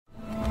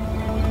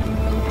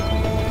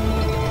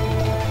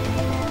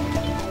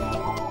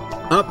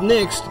Up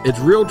next, it's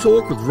Real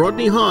Talk with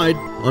Rodney Hyde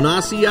on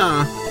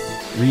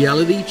RCR,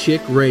 Reality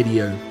Check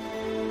Radio.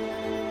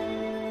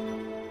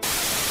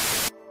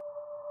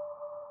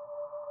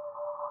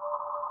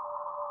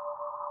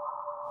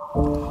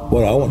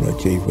 What I want to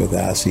achieve with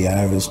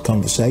RCR is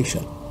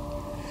conversation.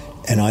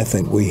 And I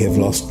think we have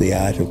lost the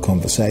art of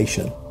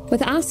conversation. With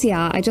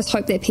RCR, I just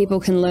hope that people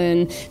can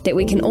learn that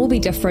we can all be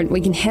different,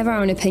 we can have our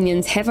own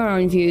opinions, have our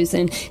own views,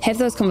 and have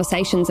those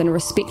conversations in a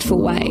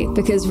respectful way,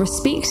 because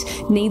respect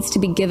needs to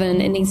be given,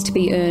 it needs to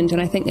be earned,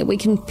 and I think that we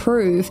can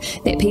prove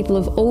that people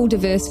of all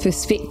diverse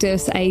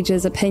perspectives,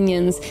 ages,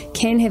 opinions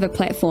can have a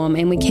platform,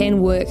 and we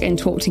can work and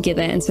talk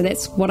together, and so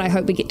that's what I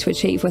hope we get to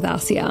achieve with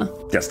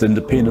RCR. Just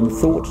independent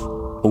thought,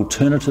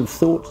 alternative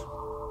thought,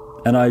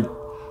 and I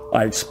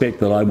expect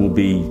that I will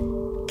be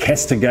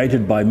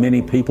castigated by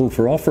many people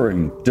for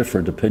offering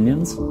different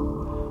opinions.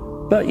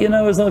 But,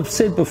 as I've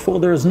said before,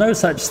 there is no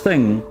such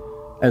thing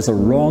as a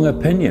wrong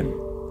opinion.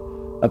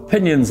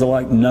 Opinions are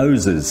like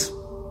noses.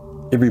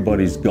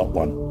 Everybody's got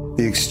one.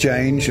 The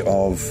exchange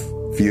of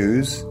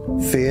views,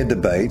 fair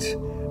debate,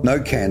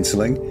 no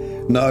cancelling,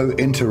 no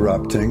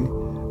interrupting,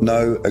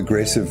 no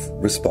aggressive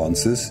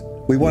responses.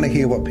 We want to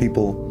hear what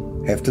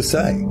people have to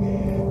say,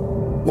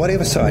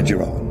 whatever side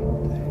you're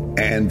on.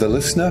 And the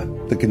listener,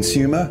 the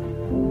consumer,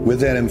 with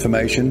that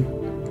information,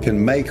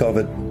 can make of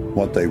it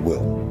what they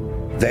will.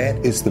 That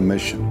is the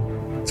mission.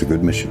 It's a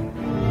good mission.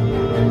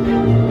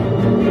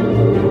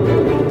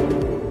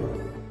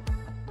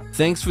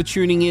 Thanks for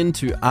tuning in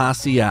to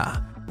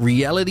RCR,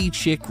 Reality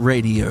Check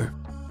Radio.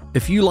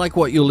 If you like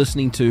what you're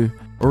listening to,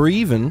 or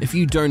even if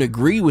you don't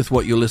agree with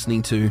what you're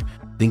listening to,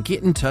 then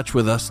get in touch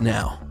with us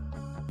now.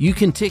 You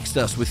can text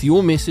us with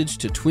your message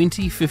to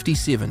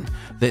 2057,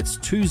 that's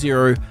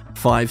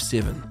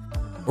 2057.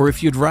 Or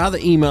if you'd rather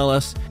email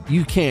us,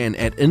 you can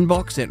at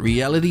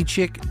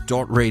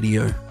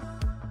inbox@realitycheck.radio.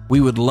 We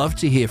would love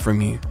to hear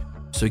from you,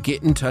 so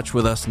get in touch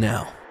with us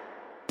now.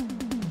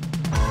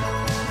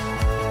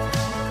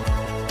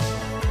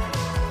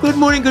 Good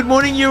morning.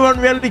 You're on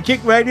Reality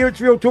Check Radio. It's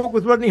Real Talk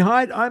with Rodney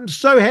Hyde. I'm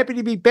so happy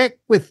to be back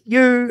with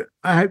you.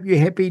 I hope you're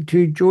happy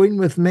to join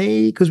with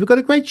me because we've got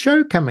a great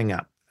show coming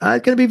up.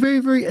 It's going to be very,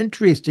 very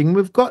interesting.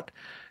 We've got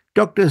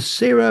Dr.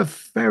 Sarah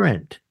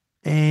Farrant.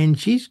 And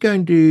she's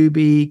going to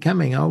be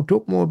coming. I'll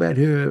talk more about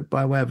her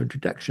by way of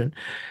introduction.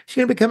 She's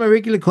going to become a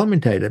regular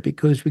commentator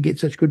because we get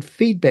such good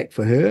feedback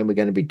for her. And we're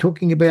going to be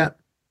talking about,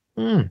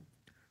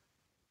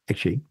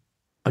 actually,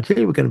 I'll tell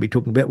you we're going to be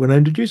talking about when I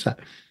introduce her.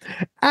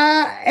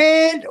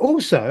 And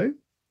also,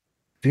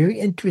 very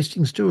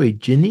interesting story,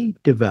 Ginny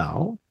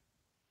Duval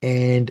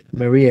and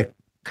Maria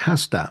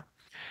Costa.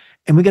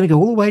 And we're going to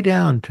go all the way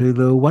down to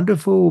the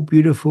wonderful,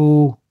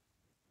 beautiful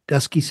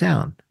Dusky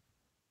Sound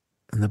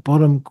in the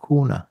bottom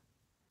corner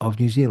of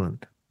New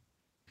Zealand.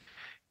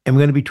 And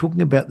we're going to be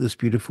talking about this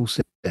beautiful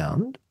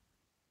sound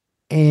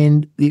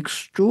and the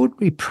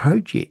extraordinary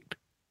project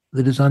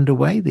that is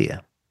underway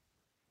there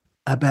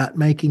about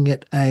making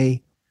it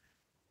a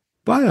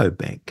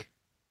biobank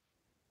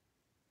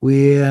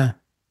where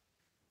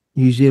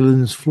New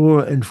Zealand's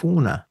flora and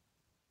fauna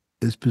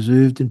is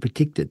preserved and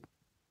protected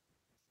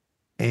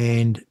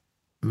and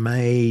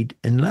made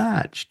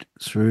enlarged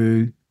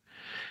through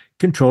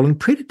controlling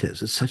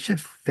predators. It's such a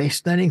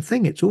fascinating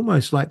thing. It's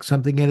almost like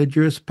something out of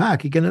Jurassic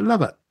Park. You're going to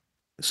love it.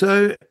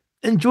 So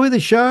enjoy the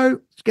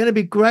show. It's going to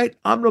be great.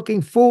 I'm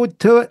looking forward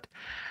to it.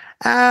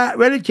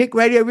 Reality Check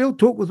Radio, Real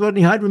Talk with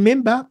Rodney Hyde.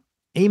 Remember,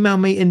 email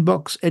me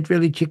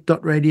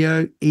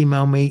inbox@realitycheck.radio.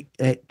 Email me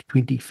at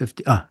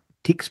 2050.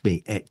 Text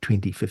me at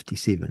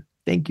 2057.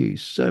 Thank you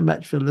so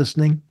much for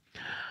listening.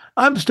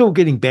 I'm still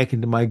getting back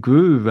into my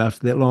groove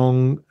after that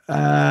long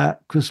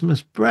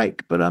Christmas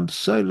break, but I'm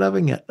so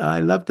loving it. I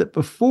loved it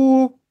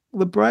before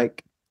the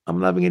break. I'm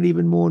loving it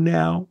even more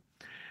now.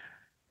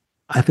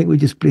 I think we're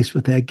just blessed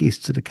with our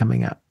guests that are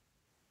coming up.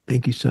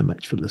 Thank you so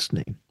much for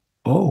listening.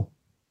 Oh,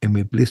 and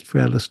we're blessed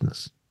for our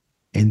listeners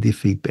and their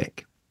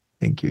feedback.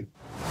 Thank you.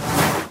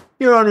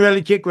 You're on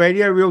Reality Check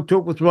Radio, Real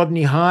Talk with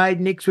Rodney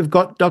Hyde. Next, we've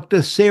got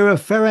Dr. Sarah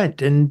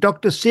Farrant, and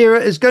Dr. Sarah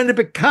is going to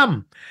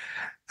become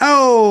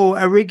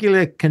a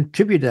regular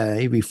contributor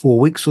every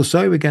 4 weeks or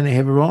so. We're going to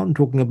have her on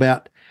talking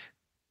about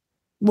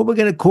what we're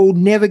going to call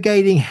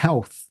navigating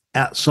health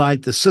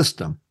outside the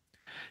system.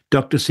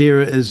 Dr.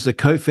 Sarah is the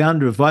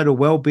co-founder of Vital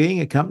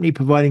Wellbeing, a company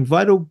providing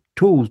vital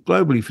tools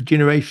globally for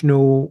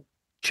generational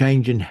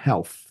change in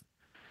health.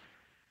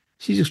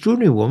 She's an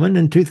extraordinary woman.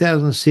 In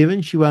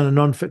 2007, she won a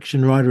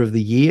Non-Fiction Writer of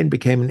the Year and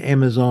became an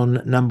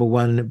Amazon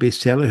 #1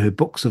 bestseller. Her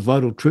books, The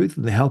Vital Truth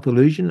and The Health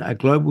Illusion, are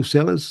global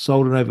sellers,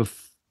 sold in over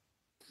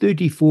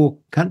 34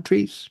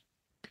 countries.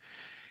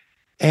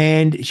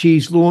 And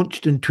she's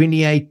launched in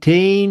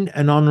 2018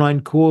 an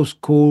online course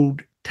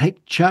called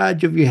Take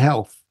Charge of Your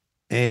Health.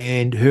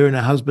 And her and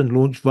her husband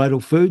launched Vital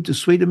Foods, a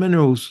suite of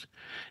minerals,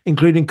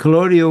 including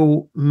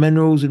colloidal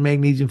minerals and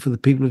magnesium for the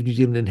people of New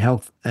Zealand in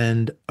health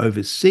and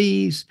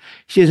overseas.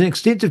 She has an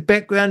extensive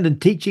background in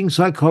teaching,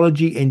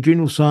 psychology, and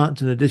general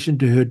science, in addition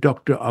to her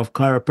Doctor of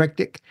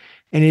Chiropractic,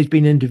 and has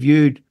been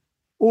interviewed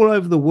all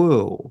over the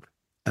world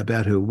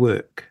about her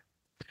work.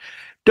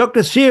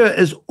 Dr. Sarah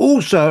is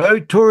also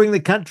touring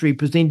the country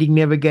presenting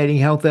Navigating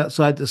Health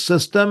Outside the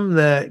System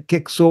that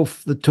kicks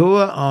off the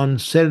tour on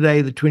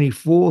Saturday, the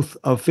 24th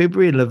of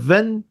February in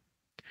Levin.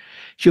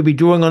 She'll be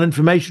drawing on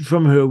information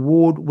from her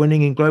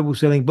award-winning and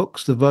global-selling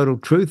books, The Vital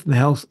Truth and The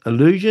Health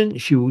Illusion.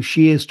 She will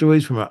share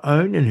stories from her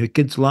own and her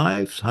kids'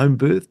 lives,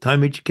 home-birthed,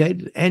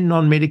 home-educated, and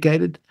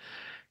non-medicated,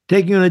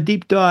 taking on a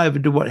deep dive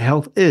into what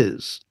health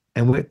is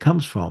and where it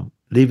comes from,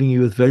 leaving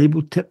you with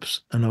valuable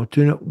tips and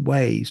alternate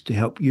ways to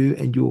help you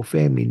and your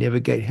family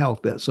navigate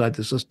health outside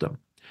the system.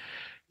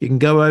 You can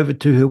go over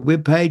to her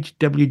webpage,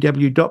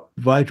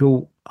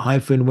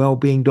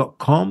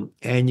 www.vital-wellbeing.com,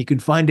 and you can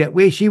find out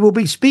where she will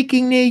be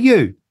speaking near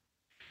you.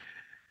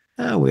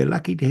 Oh, we're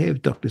lucky to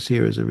have Dr.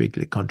 Sarah as a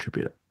regular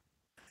contributor.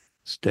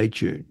 Stay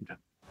tuned.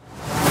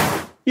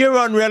 You're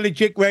on Reality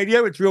Check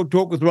Radio. It's Real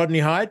Talk with Rodney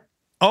Hyde.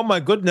 Oh, my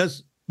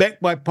goodness.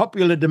 Backed by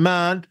popular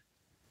demand,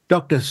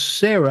 Dr.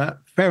 Sarah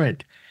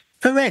Farrant.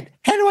 Farrant.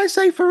 How do I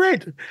say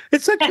Farrant?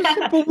 It's such a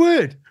simple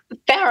word.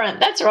 Farrant,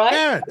 that's right.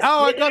 Farrant.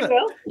 Oh, I got it.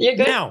 Well. You're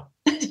good. Now,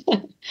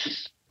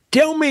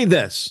 tell me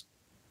this.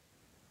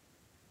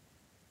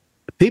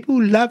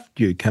 People loved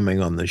you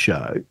coming on the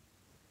show.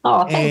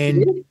 Oh,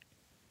 thank you.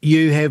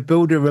 You have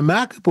built a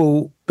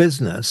remarkable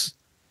business,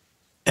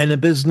 and a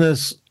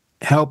business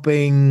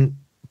helping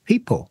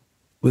people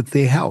with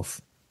their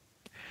health.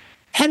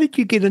 How did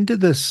you get into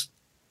this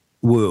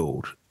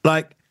world?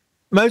 Like,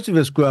 most of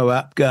us grow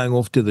up going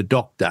off to the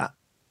doctor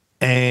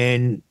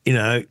and,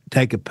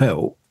 take a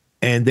pill,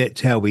 and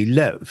that's how we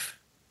live.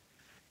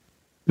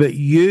 But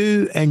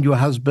you and your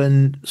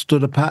husband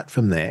stood apart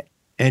from that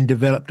and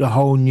developed part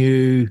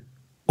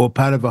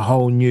of a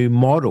whole new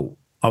model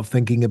of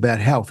thinking about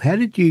health. How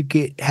did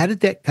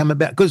that come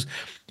about? Because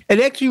it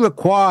actually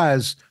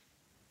requires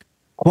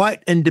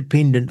quite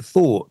independent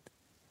thought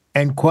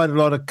and quite a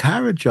lot of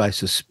courage, I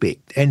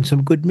suspect, and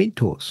some good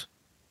mentors.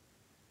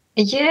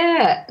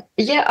 Yeah.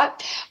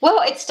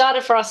 Well, it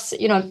started for us,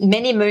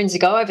 many moons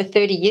ago, over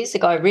 30 years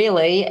ago,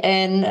 really.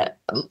 And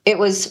it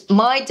was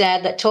my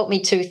dad that taught me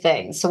two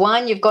things.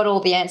 One, you've got all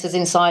the answers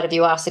inside of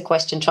you. Ask the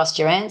question, trust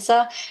your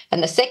answer.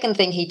 And the second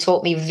thing he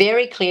taught me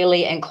very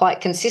clearly and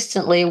quite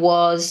consistently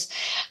was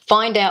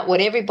find out what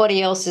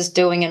everybody else is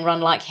doing and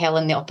run like hell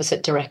in the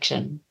opposite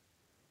direction.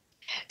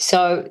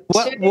 So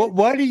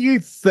what do you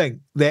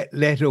think that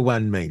latter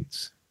one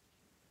means?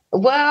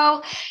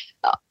 Well,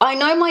 I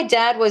know my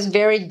dad was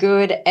very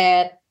good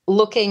at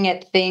looking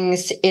at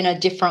things in a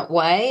different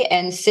way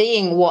and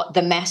seeing what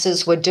the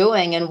masses were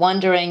doing and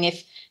wondering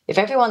if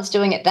everyone's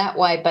doing it that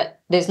way, but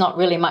there's not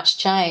really much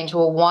change,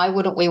 well, why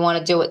wouldn't we want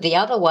to do it the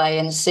other way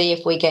and see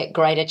if we get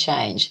greater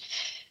change?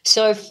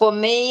 So for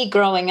me,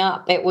 growing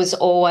up, it was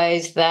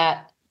always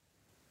that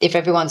if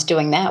everyone's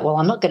doing that, well,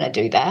 I'm not going to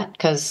do that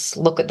because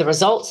look at the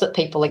results that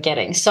people are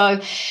getting.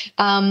 So,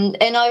 and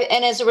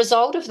as a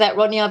result of that,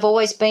 Rodney, I've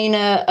always been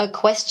a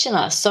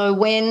questioner. So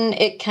when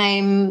it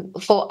came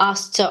for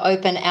us to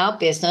open our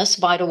business,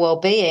 Vital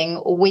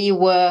Wellbeing, we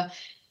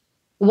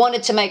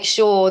wanted to make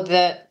sure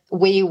that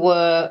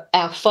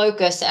our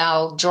focus,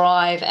 our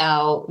drive,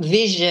 our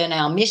vision,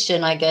 our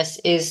mission, I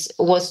guess,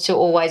 was to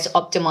always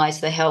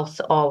optimize the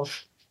health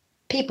of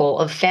people,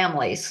 of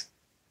families.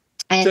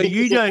 And so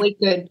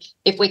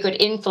if we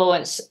could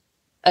influence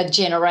a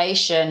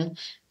generation,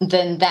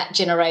 then that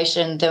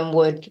generation then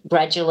would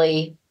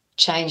gradually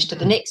change to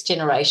the next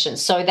generation.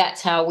 So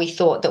that's how we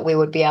thought that we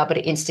would be able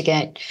to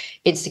instigate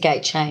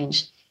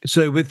change.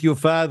 So with your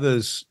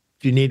father's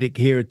genetic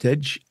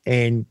heritage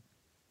and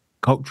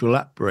cultural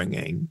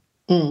upbringing,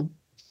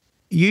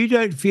 you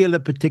don't feel a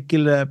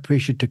particular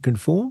pressure to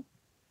conform?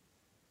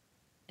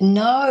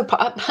 No,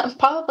 I'm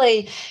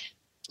probably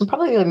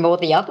more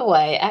the other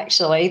way,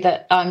 actually,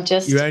 that I'm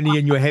just... You're only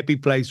in your happy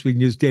place when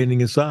you're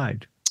standing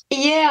aside.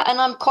 Yeah, and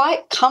I'm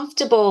quite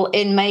comfortable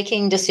in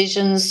making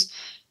decisions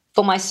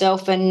for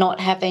myself and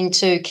not having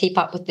to keep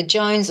up with the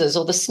Joneses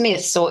or the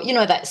Smiths or,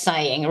 that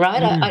saying,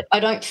 right? I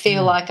don't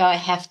feel like I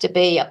have to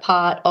be a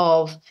part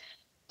of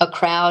a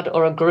crowd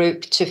or a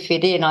group to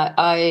fit in.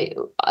 I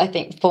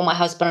think for my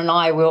husband and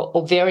I, we're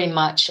all very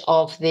much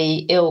of the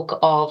ilk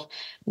of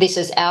this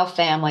is our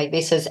family,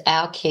 this is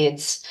our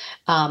kids.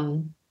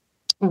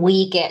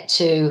 We get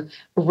to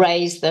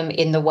raise them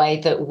in the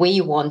way that we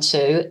want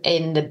to,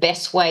 in the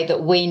best way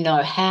that we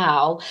know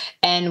how.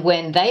 And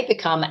when they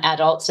become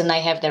adults and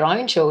they have their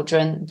own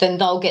children, then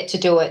they'll get to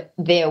do it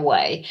their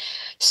way.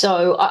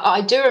 So I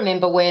do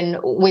remember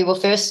when we were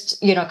first,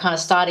 kind of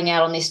starting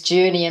out on this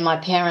journey, and my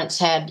parents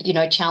had,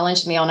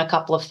 challenged me on a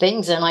couple of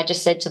things. And I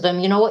just said to them,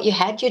 you know what, you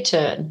had your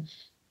turn.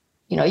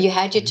 You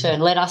had your turn.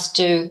 Let us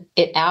do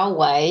it our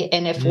way.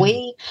 And if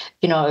we,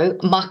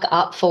 muck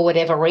up for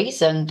whatever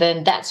reason,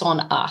 then that's on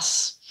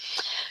us.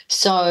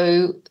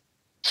 So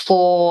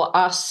for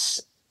us,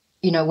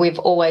 we've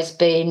always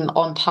been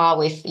on par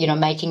with,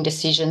 making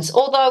decisions.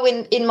 Although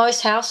in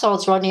most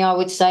households, Rodney, I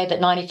would say that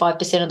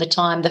 95% of the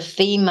time, the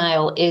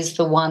female is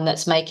the one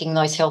that's making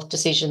those health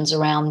decisions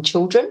around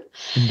children.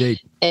 Indeed.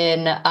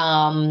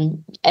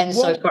 And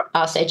so for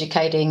us,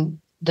 educating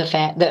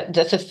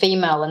the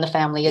female and the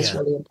family is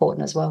really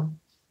important as well.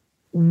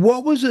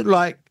 what was it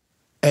like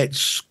at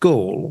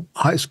school,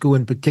 high school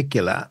in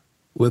particular,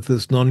 with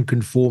this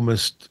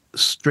nonconformist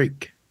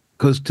streak?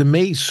 Because to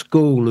me,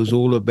 school is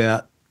all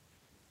about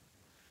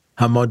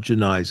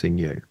homogenizing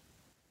you.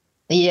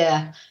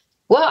 Yeah.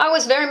 Well, I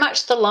was very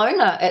much the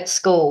loner at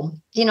school.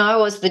 I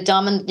was the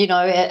dumb, and,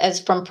 as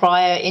from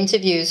prior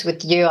interviews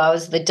with you, I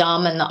was the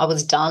dumb and I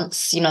was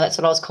dunce. That's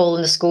what I was called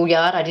in the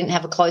schoolyard. I didn't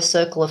have a close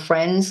circle of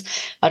friends.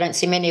 I don't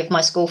see many of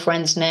my school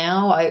friends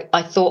now.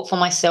 I thought for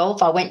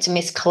myself. I went to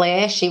Miss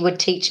Claire. She would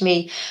teach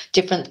me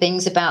different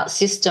things about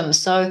systems.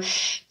 So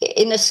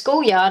in the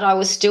schoolyard, I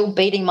was still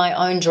beating my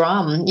own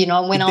drum. Did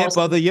that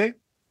bother you?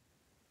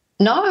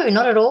 No,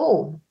 not at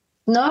all.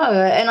 No.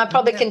 And I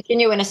probably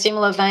continue in a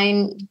similar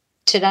vein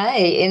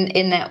today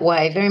in that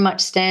way, very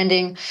much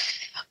standing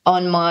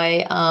on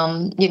my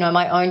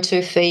my own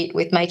 2 feet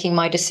with making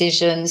my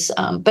decisions,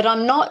 but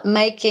I'm not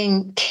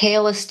making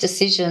careless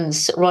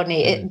decisions,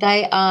 Rodney.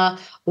 They are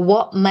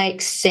what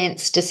makes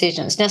sense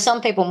decisions. Now,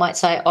 some people might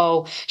say,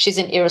 oh, she's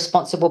an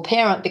irresponsible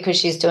parent because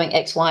she's doing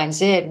X, Y, and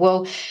Z.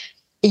 Well,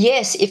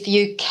 yes, if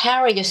you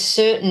carry a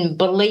certain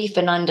belief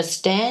and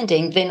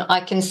understanding, then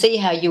I can see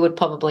how you would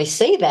probably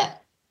see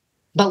that.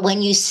 But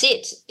when you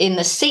sit in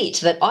the seat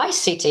that I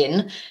sit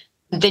in,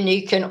 then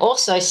you can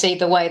also see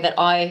the way that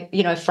I,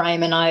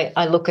 frame and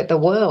I look at the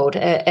world,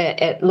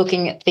 at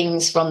looking at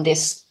things from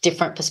this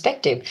different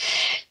perspective.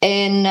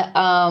 And,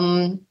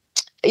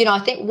 I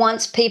think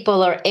once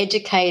people are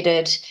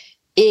educated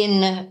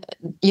in,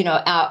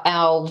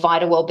 our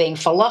vital wellbeing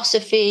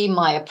philosophy,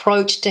 my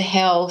approach to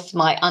health,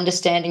 my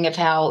understanding of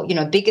how,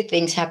 bigger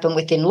things happen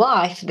within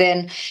life,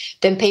 then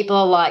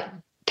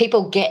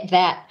people get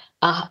that.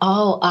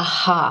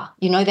 Aha,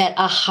 that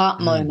aha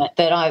moment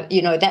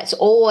that that's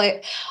all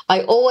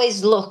I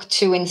always look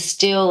to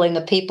instill in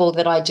the people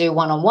that I do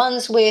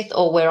one-on-ones with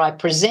or where I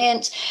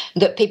present,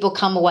 that people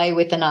come away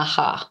with an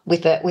aha,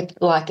 with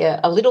like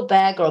a little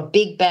bag or a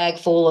big bag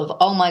full of,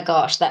 oh my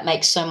gosh, that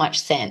makes so much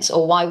sense,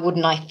 or why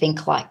wouldn't I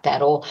think like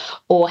that, or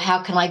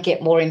how can I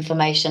get more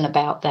information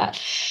about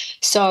that?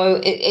 So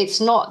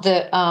it's not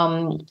that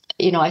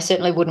I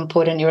certainly wouldn't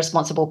put an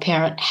irresponsible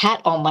parent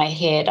hat on my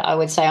head. I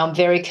would say I'm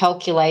very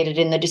calculated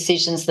in the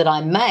decisions that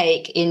I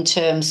make in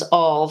terms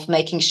of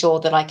making sure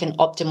that I can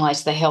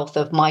optimize the health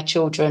of my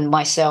children,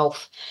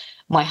 myself,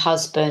 my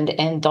husband,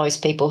 and those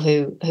people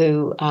who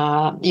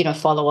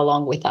follow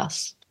along with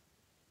us.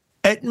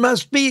 It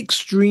must be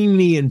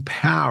extremely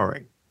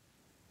empowering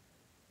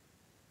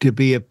to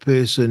be a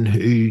person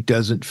who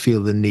doesn't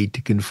feel the need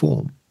to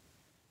conform.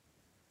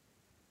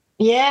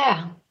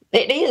 Yeah.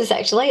 It is,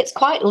 actually. It's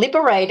quite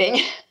liberating.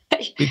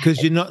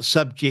 Because you're not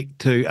subject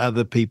to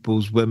other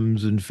people's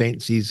whims and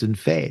fancies and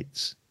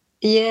fads.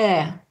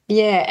 Yeah.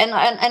 And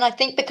I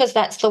think because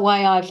that's the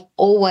way I've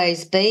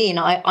always been,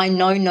 I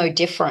know no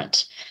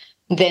different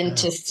than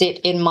to sit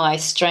in my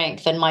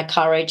strength and my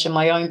courage and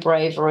my own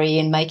bravery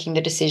in making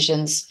the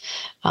decisions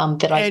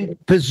that I do.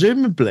 And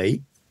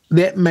presumably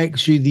that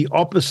makes you the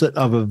opposite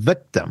of a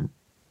victim,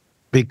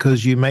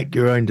 because you make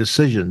your own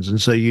decisions,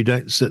 and so you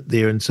don't sit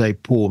there and say,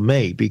 poor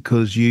me,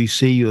 because you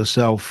see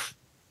yourself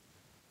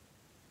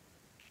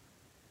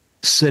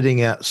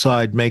sitting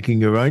outside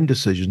making your own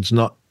decisions,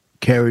 not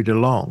carried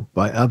along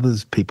by other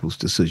people's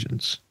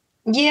decisions.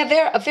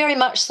 Yeah, very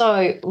much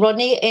so,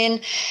 Rodney. And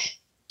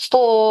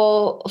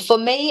for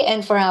me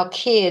and for our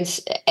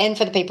kids and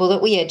for the people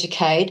that we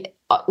educate,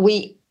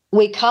 we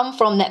come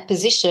from that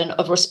position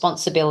of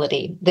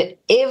responsibility, that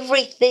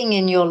everything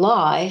in your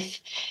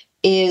life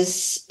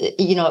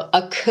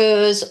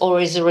occurs or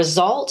is a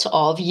result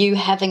of you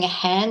having a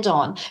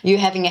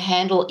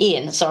handle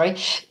in. So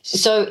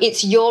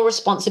it's your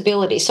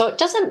responsibility. So it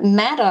doesn't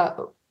matter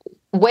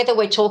whether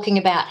we're talking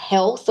about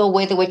health or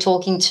whether we're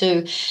talking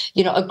to,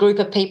 a group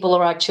of people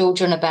or our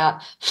children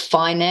about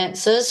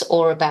finances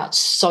or about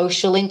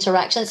social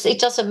interactions. It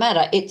doesn't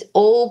matter. It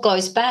all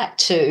goes back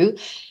to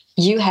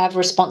you have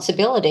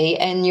responsibility,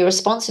 and your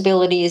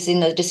responsibility is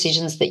in the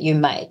decisions that you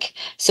make.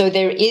 So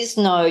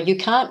you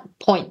can't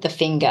point the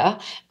finger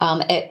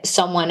at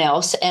someone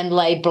else and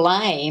lay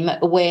blame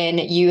when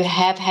you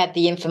have had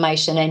the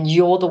information and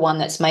you're the one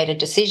that's made a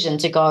decision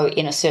to go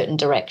in a certain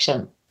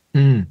direction.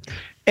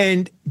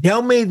 And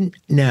tell me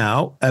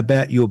now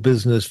about your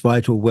business,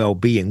 Vital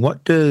Wellbeing.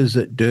 What does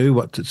it do?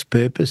 What's its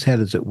purpose? How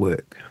does it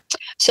work?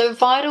 So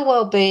Vital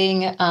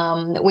Wellbeing,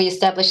 we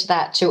established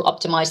that to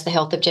optimize the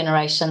health of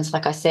generations,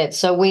 like I said.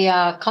 So we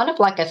are kind of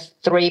like a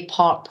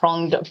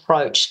 3-pronged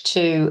approach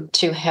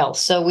to health.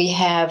 So we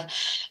have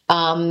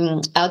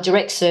our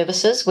direct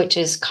services, which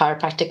is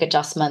chiropractic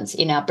adjustments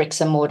in our bricks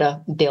and mortar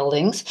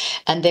buildings.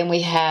 And then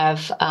we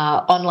have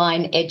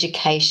online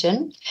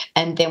education,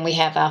 and then we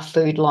have our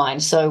food line.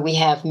 So we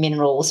have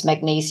minerals,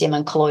 magnesium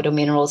and colloidal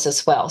minerals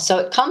as well. So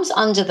it comes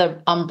under the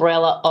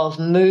umbrella of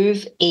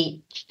Move,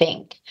 Eat,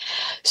 Think.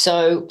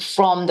 So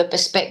from the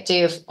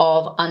perspective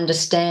of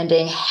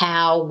understanding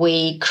how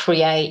we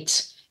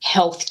create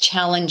health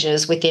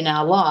challenges within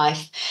our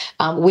life,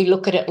 we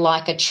look at it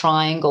like a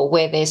triangle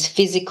where there's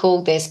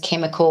physical, there's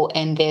chemical,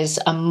 and there's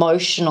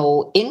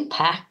emotional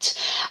impact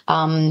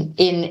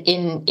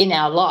in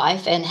our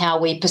life, and how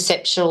we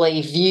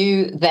perceptually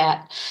view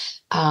that.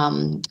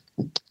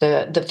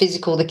 The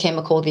physical, the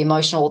chemical, the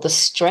emotional, the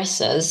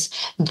stresses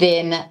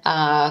then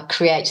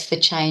creates the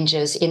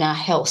changes in our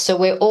health. So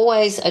we're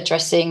always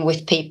addressing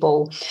with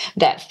people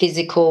that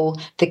physical,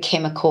 the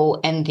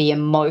chemical, and the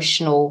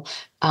emotional,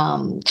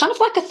 kind of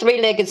like a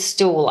three-legged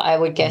stool, I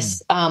would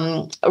guess,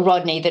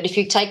 Rodney, that if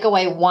you take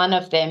away one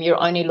of them, you're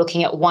only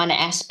looking at one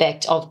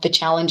aspect of the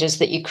challenges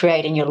that you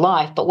create in your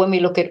life. But when we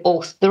look at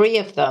all three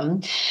of them,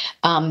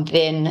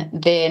 then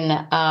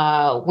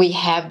we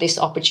have this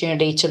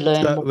opportunity to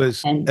learn So more it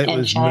was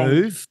change.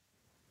 Move,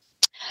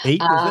 Eat,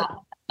 was it?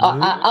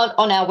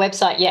 On our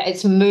website, yeah,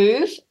 it's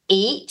Move,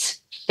 Eat,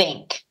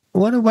 Think.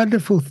 What a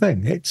wonderful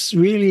thing. It's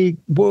really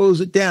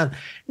boils it down.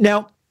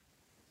 Now,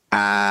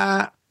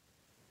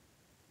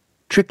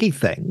 tricky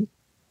thing,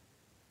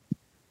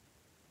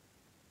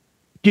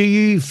 do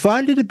you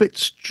find it a bit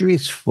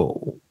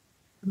stressful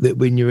that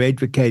when you're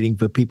advocating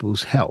for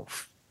people's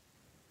health,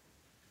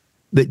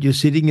 that you're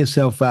setting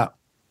yourself up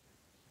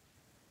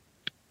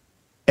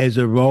as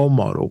a role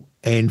model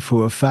and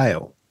for a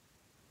fail?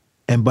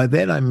 And by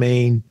that I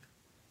mean,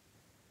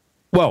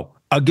 well,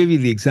 I'll give you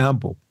the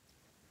example.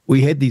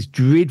 We had these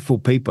dreadful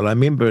people. I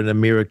remember an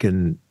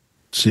American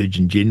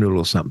Surgeon General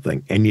or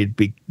something, and you'd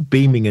be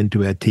beaming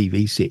into our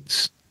TV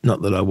sets.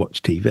 Not that I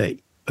watch TV,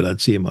 but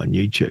I'd see him on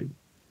YouTube.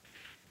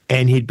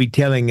 And he'd be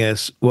telling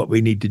us what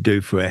we need to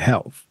do for our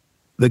health.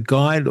 The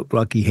guy looked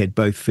like he had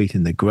both feet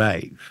in the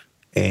grave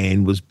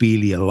and was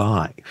barely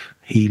alive.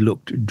 He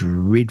looked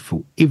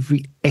dreadful.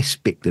 Every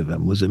aspect of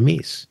him was a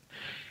mess.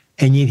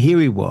 And yet here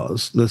he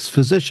was, this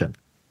physician,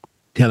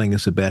 telling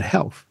us about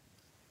health.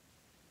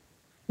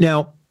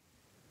 Now,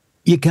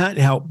 you can't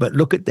help but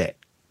look at that.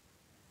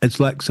 It's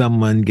like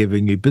someone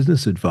giving you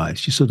business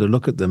advice. You sort of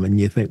look at them and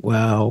you think,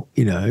 well,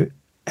 you know,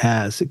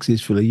 how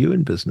successful are you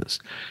in business?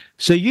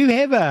 So you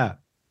have a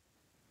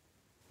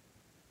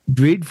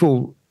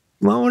dreadful,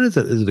 well, what is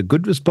it? Is it a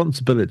good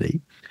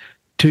responsibility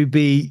to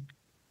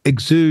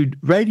exude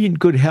radiant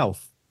good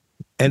health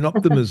and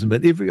optimism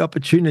at every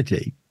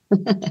opportunity,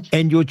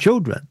 and your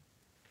children?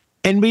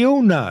 And we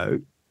all know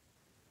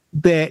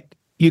that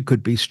you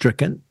could be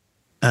stricken.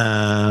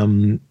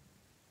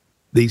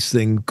 These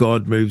things,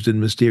 God moves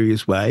in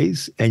mysterious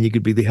ways, and you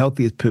could be the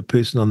healthiest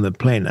person on the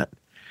planet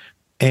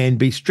and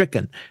be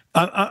stricken.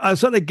 I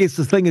sort of guess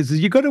the thing is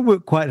you've got to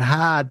work quite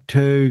hard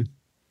to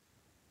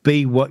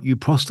be what you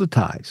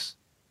proselytize.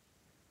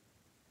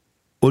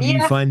 Or do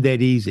you find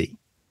that easy?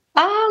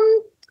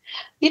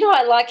 You know,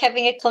 I like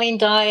having a clean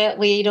diet.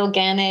 We eat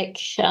organic.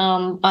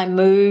 I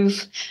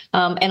move,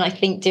 and I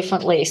think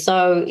differently.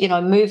 So, you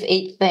know, move,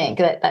 eat, think.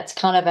 That's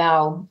kind of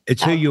our.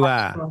 It's who you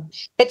are.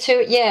 It's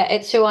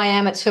who I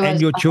am. It's who.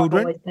 And your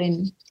children.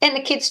 And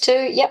the kids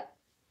too. Yep.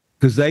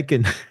 Because they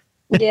can.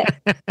 Yeah.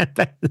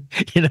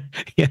 You know,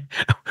 yeah.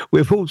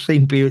 We've all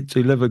seen parents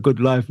who live a good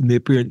life and their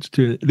kids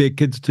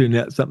turn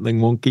out something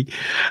wonky.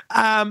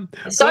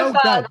 So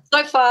far.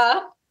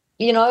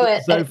 You know,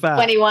 at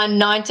 21,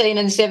 19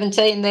 and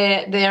 17,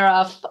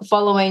 they're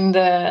following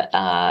the,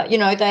 you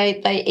know,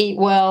 they eat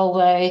well,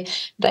 they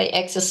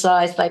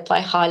exercise, they play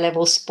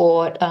high-level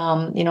sport.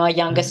 You know, our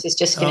youngest is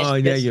just finished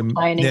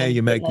training. Now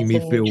you're making me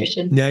feel,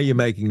 nutrition. Now you're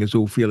making us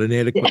all feel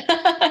inadequate.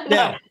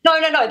 No,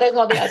 that's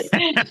not the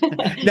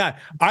idea. No,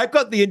 I've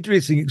got the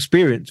interesting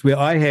experience where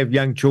I have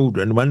young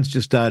children.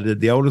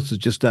 The oldest has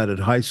just started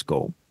high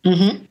school,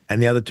 and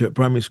the other two at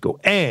primary school.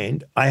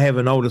 And I have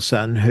an older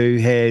son who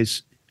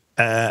has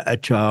a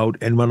child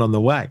and one on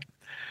the way.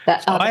 So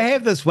I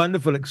have this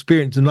wonderful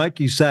experience. And like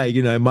you say,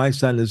 you know, my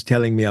son is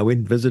telling me, I went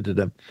and visited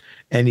him,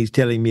 and he's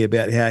telling me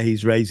about how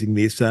he's raising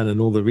their son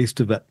and all the rest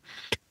of it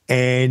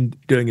and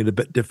doing it a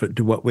bit different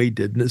to what we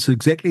did. And it's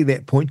exactly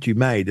that point you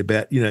made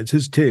about, you know, it's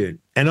his turn.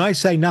 And I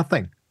say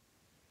nothing.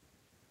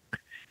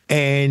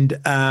 And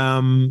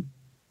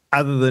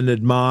other than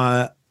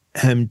admire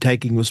him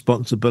taking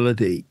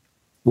responsibility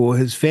for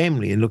his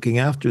family and looking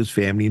after his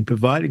family and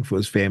providing for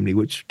his family,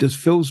 which just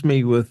fills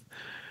me with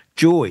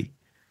joy.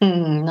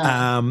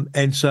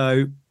 Nice.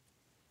 And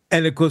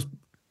of course,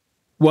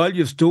 while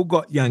you've still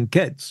got young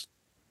kids,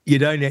 you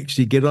don't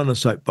actually get on a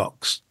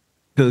soapbox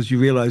because you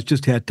realise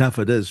just how tough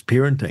it is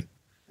parenting.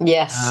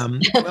 Yes.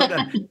 Well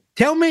done.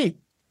 Tell me,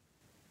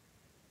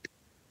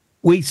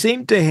 we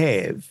seem to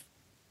have,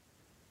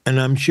 and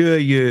I'm sure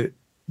you're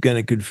going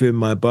to confirm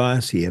my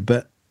bias here,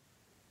 but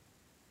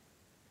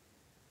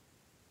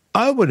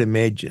I would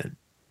imagine,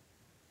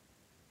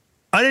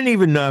 I don't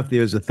even know if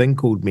there's a thing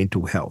called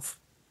mental health,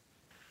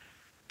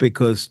 but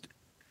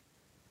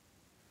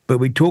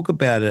we talk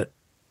about it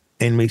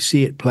and we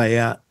see it play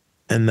out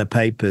in the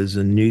papers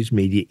and news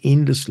media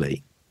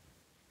endlessly,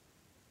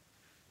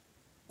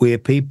 where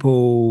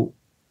people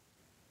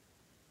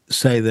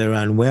say they're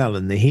unwell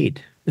in the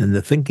head, in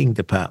the thinking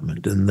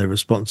department, in the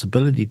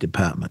responsibility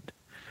department.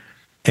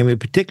 And we've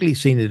particularly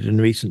seen it in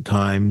recent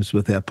times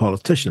with our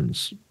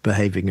politicians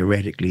behaving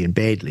erratically and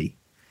badly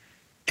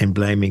and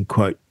blaming,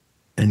 quote,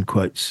 in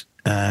quotes,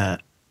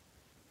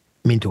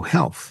 mental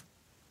health.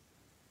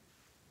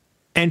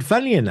 And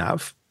funnily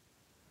enough,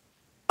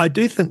 I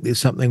do think there's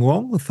something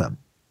wrong with them.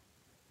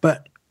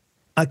 But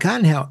I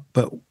can't help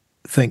but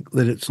think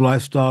that it's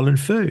lifestyle and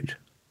food.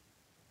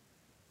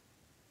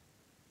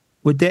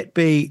 Would that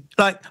be,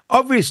 like,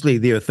 obviously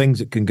there are things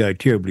that can go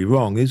terribly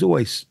wrong. There's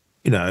always,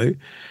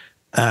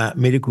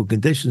 medical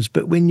conditions.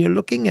 But when you're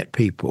looking at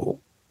people,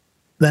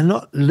 they're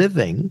not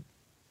living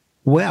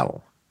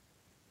well,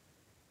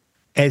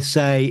 as,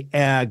 say,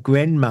 our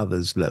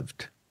grandmothers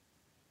lived.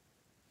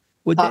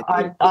 Would that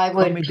be I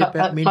would comment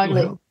about mental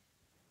totally, health?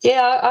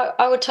 yeah,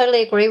 I would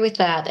totally agree with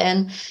that.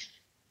 And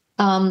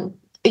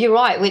you're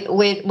right.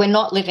 We're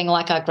not living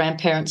like our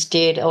grandparents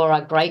did, or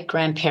our great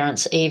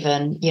grandparents,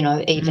 even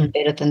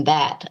better than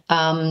that.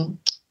 And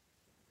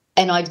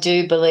I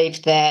do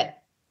believe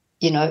that,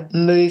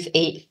 move,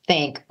 eat,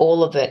 think,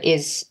 all of it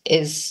is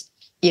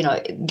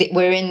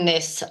we're in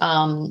this.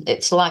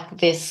 It's like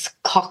this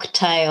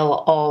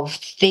cocktail of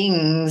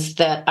things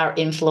that are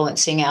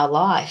influencing our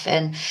life.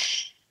 And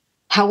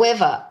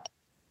however,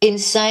 in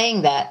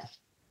saying that,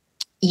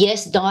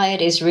 yes,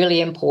 diet is really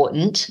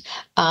important,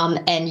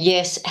 and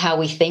yes, how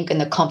we think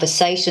and the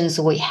conversations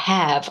we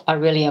have are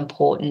really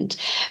important.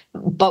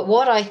 But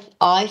what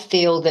I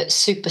feel that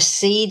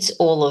supersedes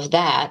all of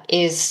that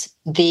is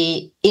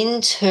the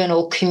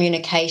internal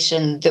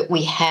communication that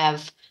we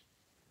have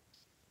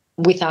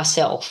with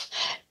ourselves.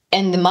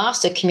 And the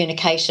master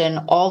communication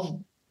of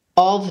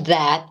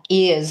that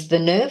is the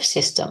nerve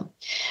system.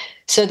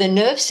 So the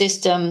nerve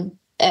system,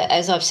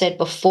 as I've said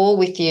before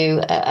with you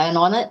and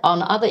on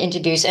other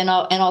interviews, and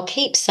I'll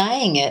keep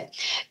saying it,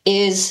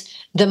 is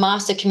the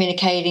master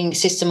communicating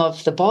system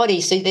of the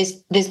body. So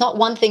there's not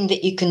one thing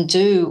that you can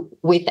do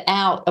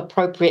without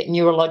appropriate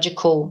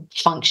neurological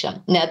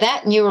function. Now,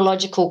 that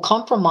neurological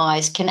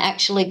compromise can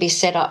actually be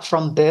set up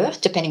from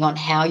birth, depending on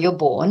how you're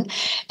born,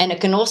 and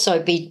it can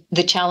also be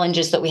the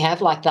challenges that we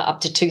have, like the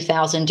up to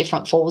 2,000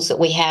 different falls that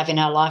we have in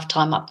our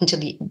lifetime up until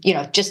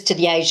just to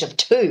the age of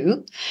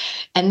 2.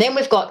 And then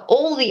we've got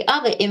all the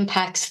other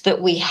impacts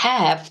that we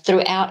have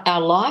throughout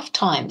our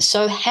lifetime.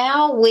 So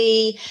how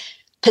we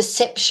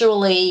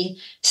perceptually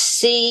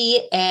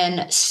see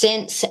and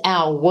sense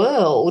our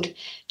world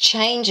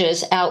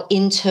changes our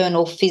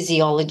internal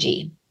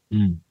physiology.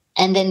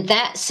 And then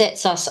that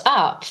sets us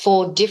up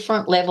for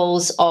different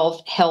levels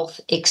of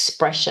health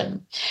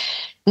expression.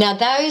 Now,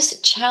 those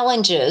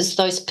challenges,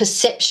 those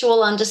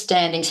perceptual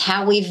understandings,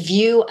 how we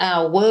view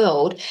our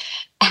world,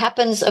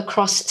 happens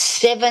across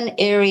 7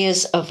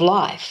 areas of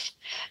life.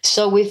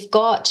 So we've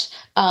got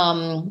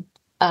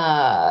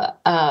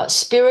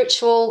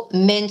spiritual,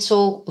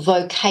 mental,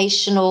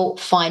 vocational,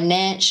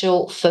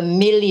 financial,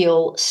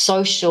 familial,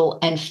 social,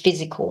 and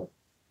physical.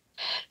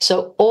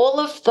 So all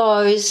of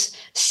those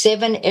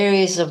 7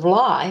 areas of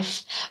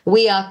life,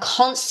 we are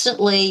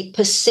constantly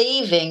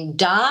perceiving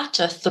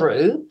data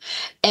through,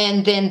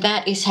 and then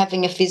that is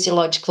having a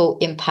physiological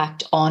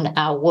impact on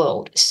our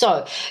world.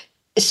 So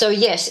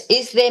yes,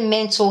 is there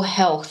mental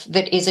health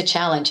that is a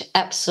challenge?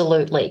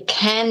 Absolutely.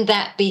 Can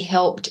that be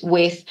helped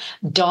with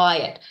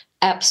diet?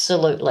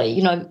 Absolutely.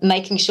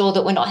 Making sure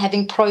that we're not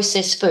having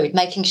processed food,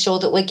 making sure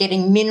that we're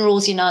getting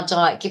minerals in our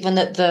diet, given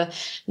that the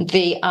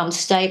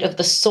state of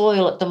the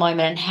soil at the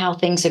moment and how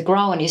things are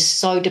growing is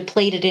so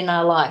depleted in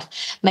our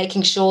life,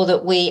 making sure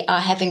that we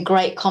are having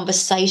great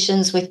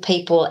conversations with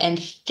people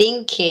and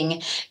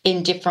thinking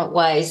in different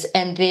ways,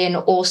 and then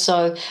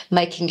also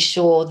making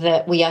sure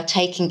that we are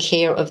taking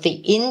care of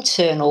the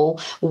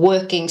internal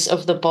workings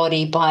of the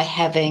body by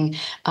having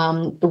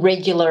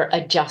regular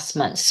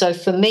adjustments. So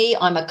for me,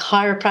 I'm a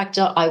chiropractor.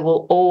 I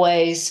will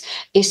always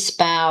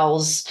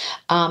espouse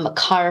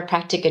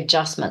chiropractic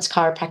adjustments.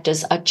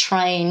 Chiropractors are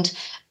trained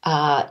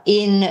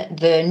in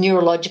the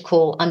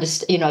neurological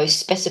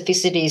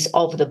specificities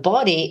of the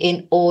body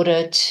in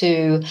order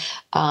to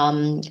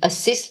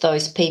assist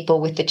those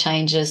people with the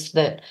changes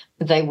that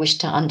they wish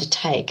to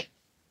undertake.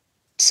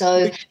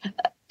 So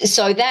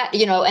that,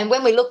 and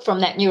when we look from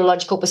that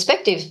neurological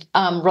perspective,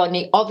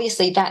 Rodney,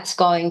 obviously that's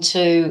going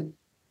to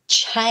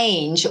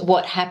change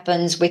what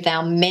happens with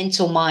our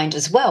mental mind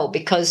as well,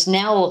 because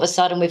now all of a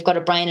sudden we've got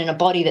a brain and a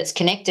body that's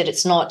connected.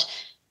 It's not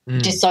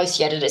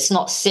dissociated. It's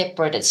not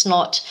separate. It's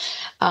not,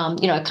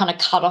 kind of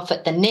cut off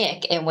at the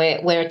neck, and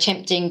we're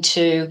attempting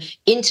to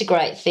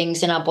integrate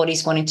things, and our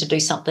body's wanting to do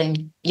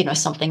something,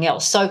 something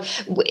else. So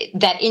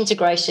that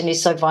integration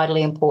is so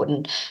vitally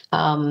important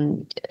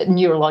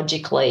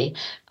neurologically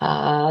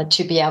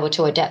to be able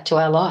to adapt to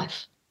our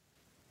life.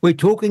 We're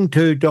talking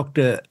to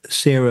Dr.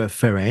 Sarah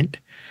Ferrant.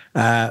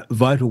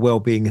 Vital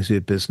Wellbeing is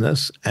her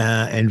business,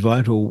 and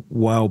Vital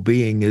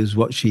Wellbeing is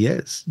what she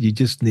is. You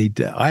just need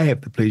to, I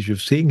have the pleasure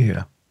of seeing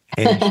her,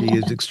 and she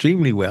is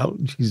extremely well.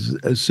 She's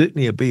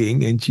certainly a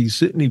being, and she's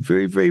certainly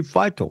very, very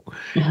vital.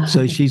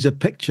 So she's a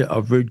picture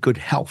of rude good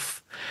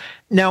health.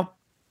 Now,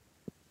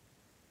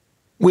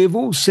 we've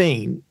all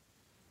seen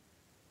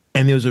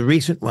And there was a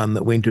recent one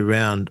that went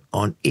around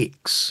on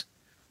X,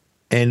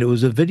 and it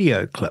was a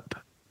video clip.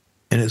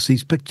 And it's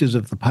these pictures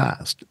of the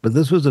past. But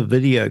this was a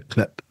video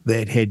clip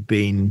that had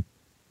been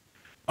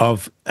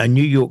of a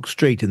New York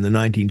street in the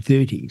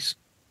 1930s.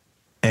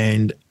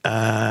 And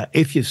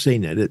if you've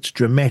seen it, it's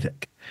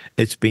dramatic.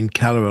 It's been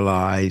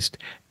colorized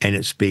and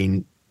it's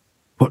been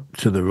put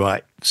to the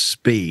right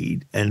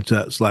speed. And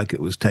so it's like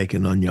it was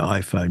taken on your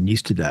iPhone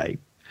yesterday.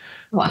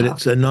 Wow. But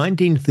it's a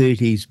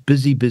 1930s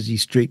busy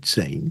street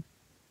scene.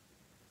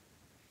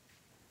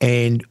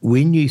 And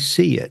when you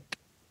see it,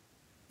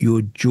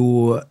 your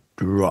jaw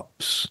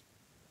drops,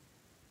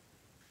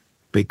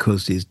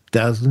 because there's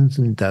dozens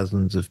and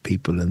dozens of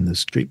people in the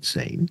street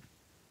scene.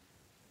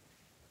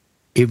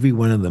 Every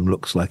one of them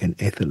looks like an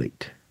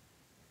athlete.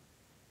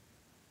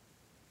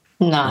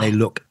 No. They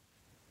look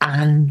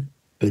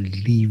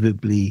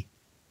unbelievably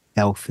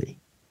healthy.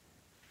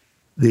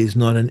 There's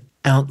not an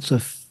ounce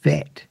of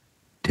fat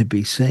to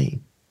be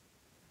seen.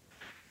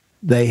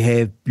 They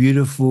have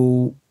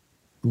beautiful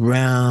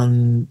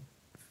round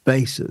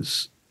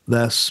faces.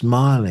 They're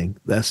smiling.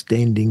 They're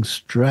standing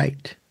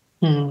straight.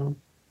 Mm.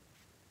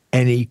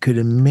 And you could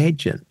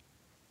imagine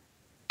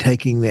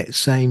taking that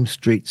same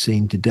street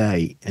scene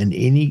today in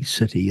any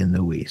city in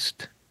the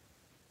West,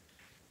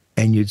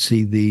 and you'd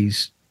see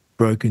these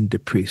broken,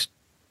 depressed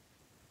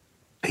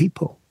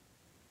people.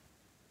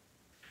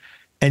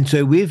 And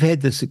so we've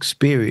had this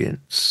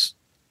experience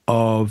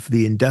of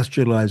the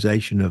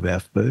industrialization of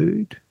our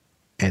food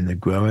and the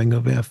growing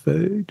of our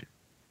food.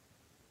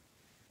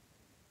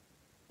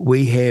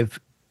 We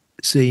have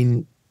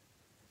seen,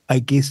 I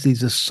guess,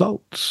 these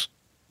assaults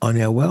on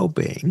our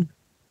well-being.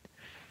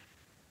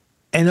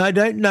 And I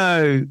don't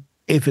know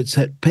if it's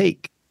at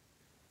peak,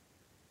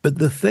 but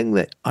the thing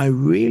that I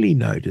really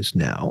notice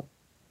now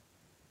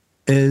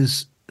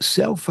is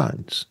cell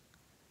phones.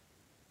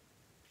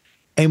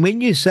 And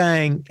when you're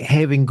saying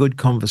having good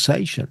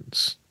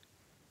conversations,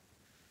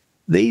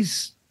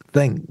 these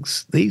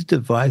things, these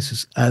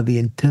devices are the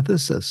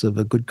antithesis of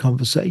a good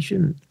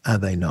conversation, are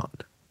they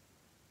not?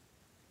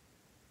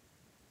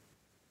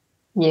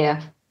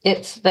 Yeah,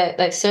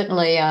 they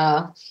certainly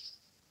are.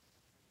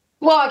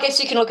 Well, I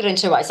guess you can look at it in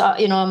two ways.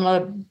 I'm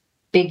not a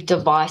big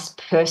device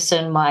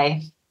person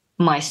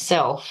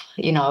myself.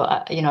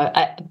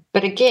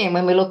 But again,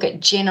 when we look at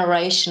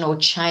generational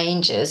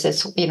changes,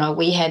 it's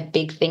we had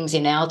big things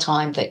in our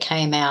time that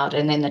came out,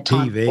 and then the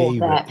time TV, before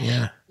that,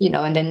 yeah.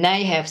 And then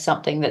they have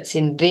something that's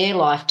in their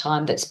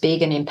lifetime that's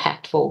big and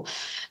impactful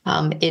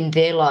in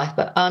their life.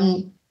 But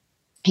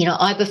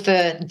I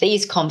prefer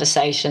these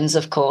conversations,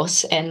 of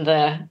course, and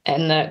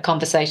the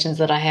conversations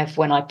that I have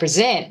when I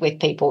present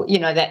with people.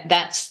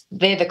 They're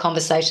the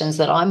conversations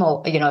that I'm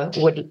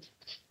would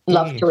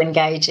love to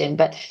engage in.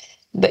 But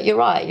you're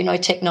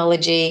right.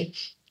 Technology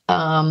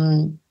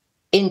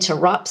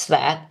interrupts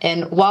that,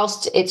 and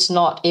whilst it's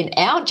not in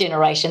our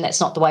generation,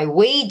 that's not the way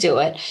we do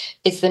it.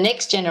 It's the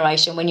next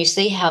generation. When you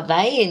see how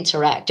they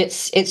interact,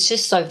 it's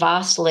just so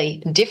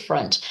vastly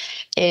different.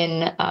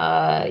 And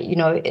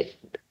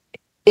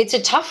it's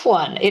a tough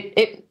one.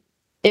 It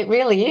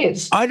really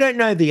is. I don't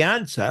know the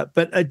answer,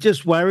 but it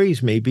just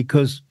worries me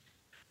because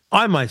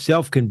I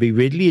myself can be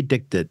readily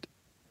addicted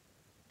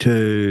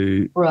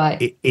to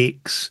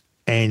X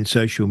and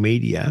social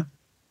media.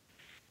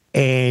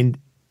 And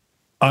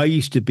I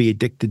used to be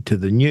addicted to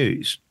the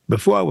news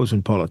before I was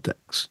in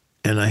politics.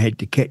 And I had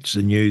to catch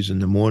the news in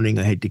the morning.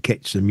 I had to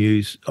catch the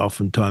news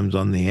oftentimes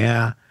on the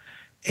hour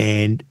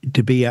and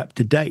to be up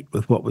to date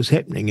with what was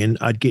happening. And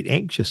I'd get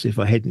anxious if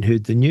I hadn't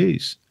heard the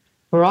news.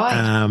 Right.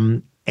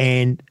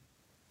 And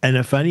in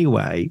a funny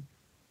way,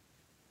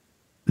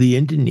 the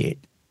internet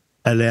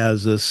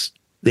allows us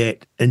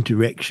that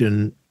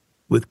interaction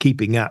with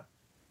keeping up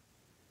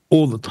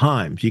all the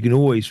time. You can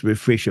always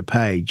refresh a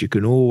page. You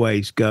can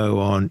always go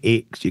on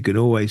X. You can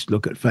always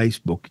look at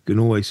Facebook. You can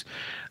always,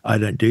 I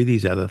don't do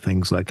these other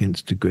things like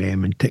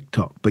Instagram and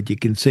TikTok, but you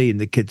can see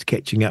the kids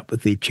catching up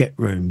with their chat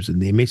rooms and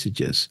their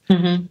messages.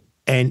 Mm-hmm.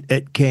 And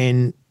it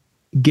can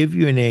give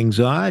you an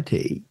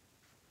anxiety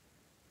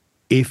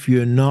if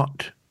you're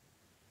not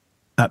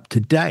up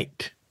to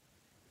date.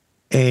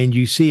 And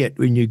you see it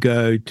when you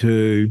go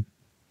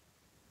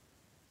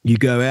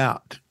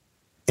out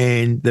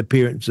and the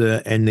parents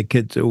and the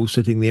kids are all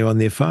sitting there on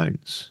their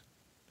phones.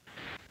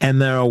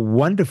 And they're a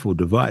wonderful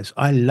device.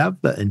 I love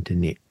the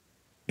internet.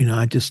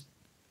 I just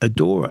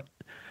adore it.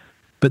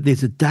 But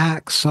there's a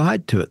dark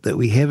side to it that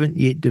we haven't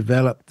yet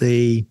developed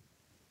the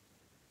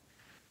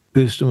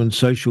personal and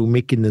social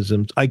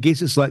mechanisms. I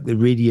guess it's like the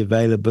ready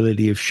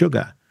availability of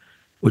sugar,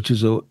 which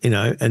is,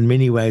 in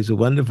many ways a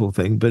wonderful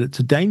thing, but it's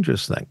a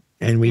dangerous thing.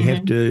 And we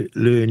have to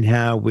learn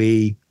how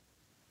we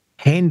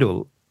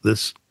handle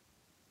this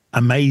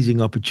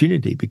amazing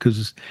opportunity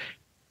because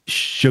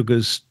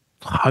sugar's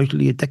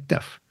totally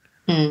addictive.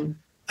 Mm.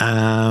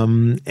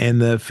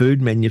 And the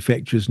food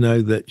manufacturers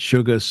know that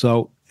sugar,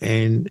 salt,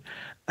 and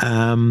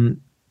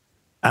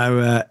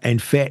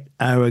fat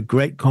are a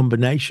great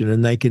combination,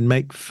 and they can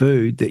make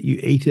food that you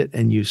eat it,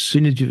 and as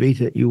soon as you eat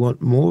it, you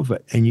want more of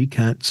it, and you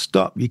can't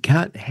stop. You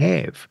can't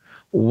have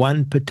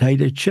one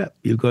potato chip.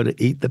 You've got to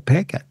eat the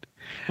packet.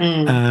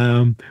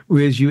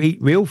 Whereas you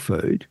eat real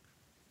food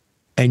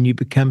and you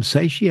become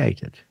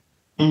satiated.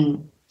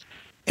 And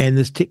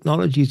this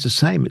technology is the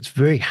same. It's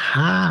very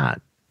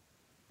hard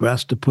for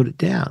us to put it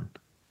down.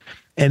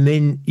 And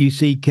then you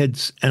see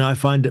kids, and I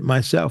find it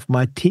myself,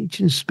 my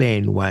attention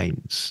span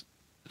wanes.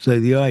 So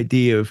the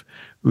idea of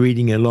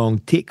reading a long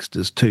text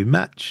is too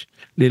much,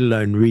 let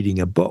alone reading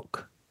a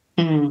book.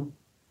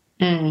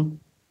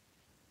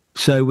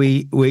 So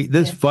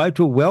this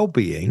vital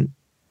well-being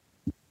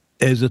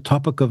is a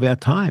topic of our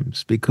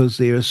times because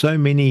there are so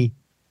many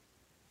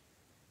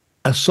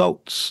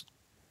assaults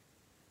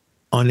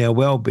on our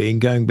well-being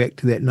going back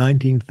to that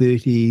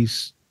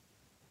 1930s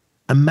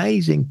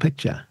amazing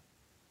picture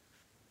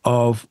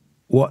of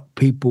what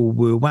people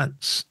were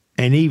once.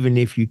 And even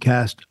if you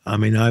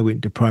I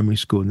went to primary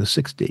school in the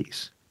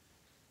 60s,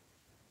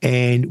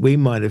 and we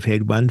might have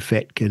had one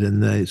fat kid in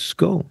the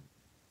school.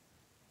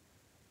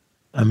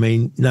 I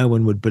mean, no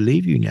one would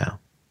believe you now.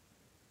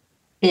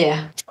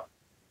 Yeah.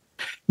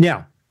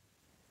 Now,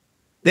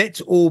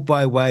 that's all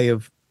by way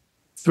of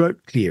throat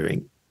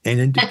clearing and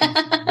introducing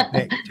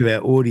back to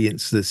our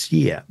audience this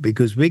year,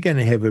 because we're going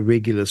to have a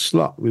regular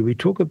slot where we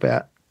talk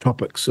about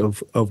topics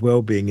of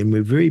well-being, and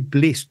we're very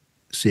blessed,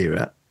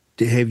 Sarah,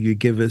 to have you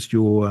give us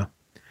your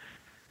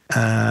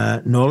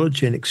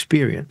knowledge and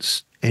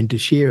experience and to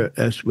share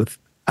it with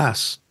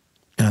us,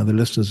 the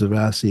listeners of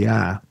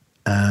RCR.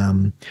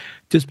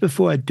 Just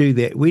before I do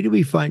that, where do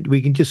we find,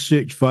 we can just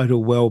search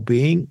Vital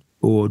Wellbeing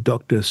or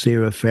Dr.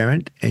 Sarah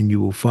Farrant, and you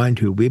will find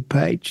her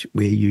webpage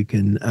where you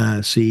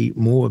can see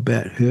more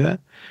about her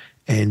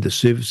and the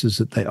services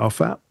that they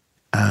offer.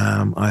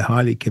 I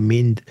highly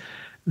commend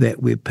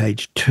that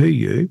webpage to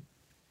you.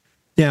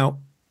 Now,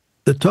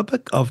 the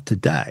topic of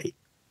today,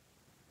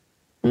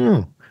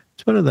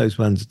 it's one of those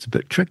ones that's a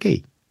bit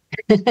tricky.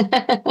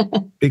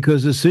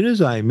 Because as soon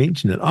as I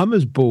mention it, I'm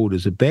as bald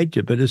as a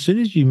badger, but as soon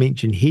as you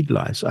mention head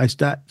lice, I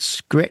start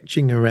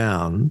scratching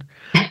around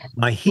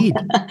my head.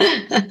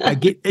 I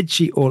get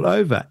itchy all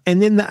over.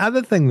 And then the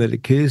other thing that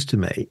occurs to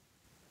me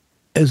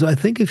is I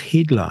think of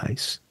head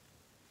lice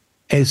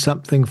as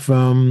something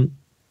from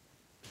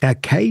our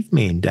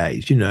caveman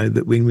days,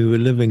 that when we were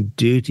living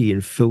dirty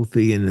and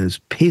filthy and as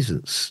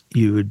peasants,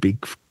 you would be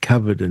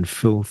covered in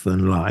filth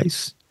and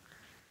lice.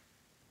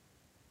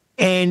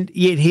 And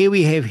yet here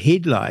we have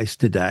head lice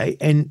today,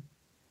 and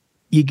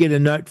you get a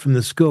note from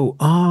the school,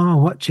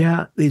 watch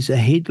out, there's a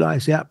head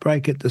lice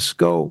outbreak at the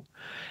school.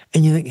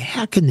 And you think,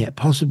 how can that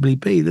possibly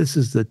be? This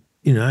is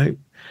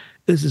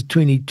this is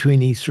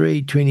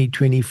 2023,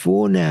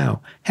 2024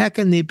 now. How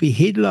can there be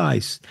head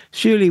lice?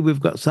 Surely we've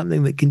got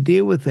something that can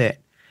deal with that.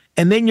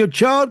 And then your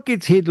child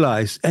gets head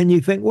lice, and you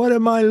think, what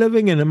am I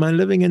living in? Am I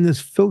living in this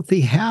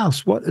filthy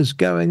house? What is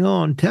going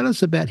on? Tell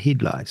us about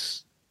head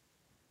lice.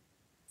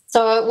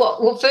 So,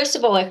 well, first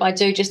of all, if I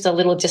do just a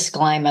little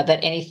disclaimer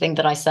that anything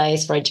that I say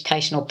is for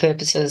educational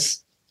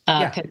purposes,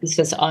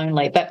 purposes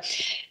only. But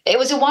it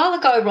was a while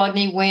ago,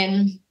 Rodney,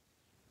 when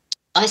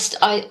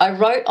I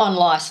wrote on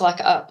lice,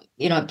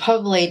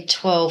 probably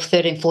 12,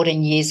 13,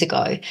 14 years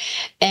ago.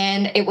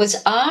 And it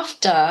was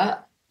after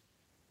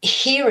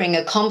hearing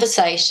a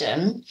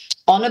conversation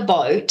on a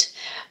boat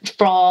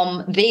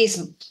from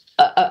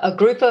a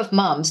group of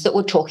mums that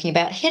were talking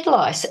about head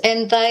lice,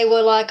 and they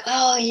were like,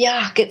 oh,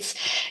 yuck, it's,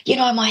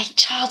 my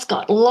child's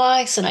got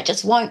lice and it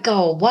just won't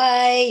go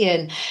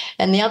away.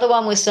 And the other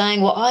one was saying,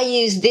 well, I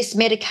use this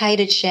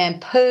medicated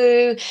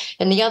shampoo.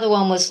 And the other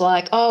one was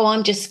like, oh,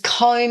 I'm just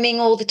combing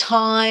all the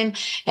time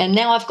and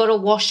now I've got to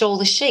wash all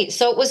the sheets.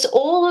 So it was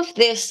all of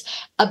this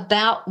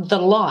about the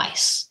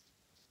lice.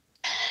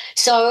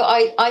 So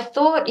I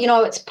thought,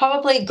 it's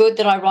probably good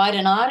that I write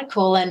an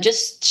article and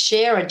just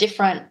share a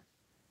different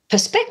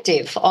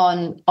perspective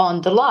on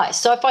the lice.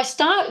 So if I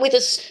start with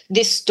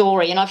this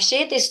story, and I've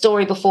shared this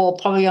story before,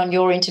 probably on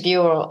your interview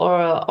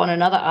or on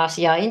another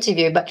RCR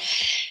interview, but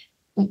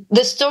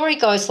the story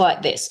goes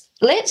like this.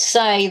 Let's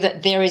say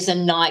that there is a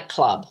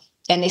nightclub,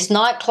 and this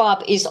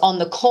nightclub is on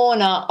the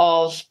corner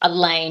of a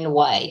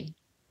laneway.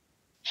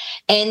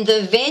 And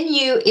the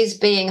venue is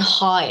being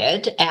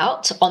hired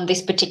out on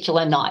this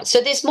particular night.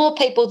 So there's more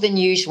people than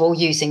usual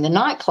using the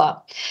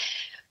nightclub.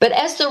 But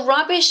as the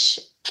rubbish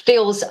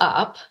fills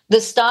up,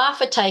 the staff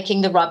are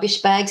taking the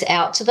rubbish bags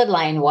out to the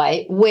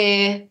laneway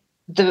where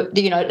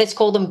let's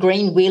call them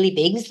green wheelie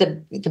bins,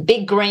 the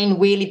big green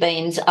wheelie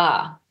bins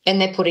are, and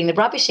they're putting the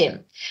rubbish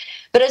in.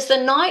 But as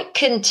the night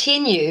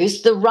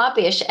continues, the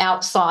rubbish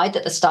outside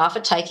that the staff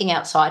are taking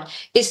outside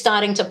is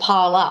starting to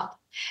pile up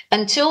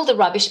until the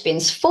rubbish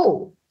bin's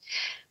full.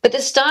 But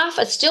the staff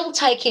are still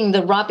taking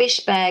the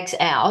rubbish bags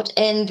out,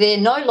 and they're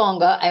no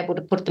longer able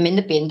to put them in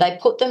the bin. They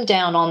put them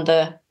down on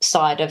the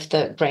side of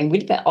the green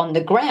wheelie, on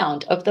the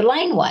ground of the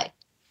laneway.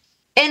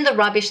 And the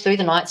rubbish through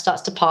the night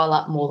starts to pile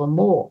up more and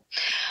more.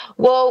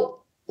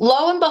 Well,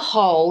 lo and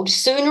behold,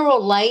 sooner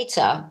or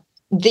later,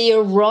 the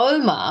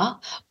aroma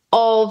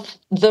of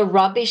the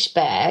rubbish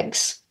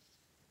bags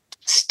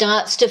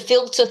starts to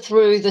filter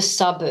through the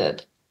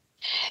suburb.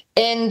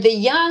 And the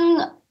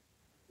young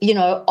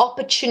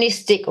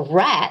opportunistic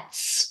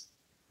rats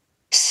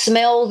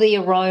smell the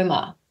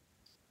aroma,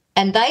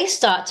 and they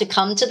start to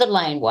come to the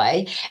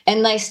laneway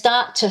and they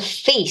start to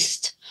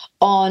feast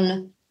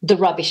on the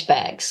rubbish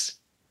bags.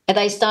 And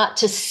they start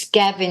to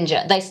scavenge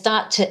it. They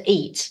start to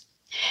eat.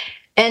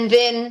 And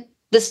then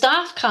the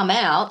staff come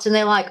out and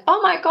they're like,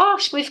 oh my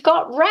gosh, we've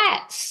got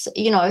rats,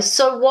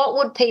 So what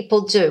would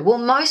people do? Well,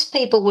 most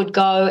people would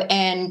go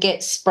and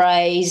get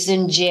sprays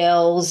and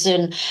gels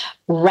and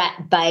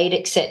rat bait,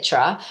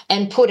 etc.,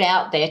 and put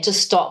out there to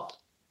stop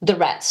the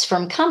rats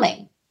from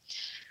coming.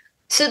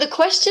 So the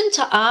question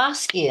to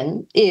ask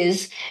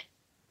is,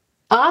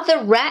 are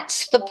the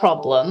rats the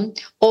problem,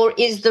 or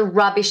is the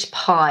rubbish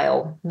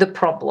pile the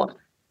problem?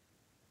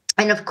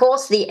 And of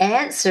course, the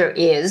answer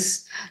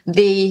is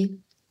the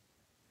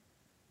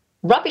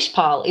rubbish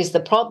pile is the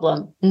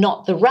problem,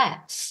 not the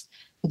rats.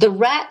 The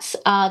rats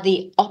are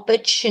the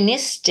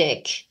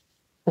opportunistic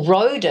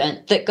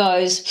rodent that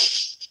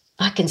goes,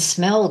 I can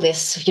smell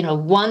this,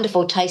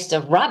 wonderful taste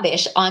of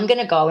rubbish. I'm going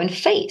to go and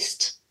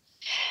feast.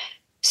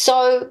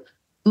 So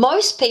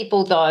most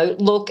people, though,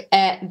 look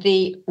at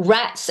the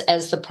rats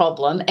as the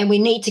problem, and we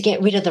need to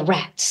get rid of the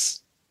rats.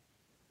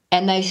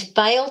 And they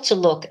fail to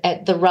look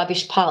at the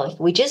rubbish pile. If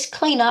we just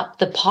clean up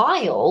the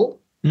pile,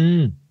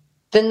 then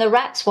the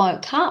rats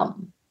won't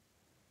come.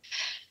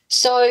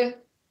 So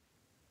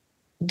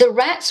the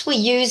rats were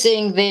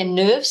using their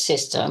nerve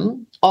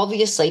system,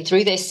 obviously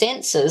through their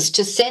senses,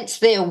 to sense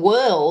their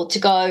world, to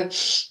go,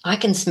 I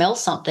can smell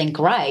something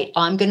great,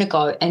 I'm going to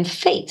go and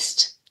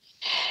feast.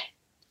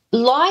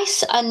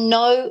 Lice are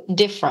no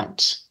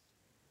different.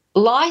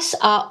 Lice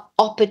are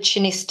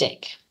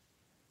opportunistic.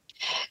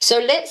 So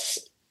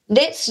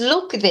let's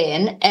look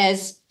then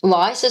as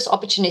lice as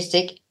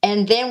opportunistic,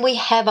 and then we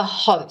have a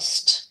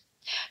host.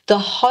 The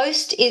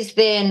host is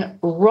then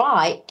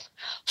ripe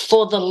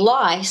for the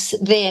lice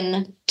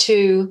then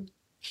to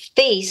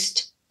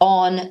feast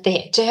on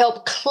to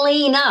help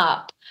clean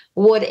up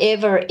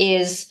whatever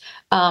is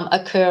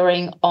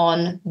occurring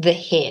on the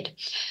head.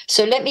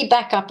 So let me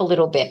back up a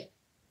little bit.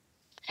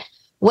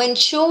 When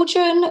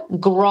children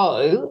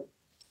grow,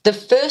 the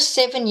first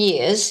 7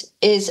 years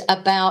is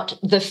about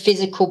the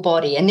physical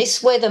body. And this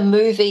is where the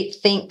movie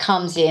Think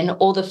comes in,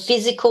 or the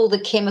physical, the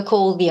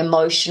chemical, the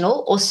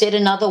emotional, or said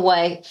another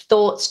way,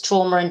 thoughts,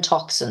 trauma, and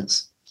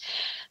toxins.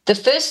 The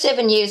first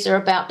 7 years are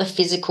about the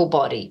physical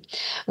body.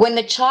 When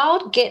the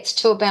child gets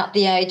to about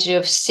the age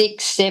of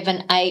 6,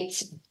 7,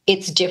 8,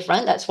 it's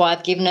different. That's why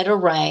I've given it a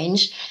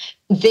range.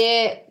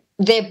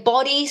 Their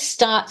body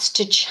starts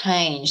to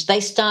change. They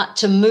start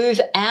to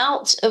move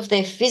out of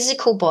their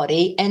physical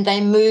body and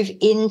they move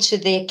into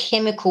their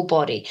chemical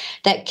body.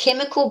 That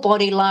chemical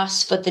body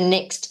lasts for the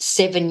next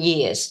 7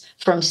 years,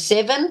 from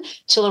 7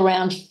 till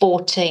around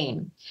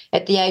 14.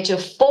 At the age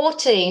of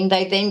 14,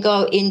 they then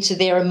go into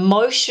their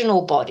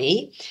emotional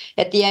body.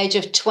 At the age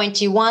of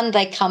 21,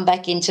 they come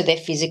back into their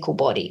physical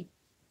body.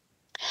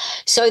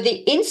 So the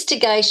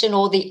instigation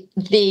or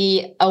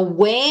the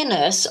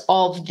awareness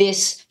of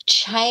this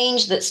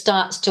change that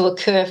starts to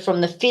occur from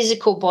the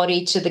physical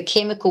body to the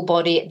chemical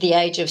body at the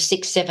age of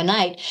 6, 7,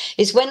 8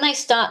 is when they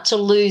start to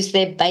lose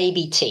their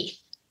baby teeth.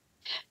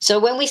 So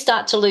when we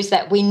start to lose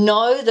that, we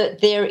know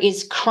that there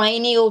is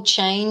cranial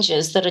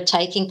changes that are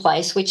taking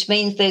place, which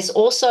means there's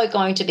also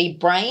going to be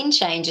brain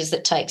changes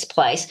that takes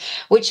place,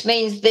 which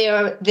means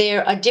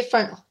there are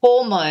different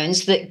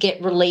hormones that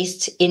get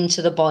released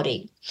into the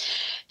body.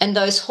 And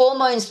those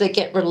hormones that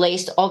get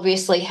released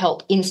obviously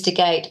help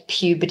instigate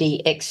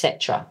puberty,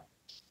 etc.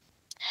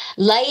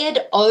 Layered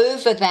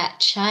over that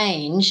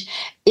change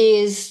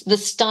is the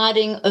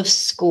starting of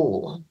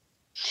school.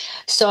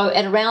 So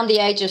at around the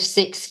age of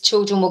 6,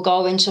 children will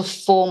go into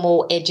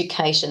formal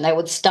education. They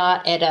would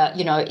start at a,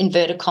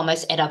 inverted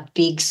commas, at a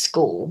big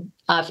school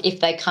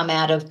if they come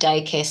out of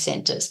daycare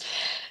centres.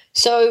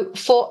 So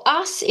for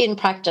us in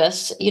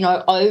practice,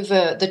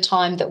 over the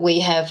time that we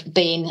have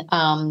been,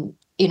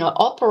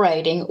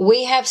 operating,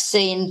 we have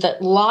seen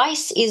that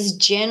lice is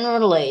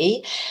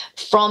generally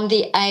from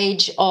the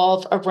age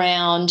of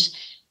around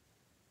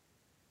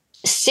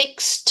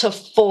 6 to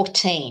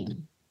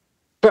 14.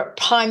 But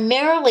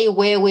primarily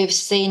where we've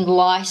seen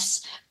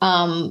lice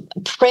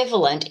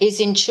prevalent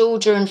is in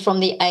children from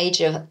the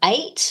age of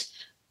 8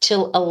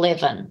 till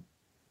 11.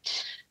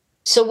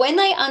 So when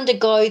they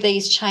undergo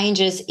these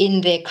changes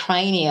in their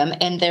cranium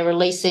and they're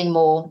releasing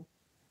more,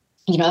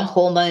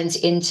 hormones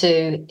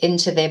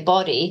into their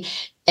body,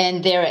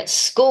 and they're at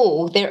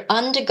school, they're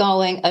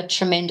undergoing a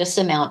tremendous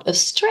amount of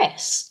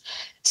stress.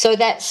 So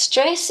that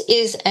stress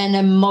is an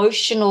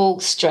emotional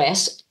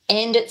stress,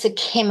 and it's a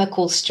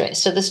chemical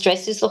stress. So the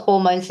stress is the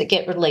hormones that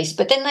get released.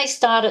 But then they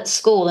start at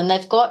school and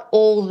they've got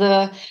all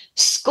the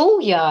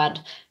schoolyard,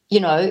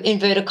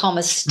 inverted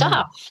commas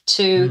stuff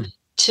to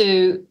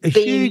a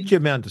huge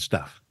amount of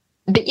stuff.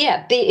 But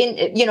yeah,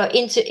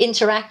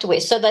 interact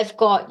with. So they've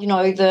got,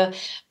 the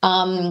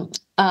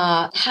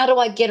how do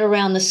I get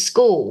around the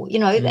school?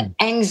 The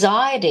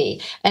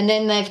anxiety. And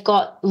then they've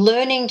got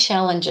learning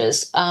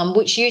challenges,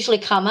 which usually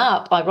come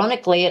up,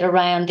 ironically, at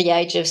around the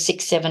age of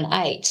 6, 7,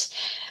 8.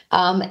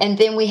 And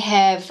then we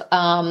have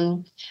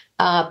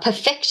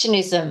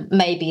perfectionism,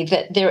 maybe,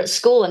 that they're at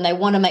school and they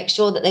want to make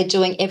sure that they're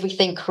doing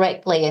everything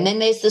correctly. And then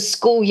there's the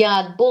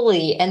schoolyard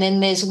bully, and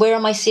then there's where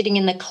am I sitting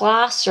in the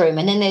classroom,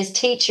 and then there's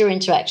teacher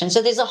interaction.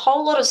 So there's a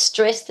whole lot of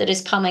stress that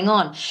is coming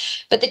on.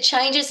 But the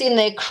changes in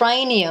their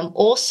cranium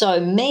also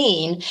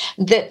mean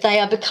that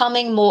they are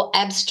becoming more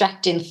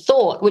abstract in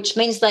thought, which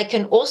means they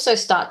can also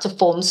start to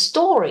form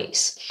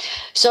stories.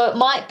 So it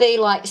might be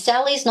like,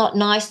 Sally's not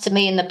nice to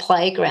me in the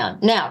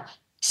playground. Now,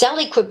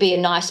 Sally could be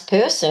a nice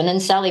person and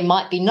Sally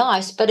might be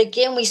nice, but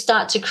again, we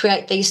start to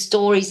create these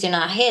stories in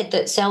our head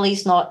that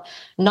Sally's not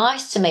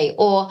nice to me,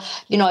 or,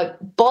 you know,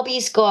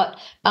 Bobby's got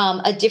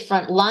a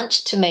different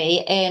lunch to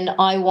me and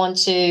I want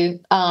to,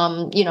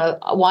 you know,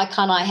 why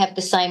can't I have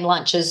the same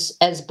lunch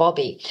as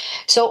Bobby?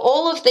 So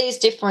all of these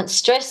different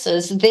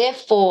stresses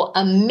therefore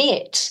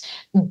emit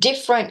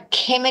different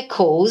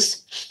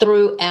chemicals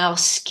through our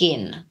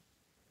skin.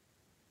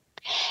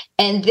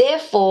 And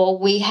therefore,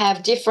 we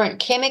have different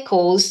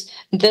chemicals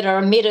that are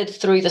emitted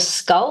through the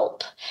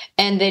scalp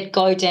and that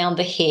go down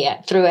the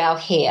hair, through our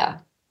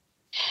hair.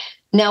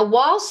 Now,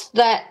 whilst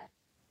the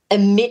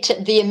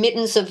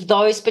emittance of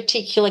those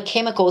particular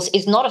chemicals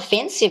is not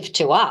offensive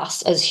to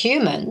us as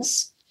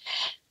humans,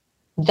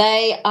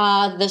 they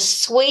are the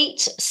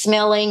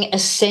sweet-smelling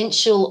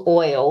essential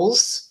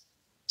oils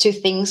to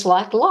things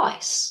like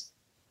lice.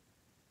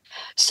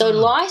 So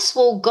lice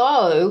will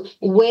go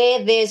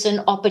where there's an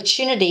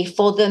opportunity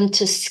for them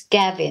to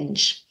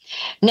scavenge.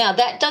 Now,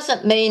 that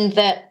doesn't mean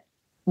that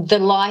the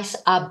lice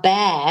are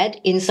bad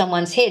in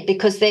someone's head,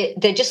 because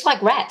they're just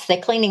like rats.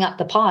 They're cleaning up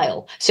the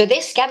pile. So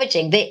they're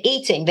scavenging, they're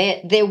eating,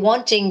 they're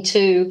wanting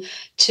to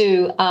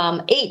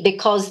eat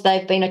because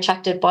they've been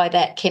attracted by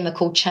that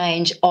chemical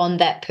change on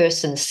that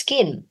person's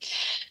skin.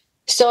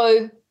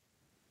 So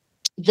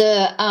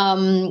the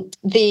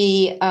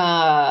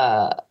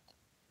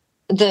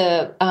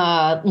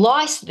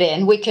lice,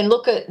 then we can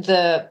look at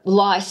the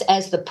lice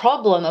as the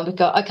problem, and we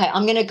go, okay,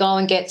 I'm going to go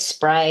and get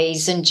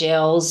sprays and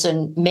gels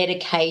and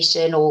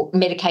medication or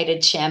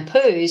medicated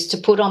shampoos to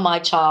put on my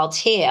child's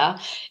hair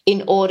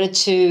in order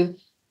to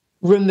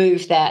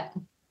remove that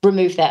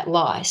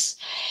lice.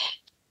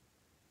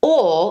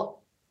 Or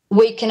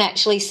we can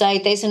actually say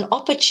there's an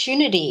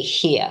opportunity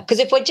here, because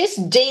if we're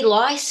just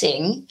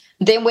delicing,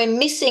 then we're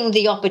missing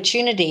the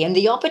opportunity. And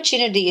the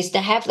opportunity is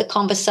to have the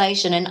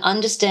conversation and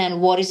understand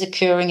what is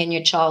occurring in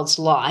your child's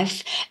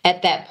life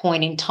at that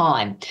point in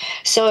time.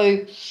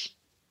 So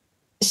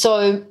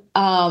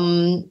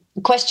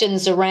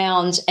questions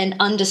around and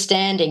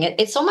understanding it.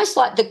 It's almost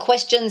like the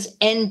questions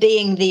and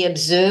being the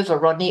observer,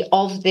 Rodney,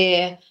 of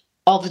their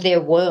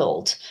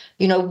world.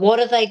 You know,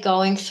 what are they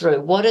going through?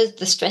 What are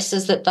the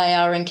stresses that they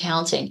are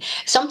encountering?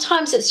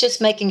 Sometimes it's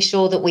just making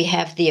sure that we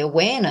have the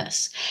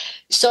awareness.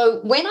 So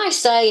when I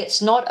say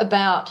it's not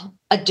about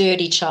a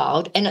dirty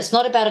child, and it's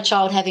not about a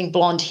child having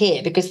blonde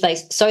hair, because they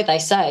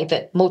say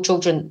that more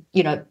children,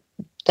 you know,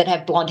 that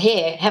have blonde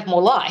hair have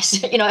more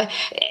lice. You know,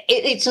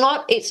 it's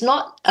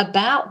not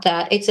about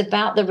that. It's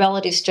about the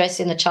relative stress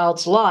in the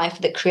child's life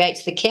that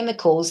creates the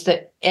chemicals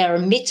that are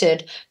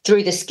emitted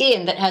through the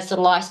skin that has the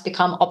lice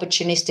become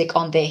opportunistic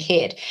on their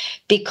head.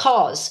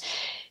 Because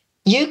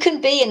you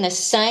can be in the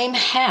same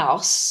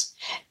house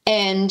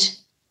and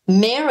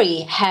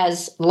Mary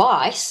has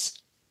lice,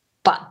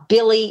 but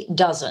Billy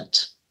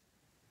doesn't.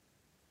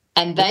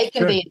 And they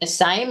can be in the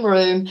same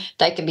room,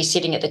 they can be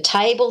sitting at the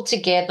table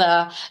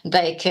together,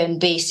 they can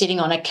be sitting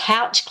on a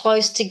couch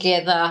close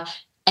together,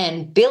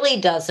 and Billy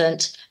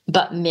doesn't,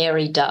 but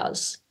Mary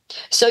does.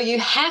 So you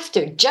have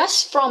to,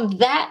 just from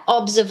that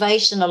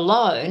observation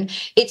alone,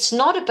 it's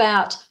not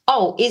about,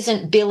 oh,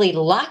 isn't Billy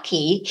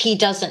lucky he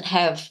doesn't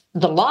have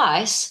the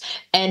lice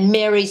and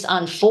Mary's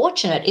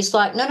unfortunate. It's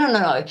like,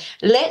 no.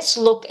 Let's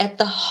look at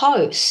the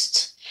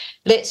host.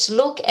 Let's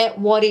look at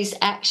what is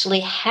actually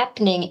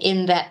happening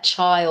in that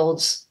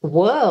child's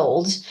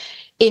world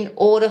in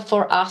order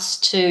for us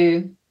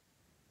to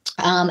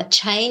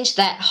change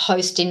that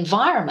host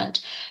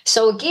environment.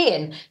 So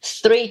again,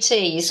 3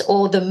 T's,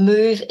 or the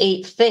move,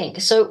 eat, think.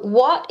 So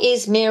what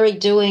is Mary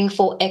doing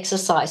for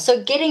exercise?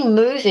 So getting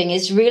moving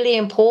is really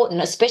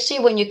important, especially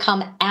when you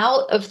come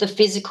out of the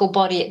physical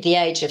body at the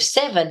age of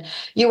 7.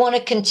 You want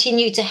to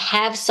continue to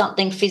have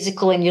something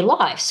physical in your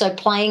life. So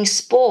playing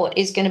sport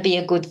is going to be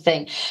a good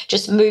thing.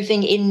 Just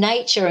moving in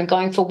nature and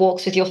going for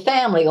walks with your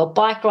family, or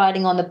bike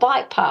riding on the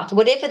bike path,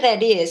 whatever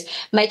that is,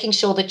 making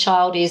sure the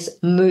child is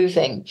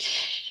moving.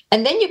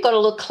 And then you've got to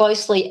look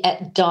closely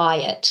at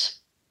diet,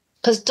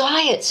 because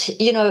diets,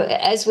 you know,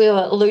 as we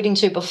were alluding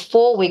to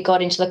before we got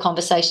into the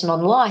conversation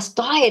on lice,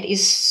 diet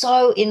is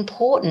so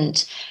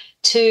important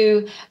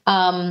to,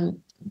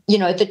 you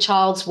know, the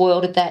child's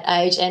world at that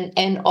age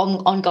and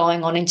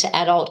ongoing on into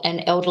adult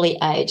and elderly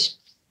age.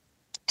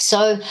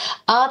 So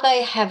are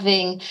they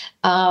having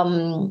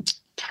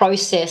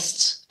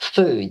processed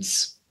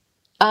foods?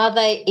 Are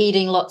they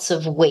eating lots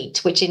of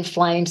wheat, which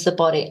inflames the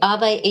body? Are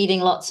they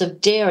eating lots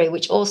of dairy,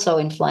 which also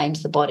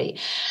inflames the body?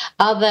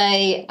 Are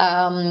they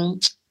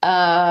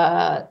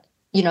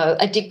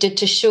addicted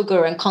to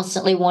sugar and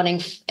constantly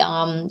wanting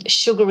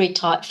sugary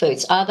type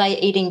foods? Are they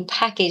eating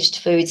packaged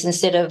foods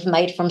instead of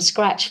made from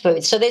scratch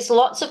foods? So there's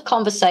lots of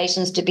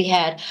conversations to be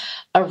had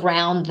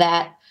around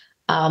that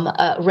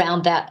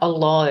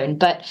alone.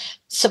 But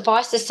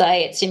suffice to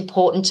say, it's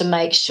important to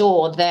make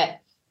sure that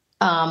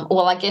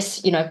I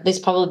guess, there's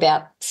probably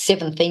about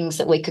 7 things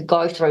that we could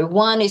go through.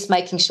 One is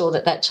making sure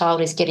that that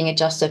child is getting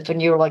adjusted for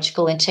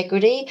neurological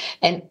integrity,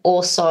 and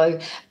also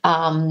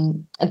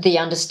the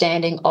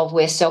understanding of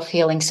we're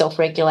self-healing,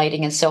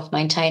 self-regulating and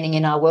self-maintaining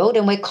in our world,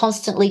 and we're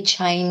constantly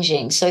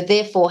changing. So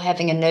therefore,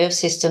 having a nerve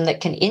system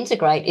that can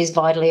integrate is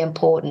vitally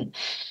important.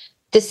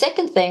 The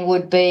second thing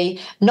would be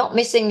not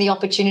missing the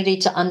opportunity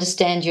to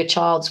understand your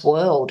child's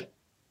world.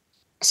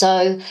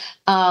 So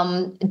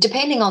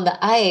depending on the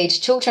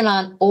age, children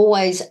aren't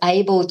always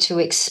able to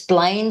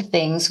explain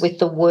things with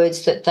the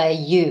words that they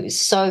use.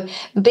 So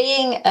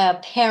being a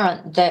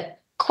parent that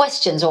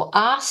questions or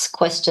asks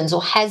questions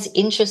or has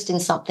interest in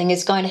something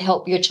is going to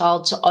help your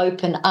child to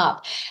open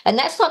up. And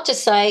that's not to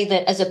say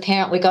that as a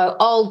parent we go,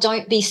 oh,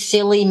 don't be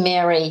silly,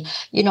 Mary.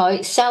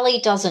 Sally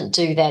doesn't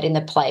do that in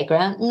the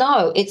playground.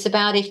 No, it's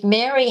about if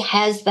Mary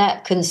has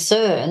that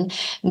concern,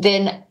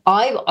 then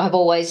I've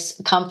always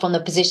come from the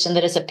position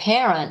that as a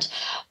parent,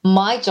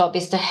 my job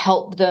is to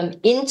help them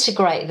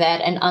integrate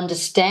that and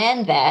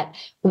understand that,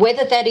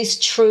 whether that is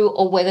true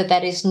or whether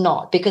that is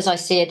not, because I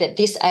said at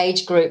this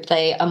age group,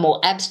 they are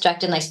more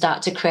abstract and they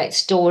start to create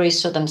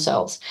stories for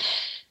themselves.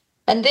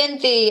 And then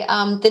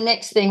the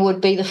next thing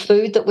would be the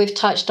food that we've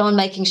touched on,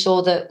 making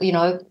sure that,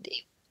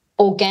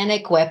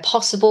 organic where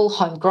possible,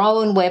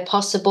 homegrown where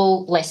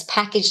possible, less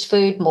packaged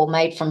food, more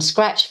made from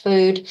scratch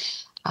food.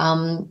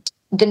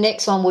 The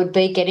next one would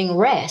be getting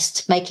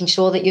rest, making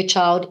sure that your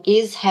child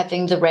is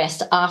having the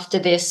rest after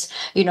this,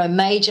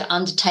 major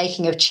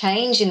undertaking of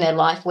change in their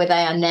life where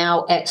they are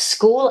now at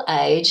school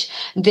age,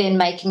 then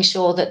making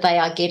sure that they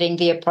are getting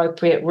the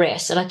appropriate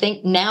rest. And I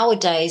think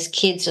nowadays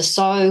kids are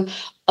so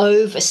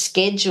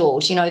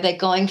over-scheduled. They're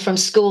going from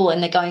school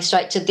and they're going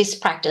straight to this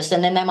practice,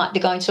 and then they might be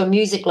going to a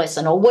music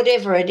lesson or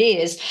whatever it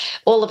is.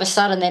 All of a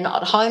sudden they're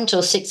not home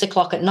till 6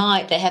 o'clock at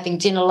night, they're having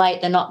dinner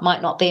late,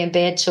 might not be in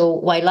bed till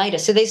way later.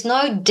 So there's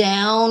no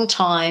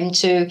downtime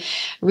to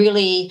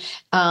really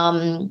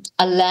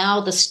allow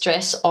the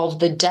stress of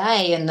the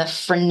day and the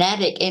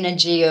frenetic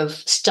energy of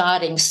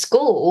starting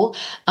school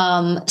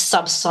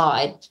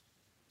subside.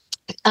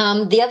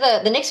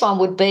 The next one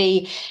would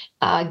be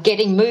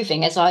getting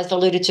moving, as I've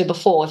alluded to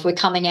before. If we're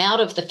coming out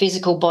of the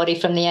physical body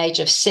from the age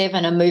of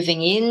 7 and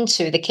moving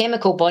into the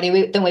chemical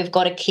body, then we've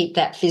got to keep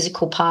that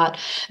physical part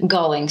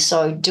going.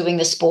 So doing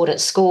the sport at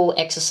school,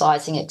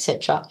 exercising,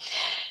 etc.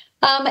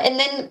 And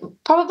then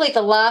probably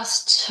the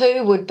last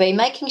 2 would be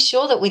making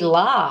sure that we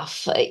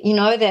laugh.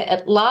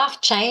 That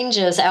laugh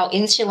changes our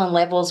insulin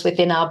levels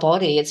within our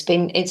body. It's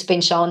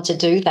been shown to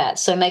do that.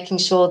 So making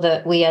sure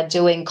that we are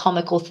doing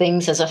comical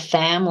things as a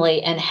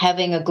family and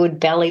having a good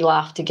belly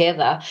laugh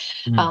together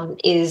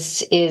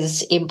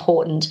is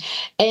important.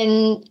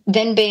 And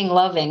then being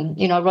loving.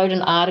 I wrote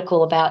an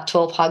article about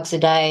 12 hugs a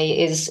day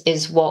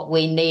is what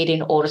we need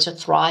in order to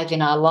thrive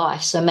in our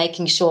life. So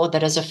making sure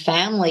that as a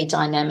family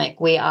dynamic,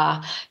 we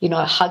are,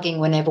 hugging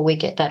whenever we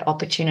get that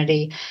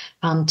opportunity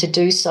to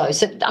do so.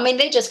 So,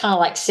 they're just kind of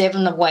like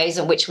 7 of ways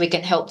in which we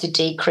can help to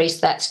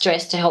decrease that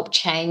stress, to help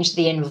change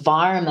the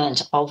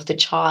environment of the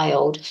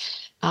child.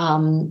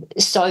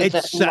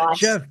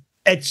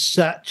 It's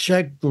such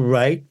a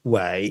great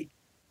way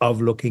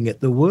of looking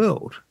at the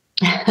world.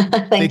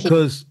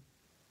 Because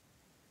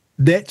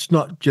that's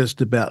not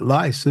just about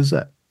lice, is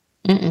it?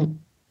 Mm-mm.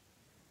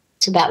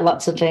 It's about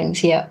lots of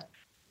things, yeah.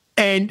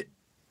 And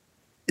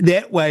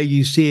that way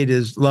you see it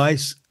as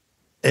lice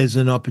as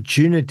an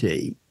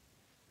opportunity,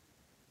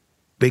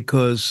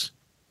 because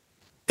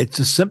it's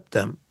a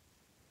symptom,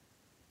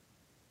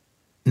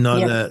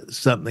 not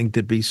something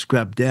to be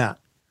scrubbed out.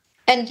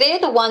 And they're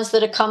the ones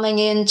that are coming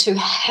in to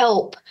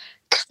help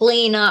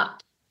clean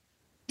up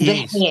the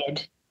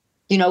head.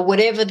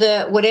 Whatever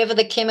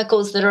the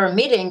chemicals that are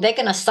emitting, they're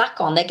going to suck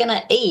on, they're going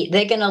to eat,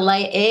 they're going to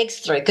lay eggs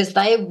through, because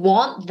they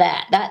want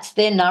that. That's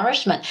their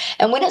nourishment.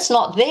 And when it's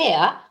not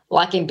there,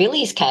 like in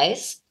Billy's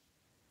case,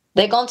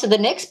 they're gone to the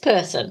next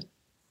person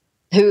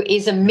who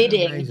is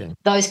emitting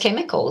those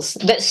chemicals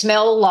that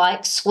smell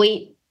like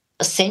sweet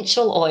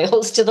essential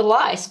oils to the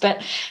lice.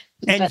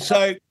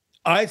 So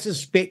I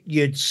suspect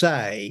you'd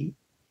say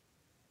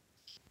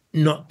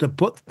not to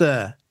put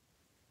the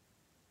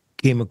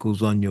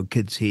chemicals on your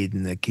kid's head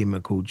and the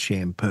chemical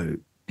shampoo.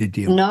 Did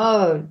you?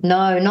 No,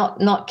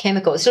 not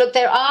chemicals. Look,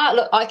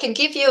 I can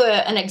give you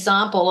an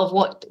example of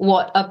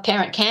what a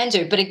parent can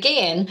do. But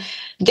again,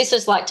 this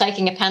is like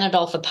taking a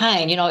Panadol for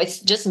pain. It's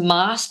just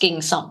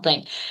masking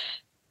something.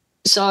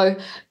 So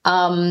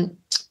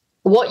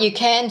what you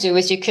can do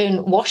is you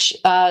can wash,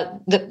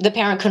 the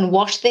parent can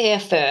wash the hair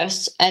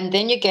first, and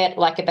then you get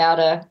like about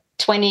a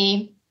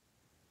 20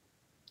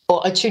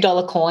 or a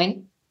 $2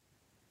 coin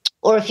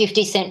or a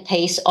 50-cent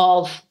piece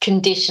of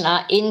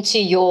conditioner into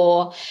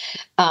your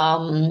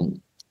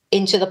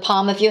into the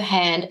palm of your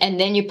hand, and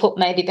then you put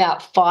maybe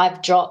about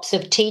 5 drops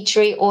of tea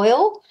tree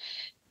oil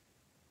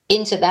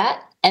into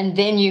that, and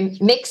then you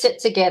mix it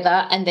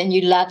together, and then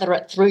you lather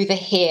it through the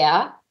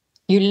hair.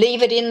 You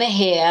leave it in the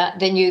hair,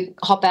 then you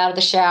hop out of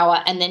the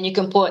shower, and then you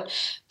can put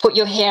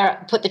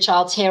the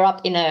child's hair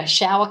up in a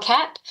shower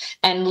cap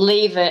and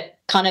leave it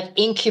kind of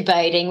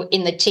incubating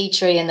in the tea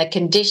tree and the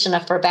conditioner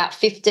for about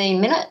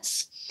 15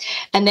 minutes.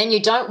 And then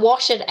you don't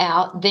wash it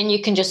out, then you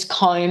can just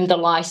comb the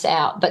lice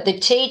out. But the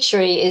tea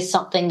tree is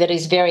something that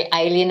is very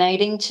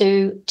alienating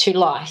to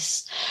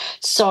lice.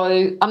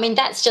 So, I mean,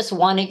 that's just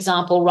one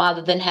example,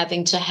 rather than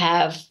having to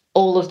have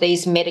all of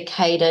these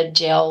medicated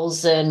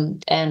gels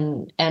and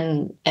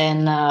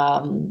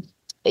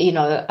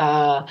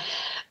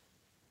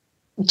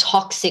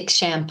toxic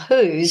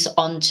shampoos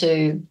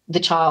onto the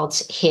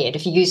child's head.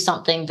 If you use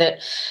something that,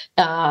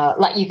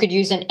 like you could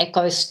use an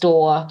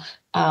EcoStore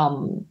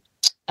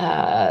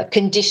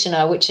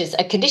conditioner, which is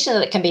a conditioner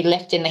that can be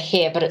left in the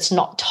hair, but it's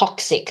not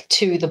toxic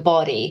to the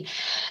body.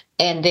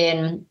 And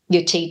then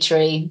your tea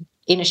tree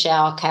in a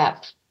shower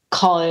cap,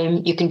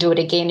 comb. You can do it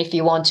again if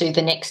you want to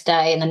the next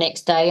day and the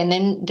next day, and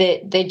then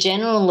they're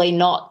generally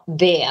not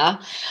there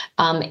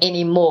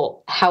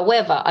anymore.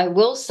 However, I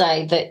will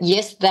say that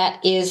yes, that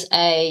is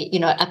a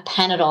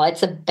Panadol.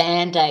 It's a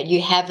Band-Aid.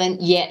 You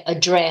haven't yet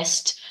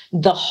addressed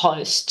the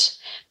host.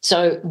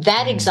 So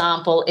that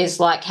example is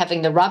like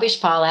having the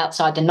rubbish pile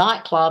outside the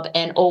nightclub,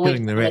 and all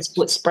we've done is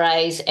put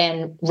sprays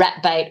and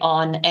rat bait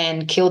on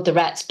and killed the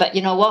rats. But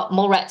you know what?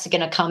 More rats are going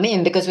to come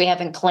in because we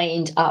haven't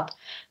cleaned up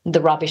the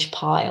rubbish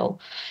pile.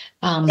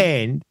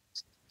 And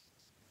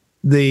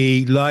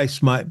the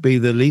lice might be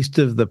the least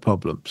of the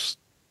problems.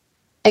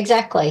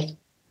 Exactly.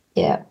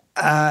 Yeah.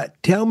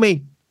 Tell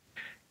me,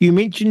 you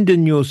mentioned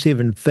in your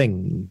 7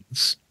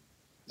 things.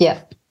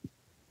 Yeah.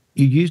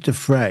 You used a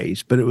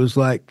phrase, but it was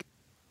like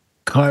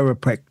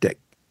chiropractic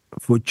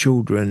for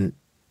children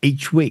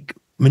each week.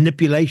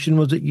 Manipulation,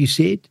 was it you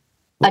said?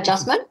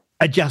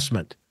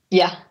 Adjustment.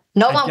 Yeah.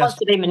 No one wants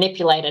to be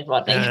manipulated,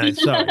 Rodney. No,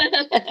 sorry.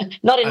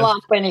 Not in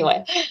life,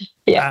 anyway.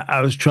 Yeah.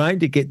 I was trying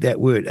to get that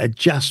word,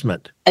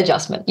 adjustment.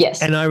 Adjustment,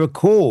 yes. And I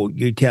recall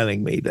you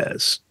telling me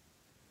this.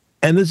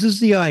 And this is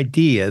the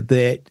idea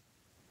that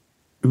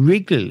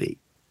regularly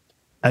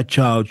a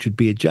child should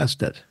be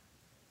adjusted.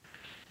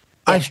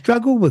 Yeah. I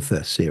struggle with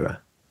this,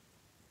 Sarah.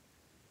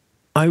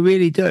 I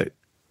really do.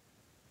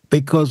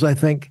 Because I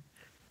think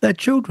they're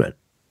children.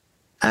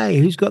 A,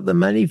 who's got the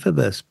money for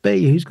this?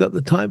 B, who's got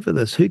the time for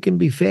this? Who can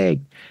be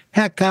fagged?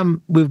 How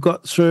come we've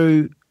got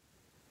through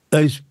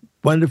those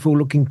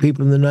wonderful-looking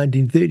people in the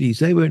 1930s?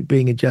 They weren't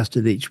being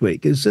adjusted each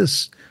week. Is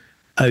this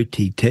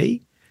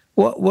OTT?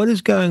 What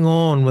is going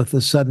on with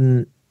the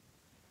sudden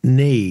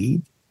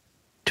need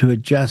to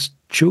adjust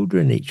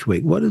children each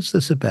week? What is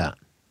this about?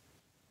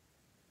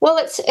 Well,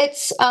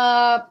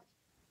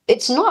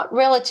 it's not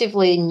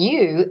relatively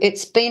new.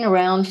 It's been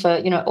around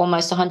for,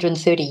 almost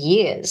 130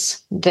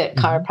 years that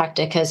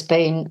chiropractic has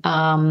been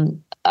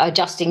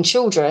adjusting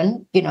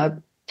children,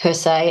 per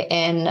se,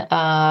 and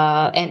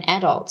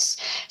adults.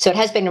 So it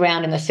has been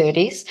around in the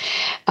 30s.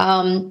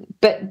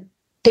 But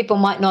people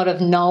might not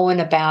have known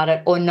about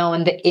it or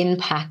known the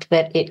impact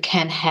that it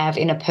can have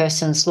in a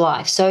person's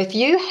life. So if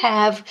you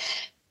have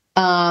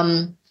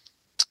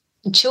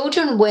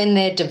children when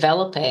they're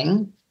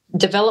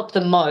develop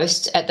the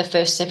most at the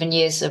first 7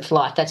 years of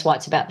life. That's why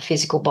it's about the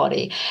physical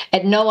body.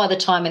 At no other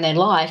time in their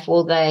life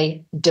will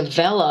they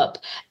develop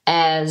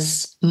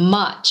as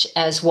much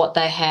as what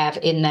they have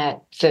in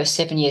that first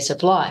 7 years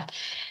of life.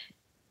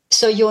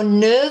 So your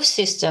nerve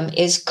system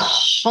is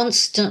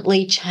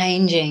constantly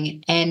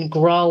changing and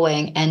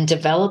growing and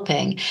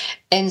developing.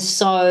 And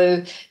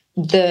so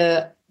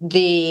the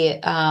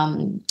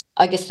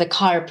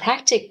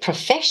chiropractic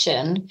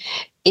profession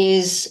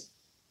is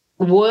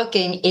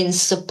working in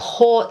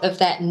support of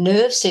that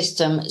nerve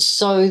system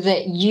so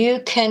that you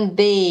can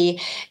be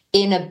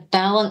in a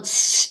balanced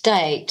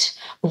state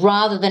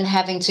rather than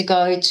having to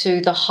go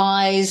to the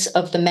highs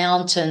of the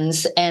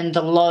mountains and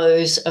the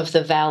lows of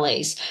the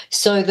valleys.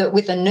 So that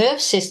with a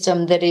nerve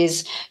system that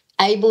is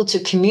able to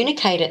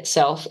communicate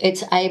itself,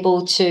 it's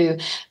able to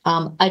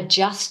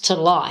adjust to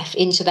life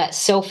into that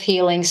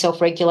self-healing,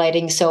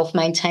 self-regulating,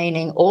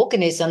 self-maintaining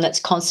organism that's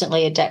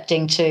constantly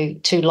adapting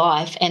to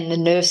life, and the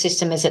nerve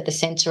system is at the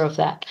center of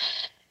that.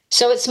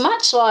 So it's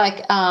much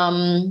like,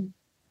 I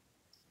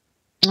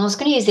was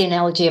going to use the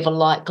analogy of a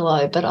light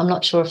globe, but I'm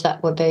not sure if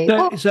that would be.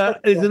 So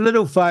there's a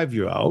little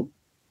 5-year-old,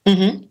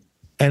 and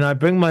I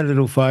bring my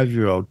little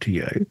 5-year-old to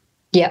you.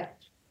 Yep.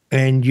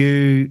 And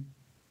you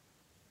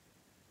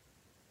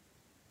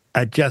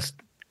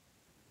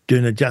do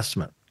an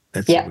adjustment.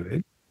 That's the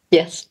word.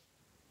 Yes.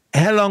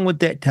 How long would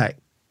that take?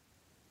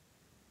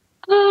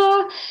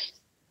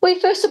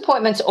 First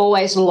appointment's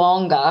always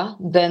longer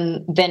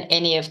than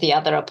any of the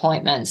other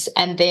appointments,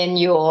 and then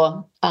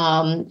your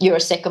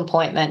second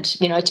appointment.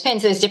 It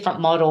depends. There's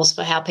different models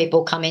for how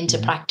people come into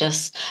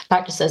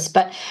practices,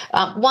 but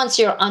once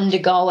you're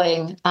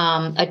undergoing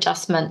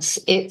adjustments,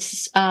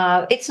 it's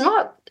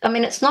not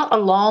it's not a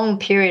long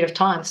period of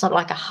time. It's not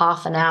like a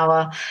half an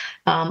hour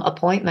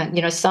appointment.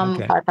 You know, some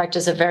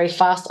chiropractors are very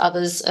fast,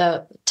 others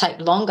take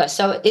longer.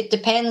 So it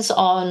depends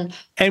on.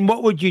 And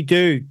what would you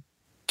do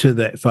to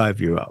that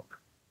 5-year-old?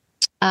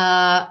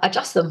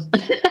 Adjust them.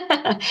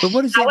 But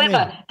what does that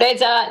However,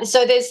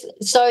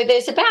 mean?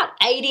 there's about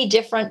 80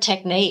 different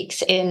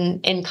techniques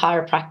in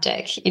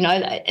chiropractic. You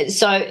know,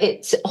 so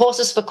it's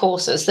horses for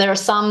courses. There are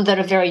some that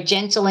are very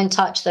gentle in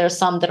touch. There are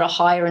some that are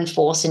higher in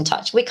force in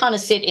touch. We kind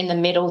of sit in the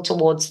middle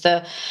towards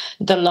the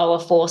lower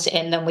force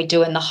end than we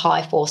do in the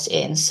high force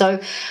end. So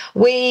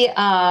we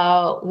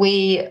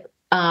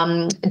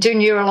do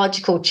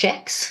neurological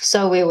checks.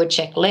 So we would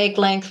check leg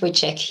length, we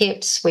check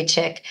hips, we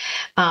check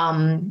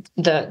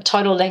the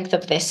total length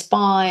of their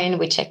spine,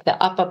 we check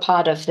the upper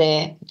part of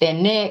their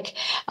neck,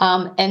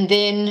 and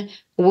then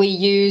we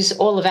use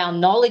all of our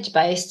knowledge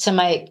base to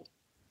make,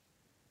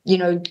 you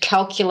know,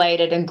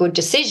 calculated and good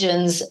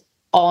decisions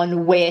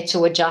on where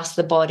to adjust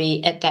the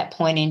body at that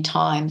point in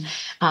time,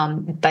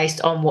 based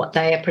on what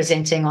they are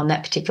presenting on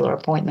that particular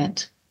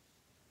appointment.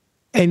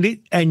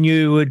 And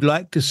you would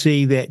like to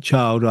see that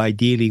child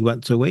ideally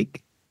once a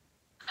week?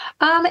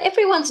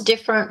 Everyone's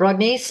different,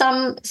 Rodney.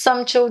 Some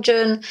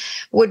children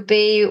would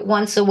be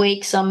once a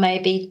week, some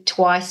maybe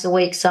twice a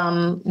week,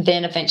 some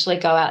then eventually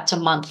go out to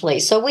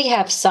monthly. So we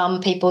have some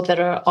people that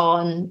are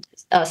on,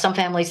 some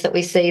families that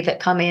we see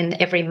that come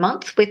in every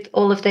month with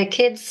all of their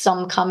kids.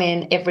 Some come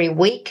in every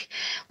week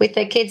with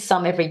their kids,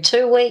 some every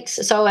 2 weeks.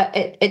 So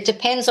it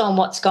depends on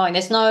what's going.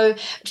 There's no,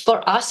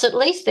 for us at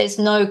least, there's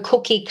no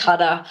cookie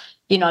cutter,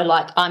 you know,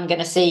 like I'm going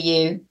to see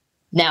you.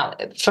 Now,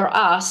 for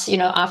us, you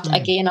know,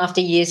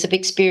 after years of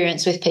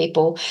experience with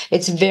people,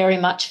 it's very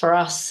much for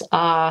us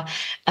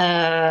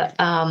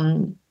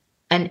an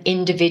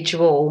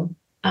individual.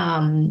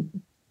 I'm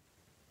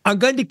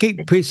going to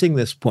keep pressing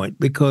this point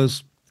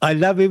because I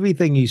love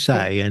everything you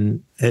say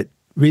and it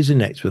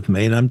resonates with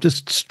me, and I'm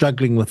just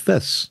struggling with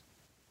this.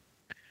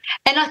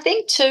 And I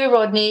think too,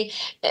 Rodney,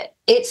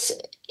 it's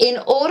in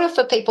order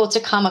for people to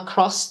come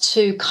across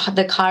to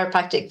the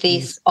chiropractic,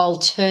 this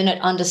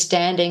alternate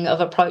understanding of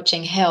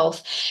approaching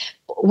health,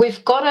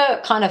 we've got to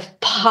kind of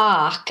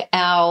park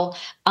our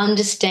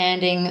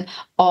understanding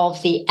of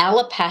the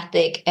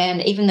allopathic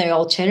and even the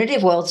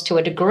alternative worlds to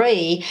a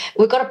degree.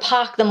 We've got to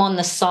park them on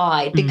the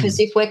side, because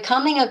if we're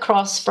coming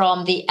across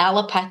from the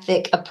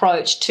allopathic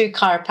approach to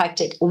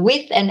chiropractic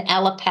with an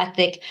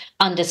allopathic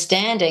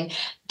understanding,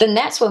 then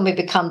that's when we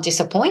become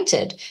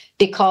disappointed,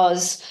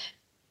 because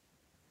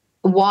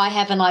why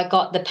haven't I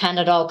got the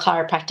Panadol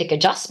chiropractic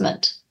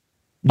adjustment?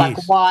 Like,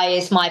 why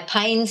is my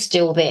pain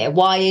still there?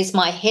 Why is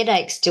my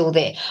headache still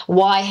there?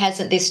 Why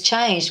hasn't this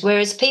changed?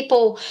 Whereas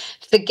people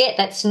forget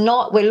that's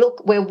not,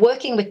 we're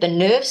working with the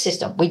nerve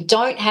system. We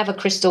don't have a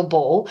crystal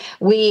ball.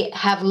 We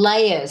have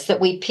layers that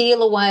we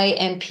peel away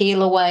and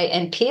peel away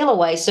and peel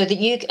away, so that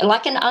you,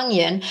 like an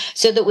onion,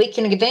 so that we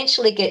can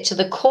eventually get to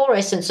the core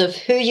essence of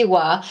who you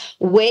are,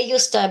 where your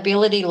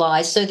stability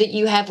lies, so that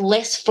you have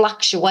less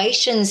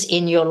fluctuations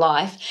in your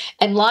life,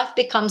 and life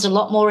becomes a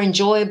lot more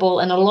enjoyable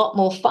and a lot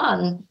more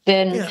fun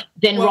than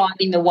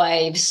riding the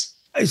waves.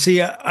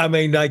 See, I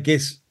mean, I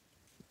guess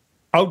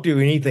I'll do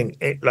anything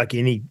like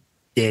any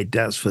dad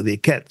does for their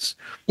kids.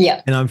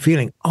 Yeah. And I'm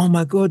feeling, oh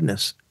my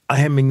goodness, I'm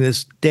having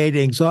this dad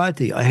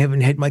anxiety. I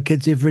haven't had my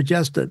kids ever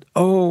adjusted.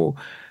 Oh,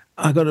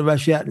 I got to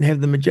rush out and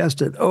have them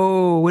adjusted.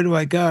 Oh, where do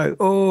I go?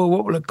 Oh,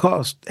 what will it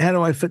cost? How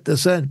do I fit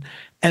this in?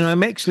 And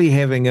I'm actually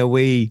having a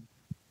wee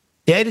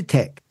dad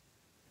attack.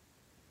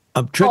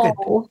 I'm triggered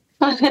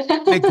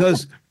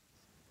because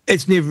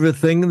it's never a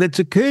thing that's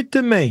occurred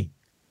to me.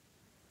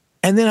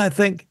 And then I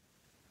think,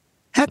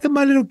 how come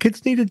my little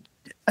kids need an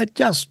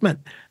adjustment?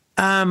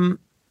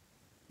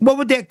 What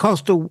would that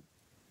cost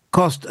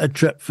a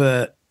trip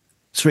for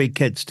 3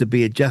 kids to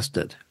be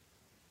adjusted?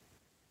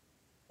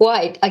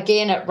 Well,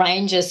 again, it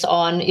ranges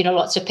on, you know,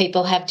 lots of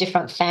people have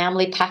different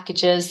family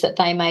packages that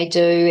they may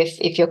do.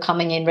 If you're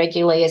coming in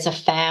regularly as a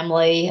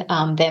family,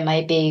 there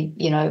may be,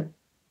 you know,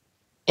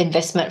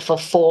 investment for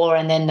 4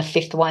 and then the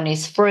 5th one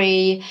is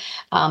free.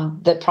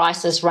 The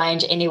prices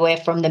range anywhere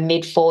from the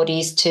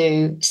mid-40s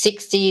to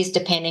 60s,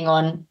 depending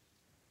on,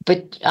 to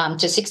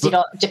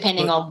 $60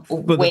 depending on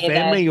where the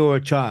family or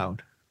a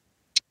child.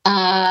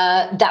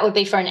 That would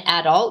be for an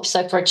adult.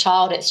 So for a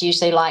child, it's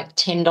usually like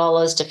 $10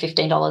 to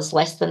 $15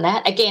 less than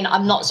that. Again,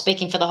 I'm not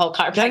speaking for the whole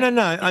chiropractic.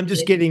 No. I'm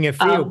just getting a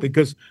feel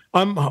because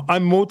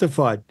I'm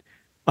mortified.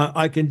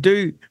 I can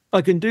do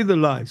the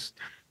lice.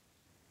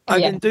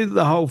 I can do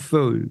the whole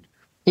food.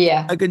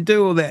 Yeah. I can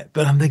do all that,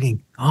 but I'm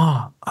thinking,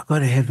 I've got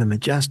to have them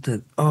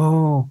adjusted.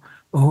 What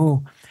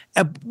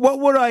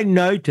would I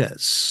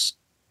notice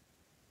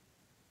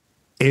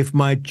if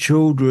my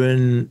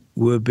children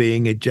were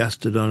being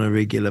adjusted on a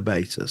regular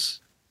basis?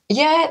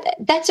 Yeah,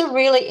 that's a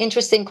really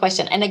interesting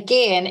question. And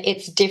again,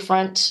 it's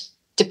different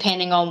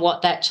depending on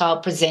what that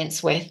child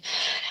presents with.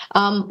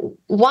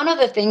 One of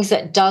the things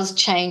that does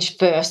change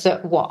first,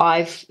 that what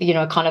I've,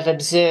 kind of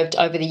observed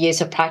over the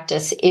years of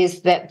practice,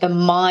 is that the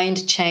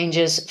mind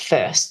changes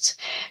first.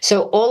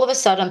 So all of a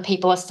sudden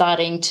people are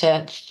starting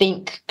to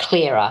think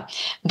clearer.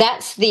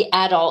 That's the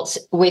adults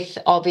with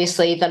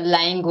obviously the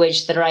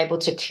language that are able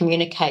to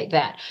communicate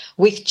that.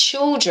 With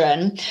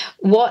children,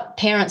 what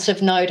parents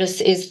have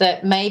noticed is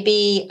that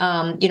maybe,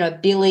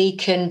 Billy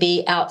can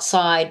be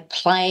outside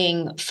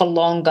playing for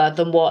longer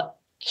than what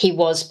he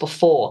was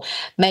before.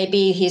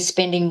 Maybe he's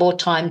spending more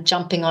time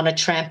jumping on a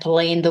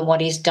trampoline than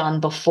what he's done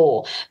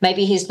before.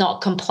 Maybe he's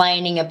not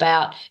complaining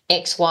about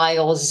X, Y,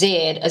 or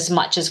Z as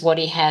much as what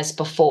he has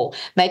before.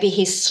 Maybe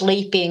he's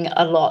sleeping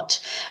a lot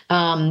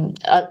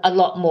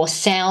more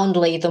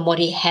soundly than what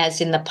he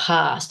has in the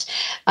past.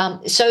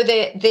 So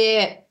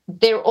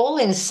they're all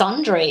in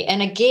sundry,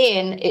 and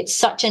again, it's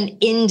such an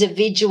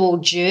individual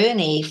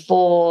journey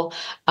for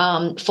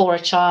a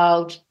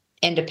child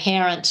and a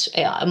parent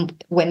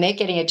when they're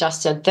getting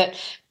adjusted, that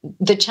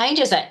the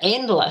changes are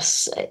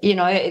endless.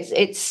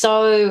 It's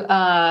so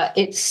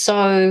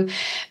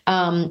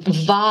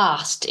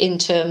vast in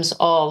terms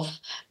of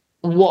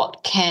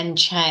what can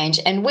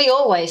change. And we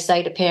always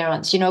say to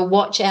parents,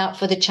 watch out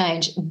for the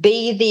change.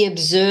 Be the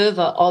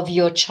observer of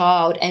your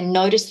child and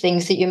notice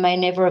things that you may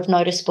never have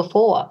noticed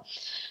before.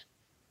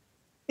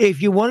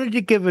 If you wanted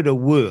to give it a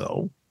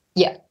whirl,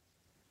 yeah,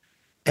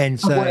 and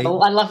say, I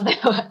love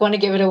that. I want to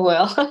give it a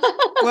whirl.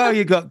 Well,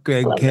 you got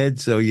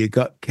grandkids or you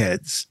got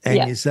kids,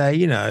 and you say,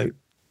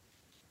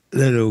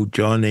 little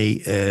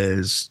Johnny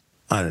is,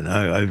 I don't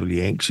know,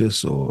 overly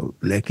anxious or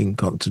lacking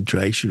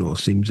concentration or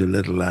seems a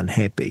little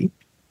unhappy.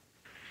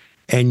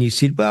 And you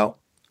said, well,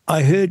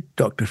 I heard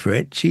Dr.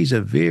 French, she's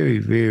a very,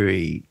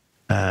 very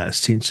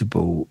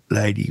sensible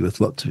lady with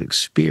lots of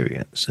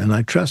experience, and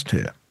I trust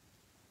her.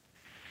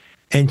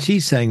 And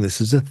she's saying this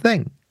is a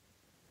thing.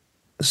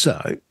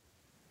 So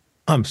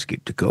I'm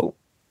skeptical,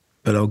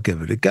 but I'll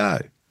give it a go.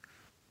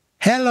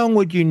 How long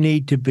would you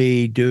need to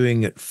be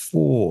doing it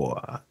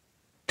for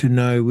to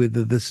know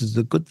whether this is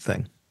a good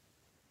thing?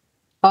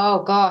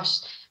 Oh, gosh.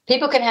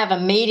 People can have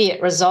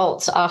immediate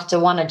results after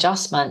one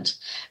adjustment,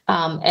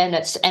 and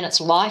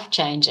it's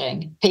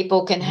life-changing.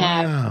 People can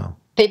have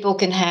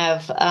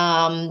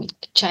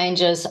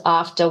changes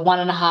after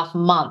 1.5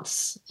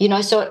 months.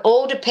 So it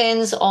all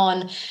depends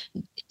on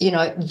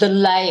the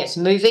layers.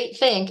 Move, eat,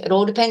 think. It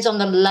all depends on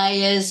the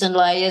layers and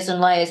layers and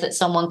layers that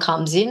someone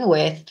comes in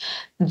with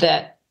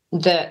that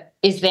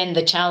is then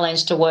the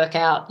challenge to work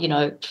out,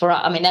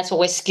 that's what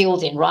we're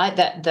skilled in, right?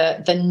 That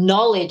the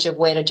knowledge of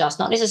where to adjust,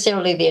 not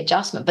necessarily the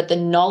adjustment, but the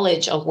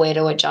knowledge of where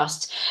to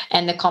adjust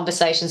and the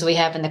conversations we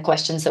have and the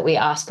questions that we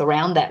ask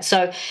around that.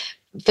 So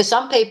for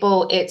some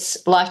people, it's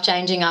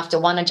life-changing after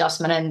one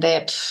adjustment and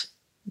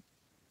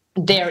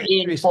they're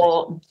in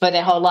for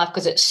their whole life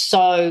because it's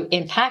so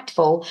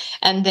impactful.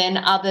 And then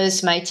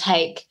others may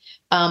take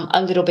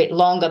a little bit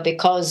longer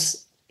because,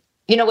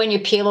 when you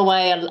peel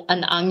away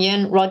an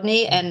onion,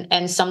 Rodney,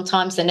 and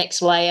sometimes the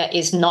next layer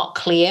is not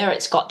clear,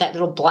 it's got that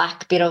little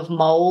black bit of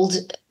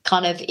mold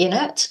kind of in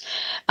it.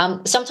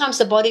 Sometimes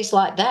the body's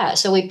like that.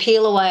 So we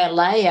peel away a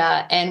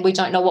layer and we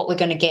don't know what we're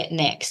going to get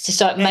next.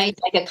 So it may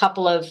take a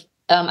couple of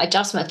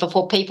adjustments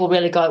before people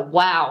really go,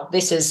 wow,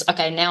 this is,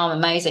 okay, now I'm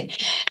amazing.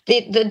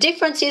 The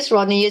difference is,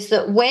 Rodney, is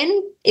that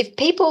if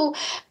people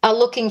are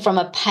looking from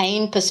a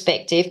pain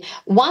perspective,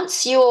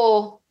 once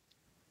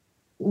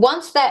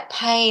that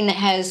pain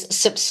has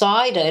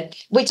subsided,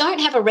 we don't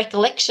have a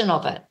recollection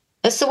of it.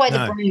 That's the way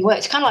the brain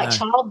works. It's kind of like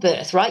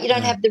childbirth, right? You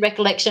don't have the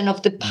recollection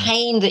of the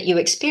pain that you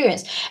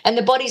experience, and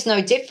the body's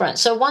no different.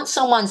 So once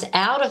someone's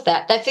out of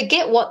that, they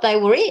forget what they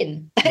were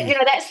in.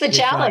 That's the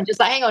challenge. Right. It's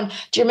like, hang on,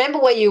 do you remember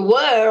where you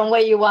were and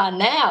where you are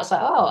now? It's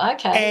like, oh,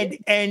 okay.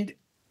 And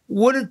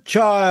would a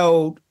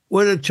child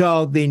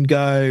then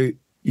go,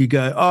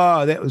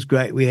 oh, that was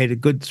great, we had a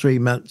good 3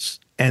 months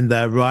and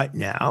they're right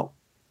now?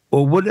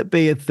 Or would it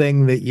be a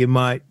thing that you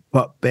might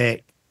pop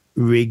back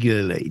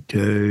regularly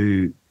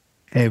to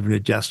have an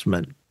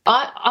adjustment?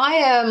 I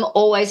am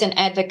always an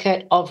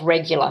advocate of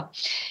regular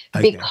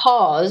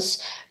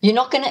because you're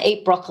not going to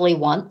eat broccoli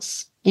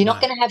once. You're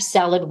not going to have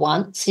salad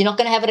once. You're not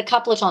going to have it a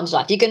couple of times a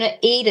life. You're going to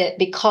eat it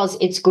because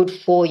it's good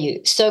for you.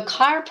 So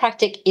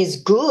chiropractic is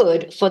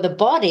good for the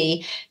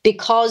body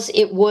because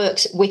it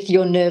works with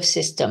your nerve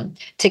system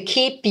to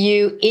keep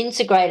you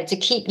integrated, to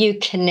keep you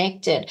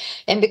connected.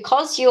 And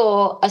because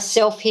you're a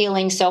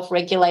self-healing,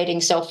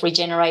 self-regulating,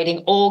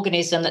 self-regenerating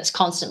organism that's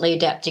constantly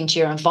adapting to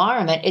your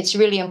environment, it's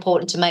really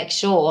important to make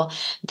sure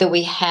that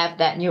we have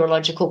that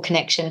neurological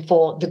connection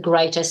for the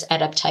greatest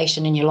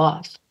adaptation in your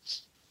life.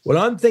 Well,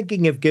 I'm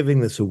thinking of giving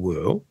this a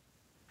whirl.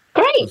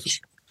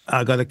 Great.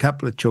 I've got a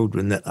couple of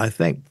children that I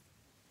think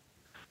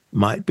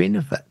might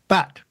benefit.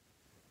 But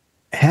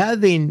how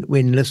then,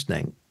 when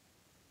listening,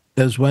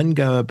 does one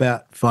go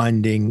about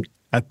finding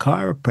a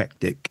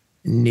chiropractic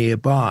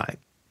nearby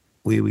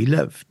where we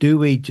live? Do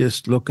we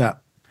just look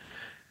up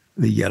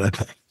the Yellow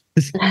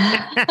Pages?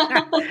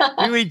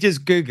 Do we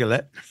just Google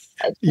it?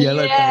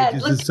 Yellow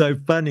Pages is so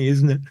funny,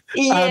 isn't it?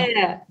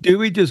 Yeah. Do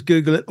we just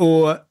Google it,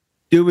 or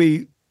do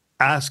we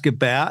ask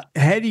about,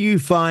 how do you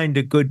find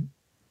a good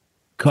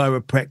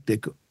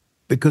chiropractic?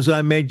 Because I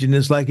imagine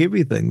it's like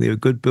everything. There are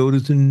good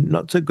builders and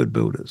not so good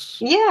builders.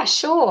 Yeah,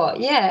 sure.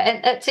 Yeah,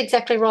 and that's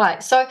exactly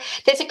right. So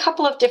there's a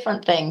couple of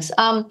different things.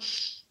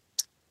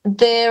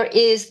 There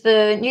is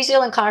the New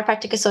Zealand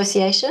Chiropractic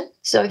Association.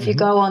 So if you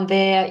go on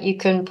there, you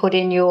can put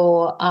in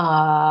your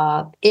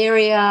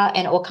area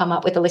and it will come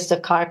up with a list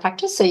of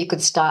chiropractors. So you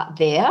could start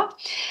there.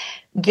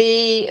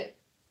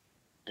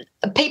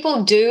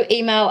 People do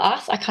email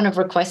us. I kind of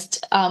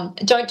request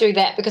don't do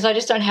that because I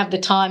just don't have the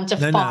time to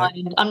find. No.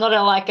 I'm not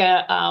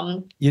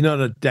You're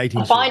not a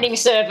dating finding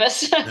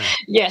service. No.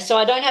 Yeah, so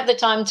I don't have the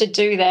time to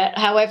do that.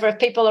 However, if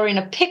people are in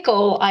a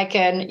pickle, I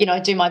can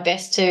do my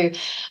best to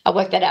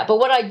work that out. But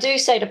what I do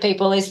say to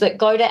people is that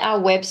go to our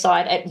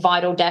website at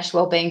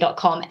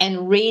vital-wellbeing.com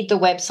and read the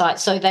website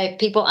so that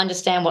people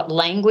understand what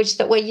language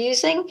that we're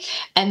using,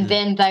 and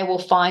then they will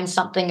find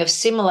something of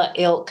similar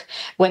ilk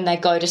when they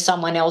go to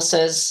someone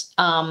else's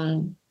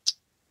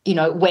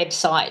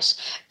website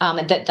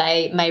that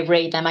they may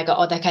read. They may go,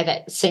 oh, okay,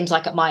 that seems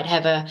like it might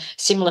have a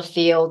similar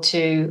feel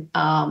to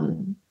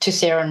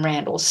Sarah and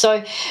Randall.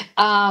 So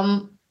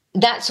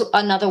that's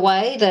another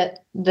way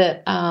that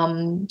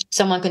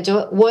someone can do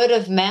it. Word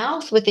of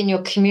mouth within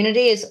your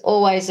community is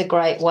always a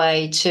great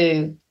way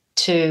to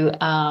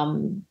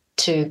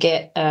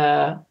get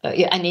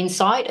an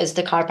insight as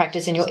the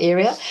chiropractors in your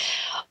area.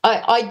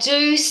 I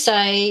do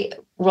say,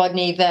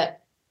 Rodney, that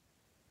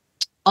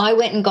I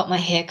went and got my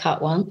hair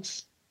cut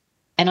once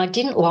and I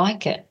didn't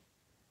like it,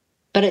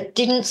 but it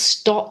didn't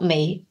stop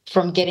me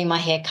from getting my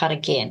hair cut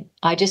again.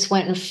 I just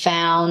went and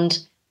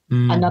found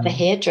another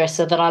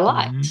hairdresser that I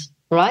liked,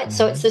 right?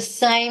 So it's the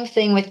same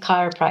thing with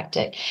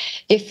chiropractic.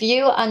 If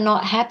you are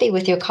not happy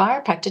with your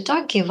chiropractor,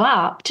 don't give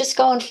up. Just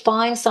go and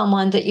find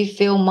someone that you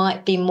feel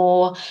might be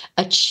more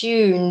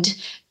attuned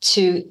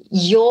to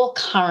your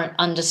current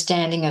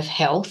understanding of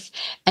health,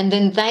 and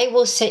then they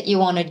will set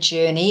you on a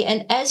journey.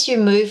 And as you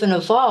move and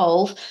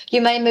evolve,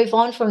 you may move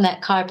on from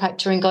that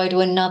chiropractor and go to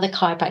another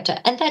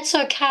chiropractor, and that's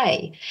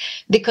okay,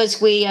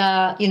 because we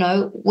are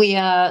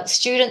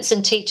students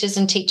and teachers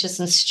and teachers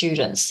and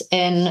students.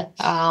 And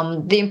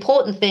the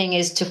important thing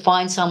is to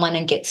find someone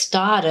and get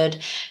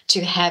started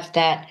to have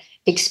that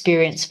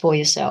experience for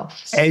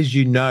yourself. As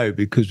you know,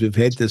 because we've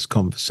had this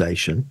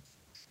conversation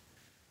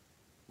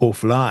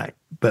offline,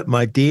 but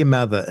my dear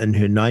mother in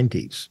her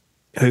 90s,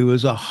 who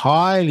was a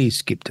highly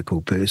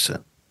skeptical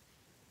person,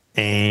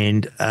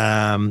 and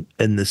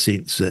in the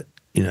sense that,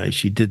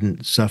 she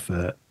didn't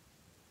suffer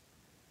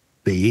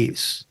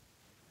BS,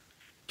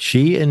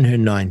 she in her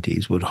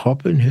 90s would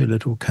hop in her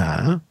little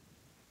car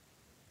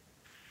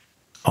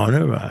on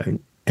her own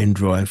and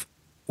drive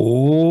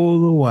all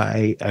the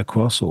way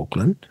across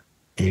Auckland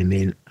and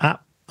then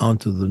up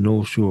onto the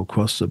North Shore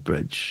across the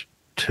bridge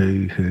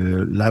to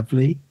her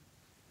lovely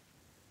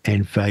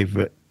and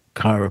favourite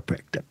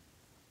chiropractor.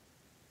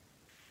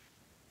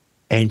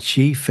 And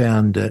she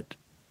found it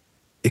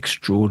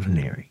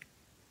extraordinary.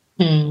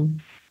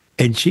 And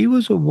she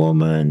was a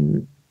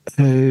woman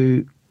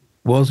who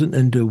wasn't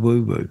into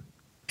woo-woo,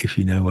 if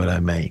you know what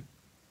I mean.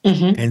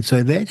 And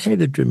so that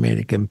had a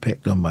dramatic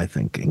impact on my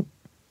thinking.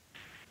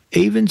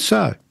 Even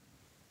so,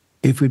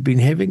 if we'd been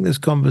having this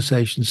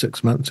conversation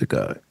 6 months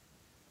ago,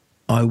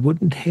 I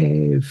would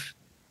have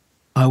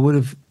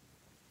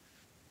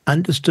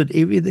understood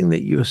everything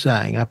that you were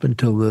saying up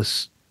until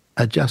this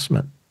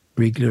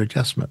regular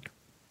adjustment.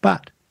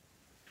 But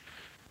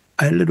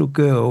my little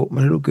girl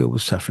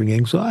was suffering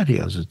anxiety.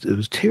 It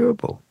was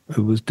terrible. It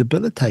was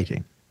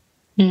debilitating.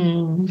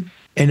 And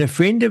a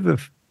friend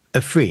of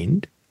a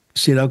friend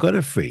said, I've got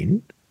a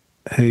friend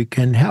who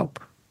can help.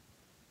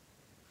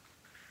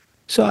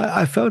 So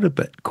I felt a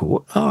bit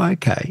caught. Oh,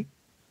 okay.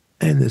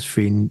 And this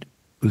friend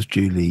was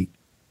duly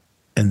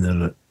in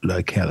the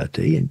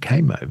locality and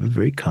came over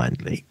very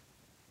kindly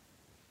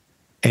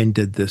and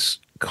did this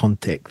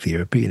contact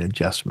therapy and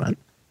adjustment.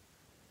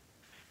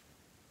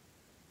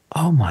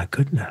 Oh, my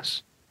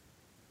goodness.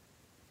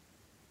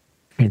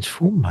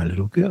 Transformed my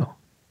little girl.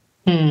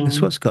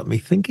 That's what's got me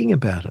thinking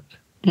about it.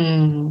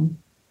 And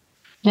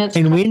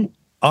when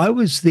I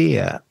was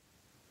there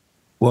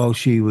while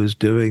she was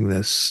doing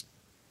this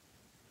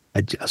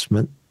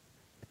adjustment,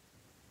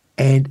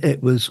 and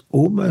it was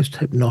almost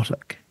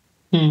hypnotic.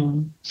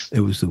 It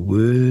was the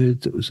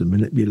words, it was the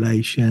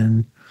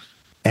manipulation,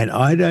 and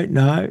I don't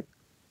know.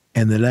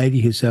 And the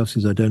lady herself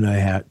says, I don't know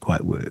how it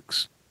quite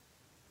works.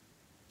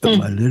 But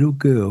my little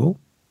girl,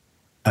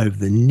 over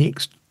the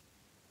next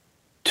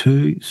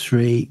 2,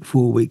 3,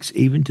 4 weeks,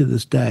 even to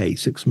this day,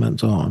 6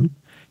 months on,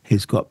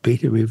 has got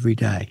better every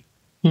day.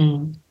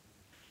 And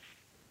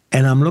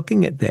I'm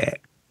looking at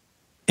that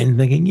and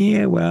thinking,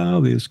 yeah,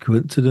 well, there's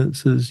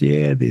coincidences.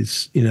 Yeah,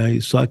 there's,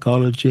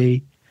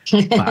 psychology.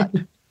 But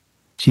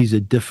she's a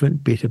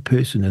different, better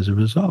person as a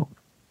result.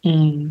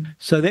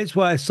 So that's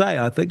why I say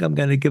I think I'm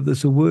going to give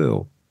this a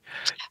whirl.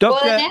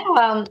 Doctor,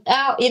 well,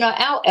 now,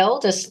 our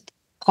eldest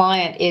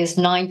client is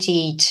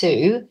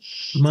 92.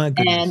 My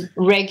goodness. And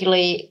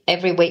regularly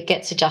every week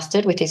gets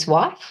adjusted with his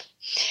wife.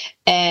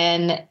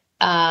 And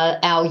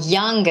our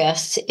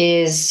youngest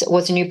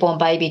was a newborn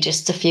baby,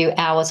 just a few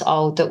hours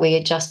old, that we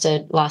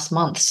adjusted last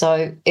month.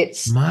 So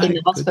it's in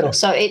the hospital.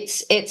 So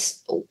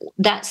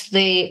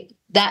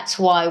that's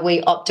why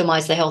we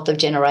optimize the health of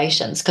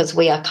generations, because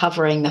we are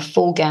covering the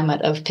full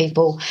gamut of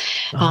people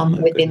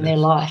within their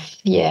life.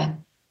 Yeah.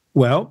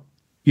 Well,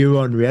 you're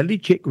on Reality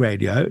Check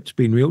Radio. It's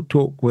been Real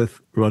Talk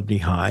with Rodney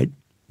Hide.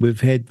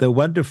 We've had the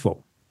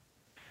wonderful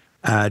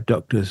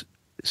Dr.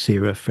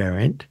 Sarah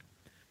Farrant,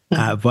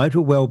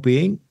 Vital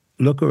Wellbeing.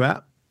 Look her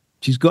up.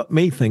 She's got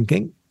me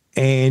thinking.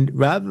 And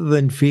rather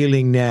than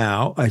feeling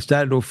now, I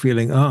started off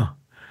feeling,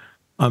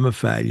 I'm a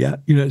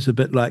failure. It's a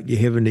bit like you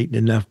haven't eaten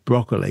enough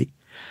broccoli,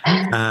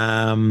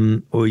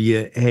 or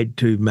you had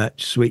too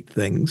much sweet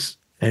things,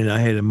 and I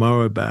had a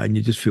Moro bar, and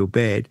you just feel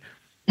bad.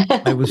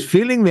 I was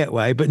feeling that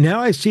way, but now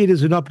I see it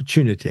as an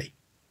opportunity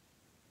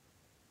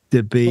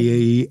to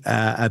be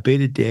a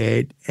better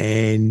dad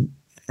and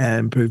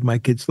improve my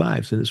kids'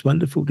 lives. And it's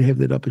wonderful to have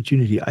that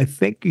opportunity. I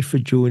thank you for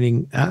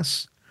joining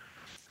us.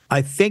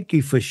 I thank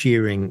you for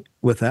sharing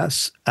with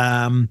us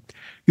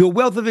your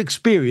wealth of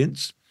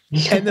experience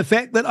and the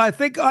fact that I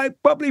think I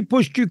probably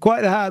pushed you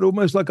quite hard,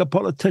 almost like a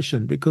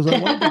politician, because I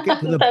wanted to get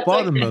to the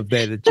bottom of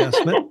that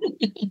adjustment.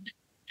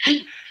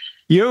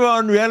 You're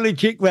on Reality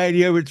Check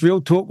Radio. It's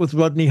Real Talk with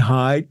Rodney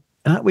Hide.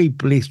 Aren't we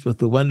blessed with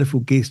the wonderful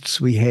guests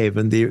we have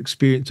and their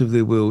experience of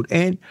their world?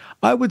 And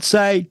I would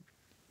say,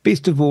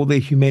 best of all, their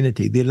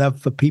humanity, their love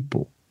for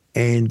people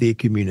and their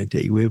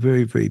community. We're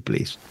very, very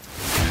blessed.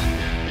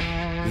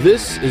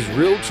 This is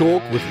Real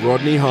Talk with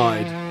Rodney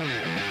Hide.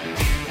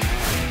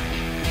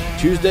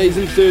 Tuesdays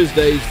and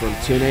Thursdays from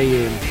 10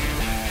 a.m.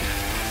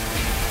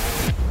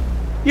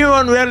 You're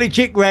on Reality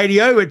Check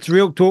Radio. It's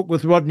Real Talk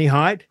with Rodney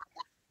Hide.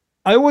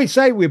 I always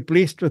say we're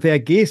blessed with our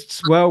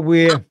guests. Well,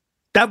 we're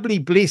doubly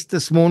blessed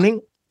this morning.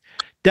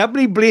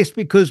 Doubly blessed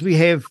because we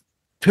have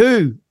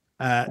two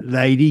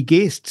lady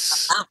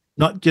guests,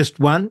 not just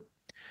one,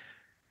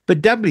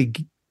 but doubly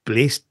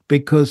blessed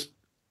because,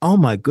 oh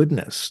my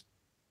goodness,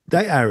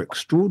 they are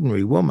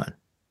extraordinary women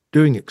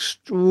doing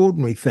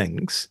extraordinary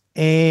things,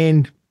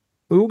 and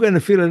we're all going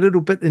to feel a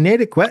little bit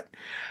inadequate.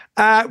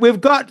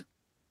 We've got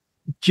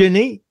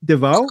Ginny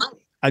DeVoe.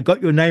 I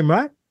got your name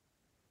right?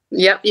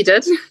 Yep, you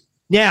did.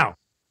 Now,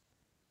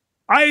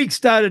 I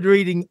started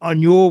reading on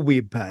your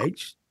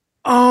webpage.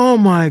 Oh,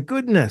 my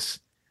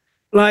goodness.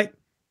 Like,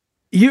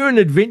 you're an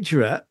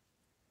adventurer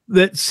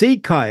that sea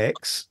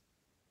kayaks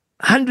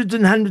hundreds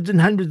and hundreds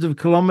and hundreds of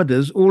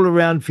kilometres all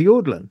around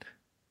Fiordland.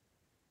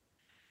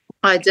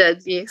 I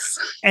did, yes.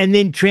 And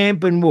then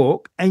tramp and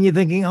walk, and you're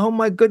thinking, oh,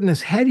 my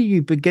goodness, how do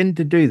you begin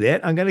to do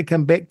that? I'm going to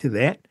come back to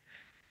that.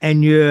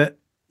 And you're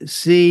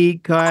sea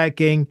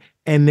kayaking,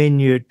 and then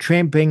you're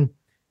tramping.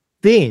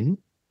 Then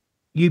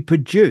you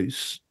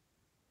produce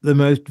the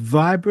most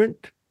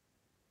vibrant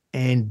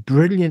and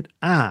brilliant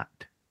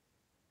art.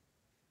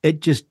 It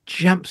just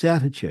jumps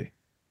out at you.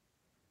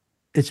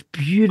 It's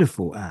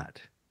beautiful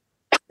art.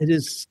 It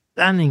is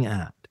stunning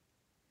art.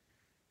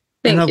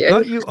 Thank you. And I've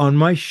got you on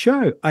my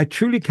show. I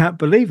truly can't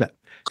believe it.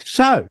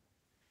 So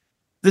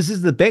this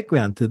is the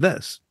background to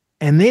this.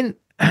 And then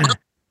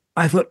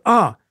I thought,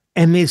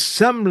 and there's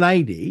some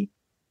lady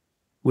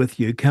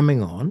with you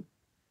coming on,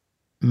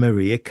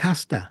 Maria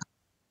Custer.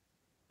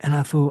 And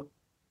I thought,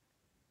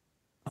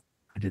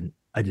 I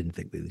didn't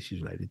think whether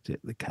she's related to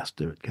the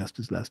Custer at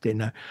Custer's Last Day.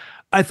 No.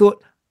 I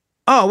thought,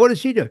 what does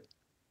she do?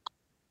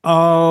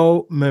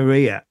 Oh,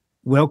 Maria,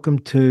 welcome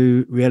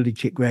to Reality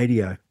Check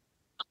Radio.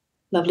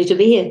 Lovely to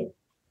be here.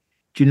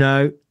 Do you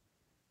know,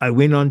 I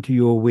went onto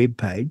your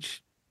webpage.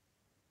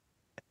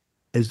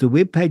 Is the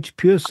webpage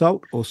Pure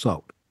Salt or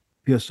Salt?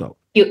 Pure Salt.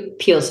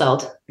 Pure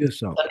Salt. Pure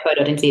Salt.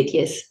 .co.nz,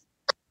 yes.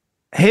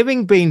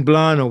 Having been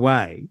blown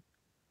away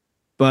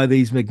by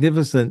these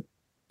magnificent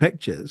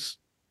pictures,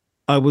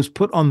 I was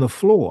put on the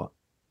floor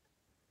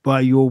by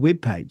your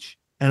webpage,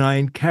 and I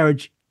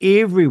encourage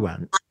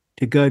everyone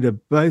to go to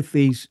both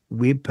these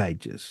web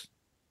pages.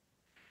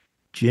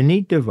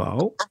 Ginny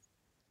DeVoe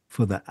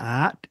for the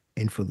art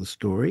and for the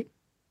story,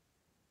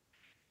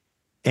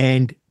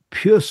 and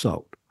Pure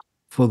Salt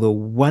for the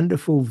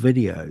wonderful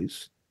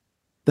videos.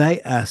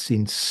 They are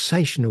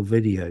sensational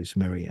videos,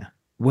 Maria.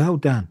 Well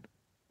done.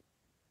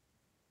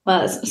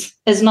 Well,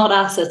 it's not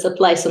us, it's a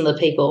place and the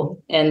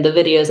people. And the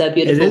videos are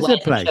beautiful ways of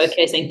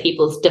showcasing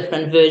people's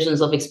different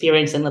versions of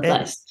experiencing the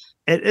place.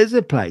 It is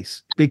a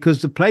place,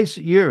 because the place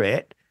that you're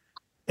at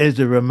is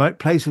a remote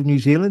place of New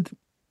Zealand.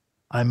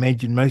 I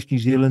imagine most New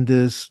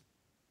Zealanders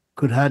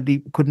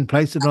couldn't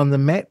place it on the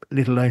map,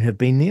 let alone have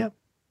been there.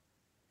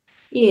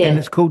 Yeah. And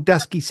it's called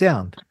Dusky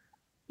Sound.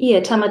 Yeah,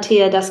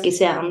 Tamatea Dusky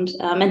Sound.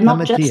 And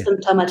not just in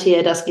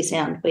Tamatea Dusky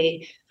Sound.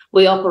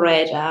 We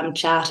operate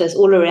charters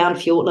all around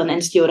Fiordland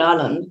and Stewart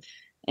Island.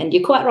 And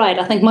you're quite right.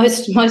 I think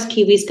most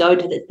Kiwis go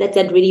to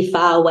that really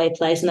far away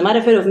place. And they might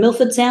have heard of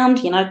Milford Sound,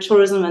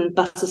 tourism and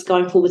buses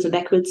going forwards and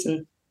backwards.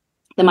 And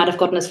they might have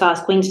gotten as far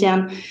as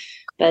Queenstown.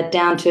 But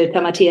down to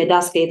Tamatea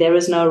Dusky, there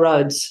is no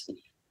roads.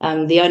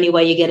 The only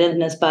way you get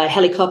in is by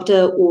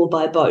helicopter or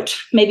by boat,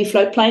 maybe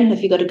float plane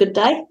if you've got a good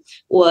day,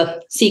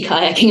 or sea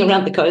kayaking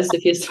around the coast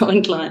if you're so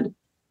inclined.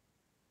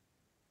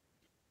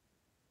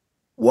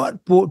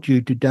 What brought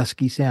you to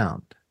Dusky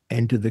Sound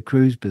and to the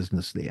cruise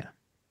business there?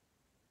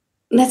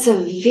 That's a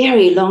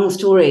very long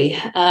story.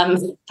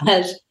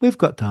 But we've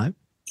got time.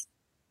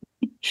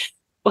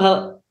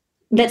 Well,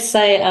 let's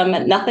say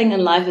nothing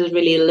in life is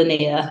really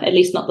linear, at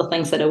least not the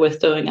things that are worth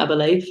doing, I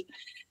believe.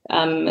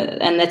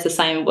 And that's the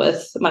same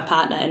with my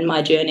partner and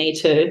my journey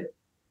to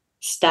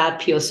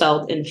start Pure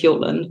Salt in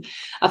Fiordland.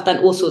 I've done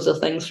all sorts of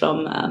things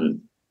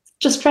from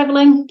just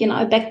traveling,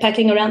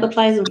 backpacking around the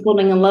place and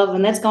falling in love.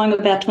 And that's going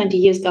about 20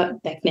 years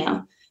back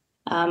now.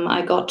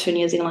 I got to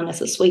New Zealand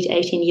as a sweet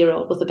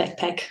 18-year-old with a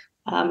backpack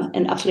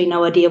and absolutely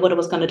no idea what I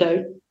was going to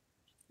do.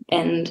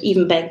 And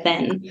even back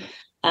then,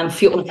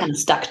 Fiordland kind of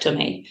stuck to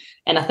me.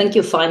 And I think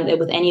you'll find that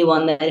with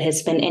anyone that has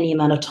spent any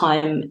amount of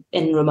time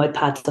in remote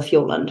parts of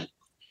Fiordland,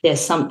 there's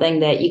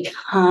something that you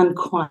can't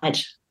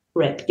quite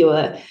wrap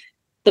the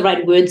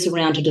right words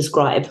around to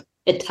describe.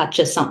 It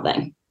touches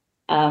something,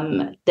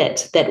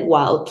 that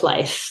wild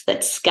place,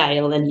 that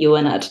scale, and you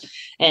in it.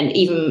 And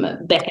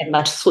even back at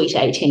my sweet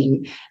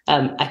 18,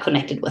 I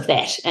connected with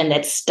that, and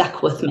that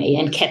stuck with me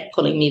and kept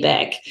pulling me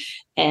back.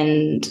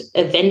 And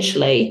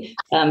eventually,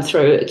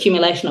 through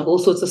accumulation of all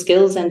sorts of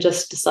skills and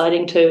just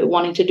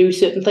wanting to do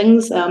certain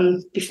things,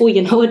 before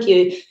you know it,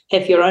 you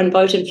have your own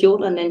boat in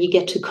Fiordland and you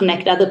get to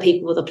connect other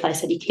people with a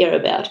place that you care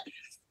about.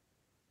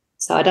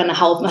 So I don't know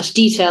how much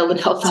detail and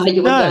how far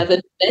you will go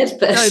with that.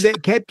 But no,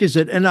 that captures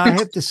it. And I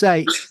have to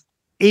say,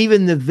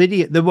 even the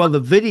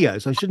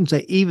videos, I shouldn't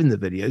say even the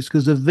videos,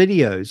 because the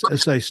videos are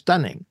so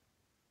stunning,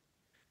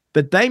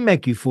 but they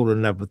make you fall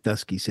in love with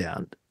Dusky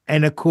Sound.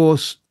 And of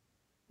course,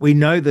 we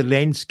know the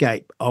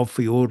landscape of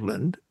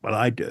Fiordland. Well,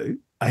 I do.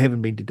 I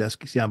haven't been to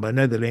Dusky Sound, but I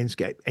know the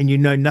landscape. And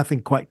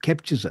nothing quite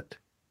captures it.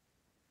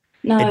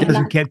 No, it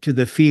doesn't capture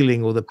the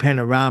feeling or the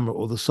panorama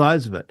or the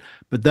size of it.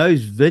 But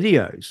those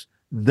videos,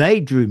 they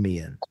drew me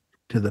in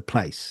to the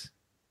place.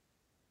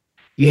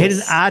 You had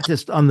an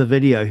artist on the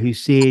video who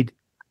said,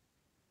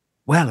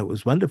 wow, it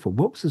was wonderful.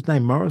 What was his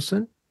name,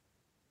 Morrison?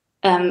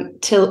 Tim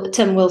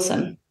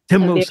Wilson.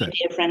 Tim Wilson. A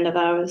dear friend of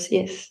ours,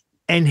 yes.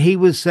 And he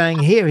was saying,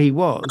 here he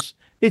was.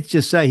 Let's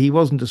just say he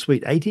wasn't a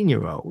sweet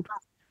 18-year-old.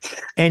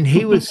 And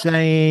he was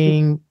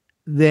saying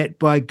that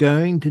by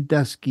going to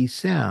Dusky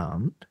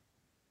Sound,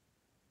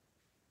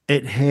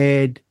 it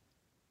had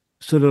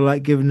sort of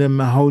like given him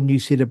a whole new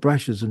set of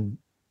brushes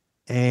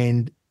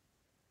and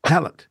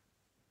palette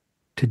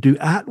to do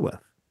art with.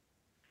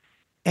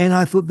 And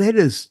I thought that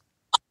is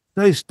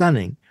so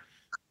stunning.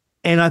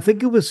 And I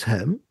think it was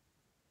him.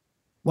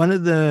 One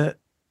of the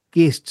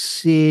guests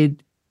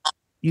said,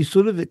 you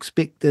sort of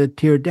expect the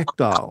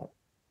pterodactyl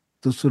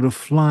to sort of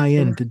fly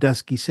into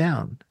Dusky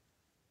Sound,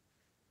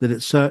 that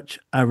it's such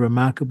a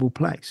remarkable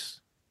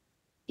place.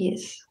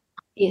 Yes.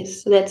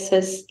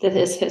 That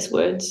is his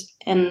words.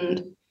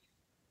 And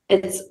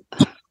it's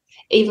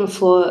even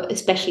for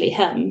especially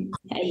him,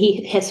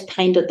 he has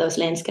painted those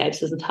landscapes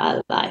his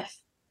entire life.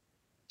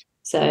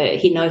 So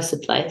he knows the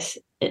place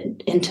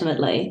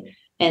intimately.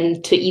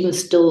 And to even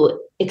still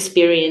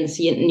experience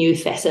new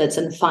facets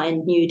and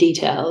find new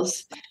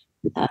details,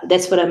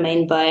 that's what I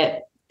mean by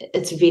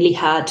it's really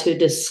hard to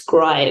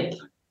describe,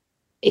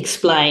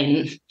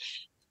 explain,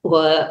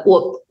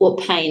 or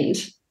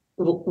paint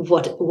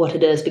what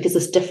it is, because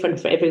it's different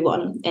for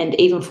everyone. And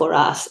even for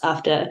us,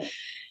 after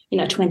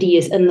 20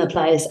 years in the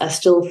place, I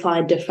still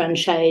find different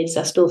shades,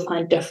 I still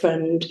find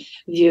different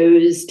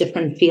views,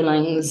 different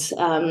feelings.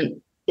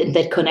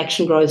 That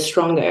connection grows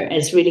stronger. And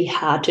it's really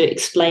hard to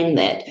explain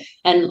that.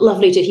 And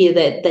lovely to hear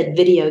that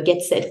video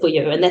gets that for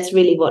you. And that's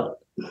really what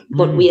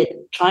we're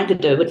trying to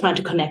do. We're trying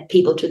to connect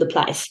people to the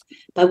place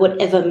by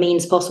whatever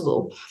means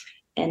possible.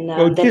 And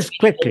that's just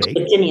quickly,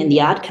 Virginia and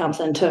the art comes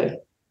in too.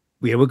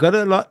 Yeah, we've got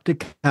a lot to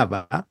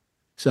cover.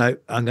 So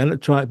I'm going to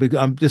try, because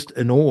I'm just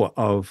in awe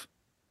of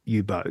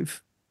you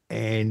both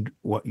and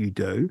what you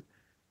do,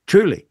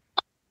 truly.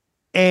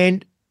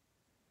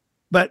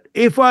 But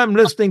if I'm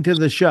listening to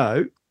the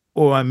show,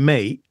 or I'm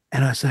me,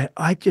 and I say,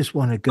 I just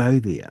want to go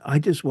there. I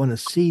just want to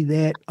see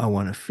that. I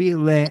want to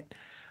feel that.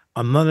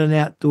 I'm not an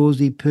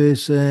outdoorsy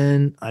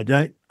person.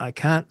 I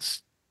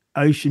can't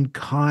ocean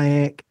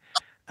kayak.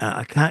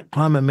 I can't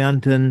climb a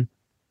mountain.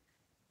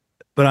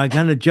 But I'm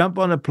going to jump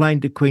on a plane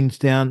to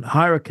Queenstown,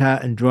 hire a car,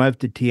 and drive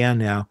to Te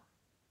Anau.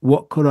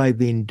 What could I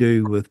then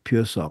do with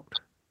Pure Salt?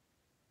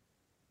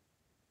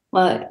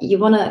 Well, you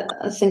want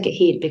to think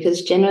ahead,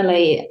 because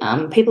generally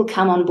people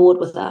come on board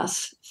with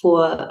us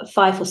for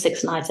 5 or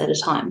 6 nights at a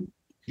time.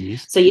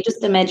 Yes. So you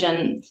just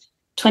imagine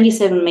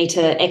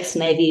 27-meter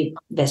ex-Navy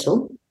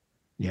vessel.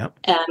 Yep.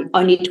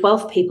 Only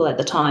 12 people at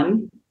the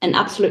time, and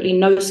absolutely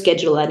no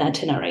schedule and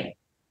itinerary.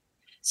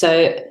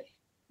 So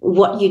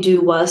what you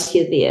do whilst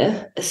you're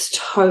there is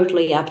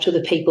totally up to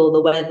the people,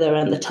 the weather,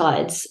 and the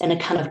tides, and it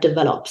kind of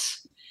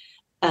develops.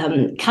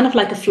 kind of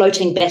like a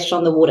floating beach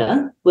on the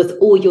water with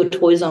all your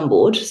toys on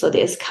board. So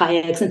there's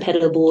kayaks and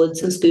paddle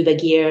boards and scuba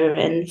gear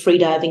and free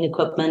diving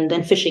equipment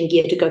and fishing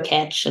gear to go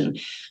catch. And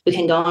we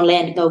can go on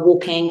land, go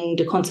walking,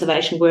 do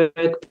conservation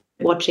work,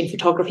 watching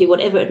photography,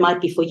 whatever it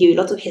might be for you.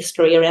 Lots of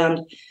history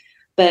around.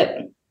 But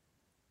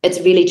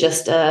it's really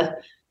just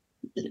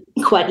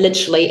quite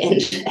literally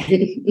and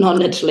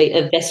non-literally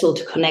a vessel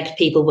to connect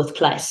people with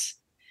place.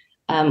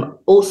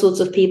 All sorts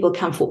of people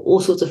come for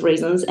all sorts of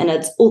reasons, and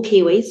it's all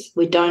Kiwis.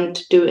 We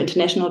don't do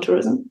international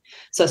tourism.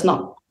 So it's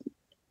not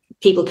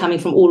people coming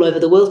from all over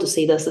the world to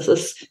see this. This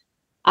is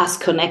us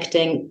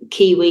connecting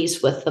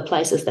Kiwis with the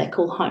places they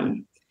call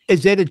home.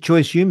 Is that a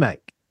choice you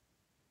make?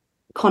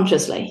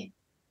 Consciously,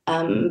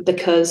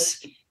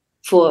 because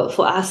for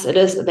us, it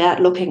is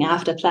about looking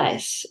after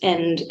place.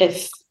 And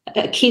if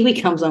a Kiwi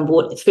comes on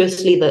board,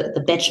 firstly,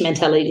 the batch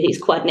mentality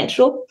is quite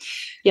natural,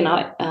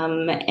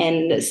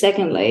 and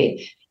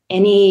secondly,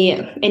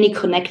 any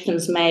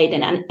connections made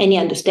and any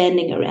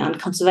understanding around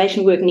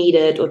conservation work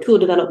needed or tool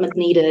development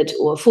needed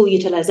or full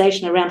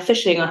utilization around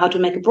fishing or how to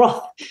make a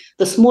broth,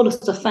 the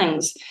smallest of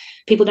things,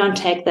 people don't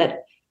take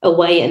that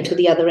away into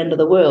the other end of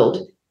the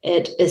world.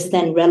 It is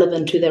then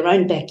relevant to their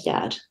own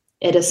backyard.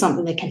 It is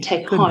something they can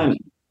take home,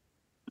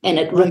 and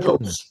it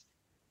ripples.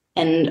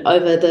 And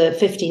over the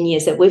 15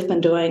 years that we've been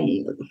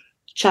doing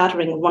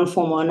chartering in one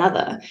form or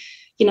another,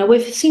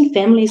 we've seen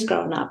families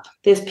growing up.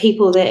 There's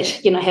people that,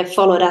 have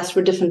followed us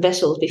through different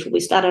vessels before we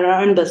started our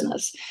own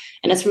business.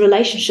 And it's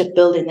relationship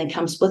building that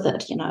comes with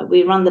it.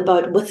 We run the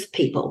boat with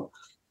people.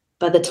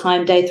 By the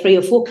time day 3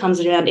 or 4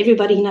 comes around,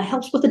 everybody,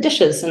 helps with the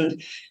dishes.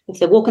 And if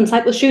they walk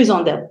inside with shoes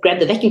on, they'll grab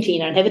the vacuum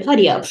cleaner and have it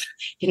tidy up.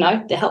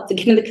 They help to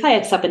get the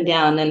kayaks up and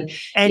down. And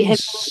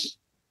it's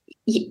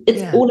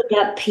all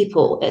about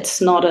people. It's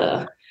not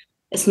a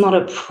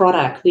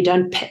product. We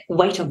don't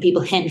wait on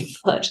people hand and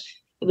foot.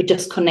 We're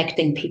just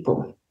connecting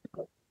people.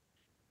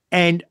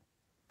 And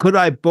could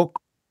I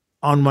book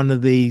on one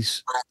of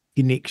these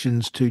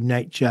connections to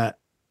nature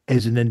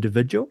as an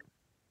individual?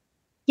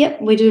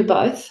 Yep, we do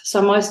both.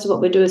 So most of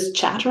what we do is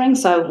chartering.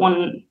 So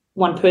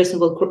one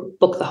person will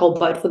book the whole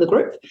boat for the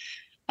group.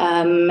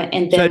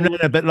 And then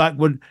but like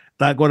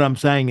what I'm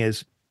saying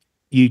is,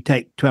 you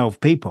take 12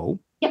 people.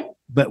 Yep.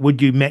 But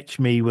would you match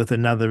me with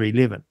another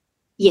 11?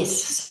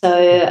 Yes.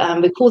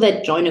 So we call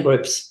that joiner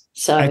groups.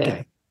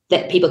 So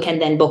that people can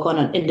then book on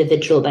an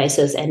individual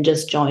basis and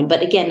just join.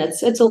 But again,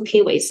 it's all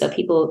Kiwis, so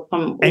people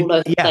from all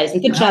over the place.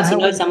 And good chance you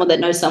know someone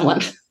that knows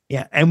someone.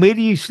 Yeah. And where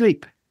do you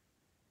sleep?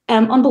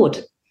 On board.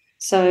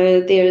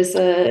 So there's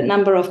a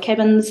number of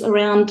cabins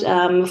around.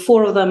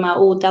 4 of them are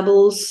all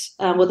doubles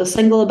with a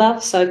single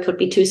above. So it could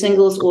be 2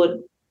 singles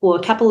or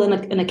a couple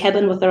in a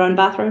cabin with their own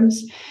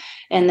bathrooms.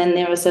 And then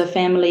there is a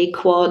family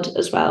quad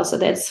as well. So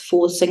that's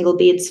 4 single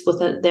beds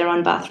with their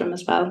own bathroom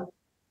as well.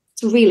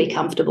 It's really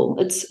comfortable.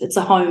 It's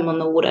a home on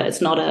the water. It's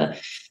not a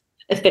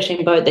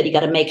fishing boat that you got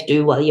to make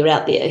do while you're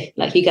out there.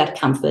 Like, you got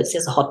comforts.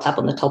 There's a hot tub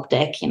on the top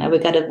deck.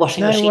 We've got a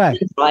washing machine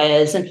and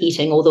dryers and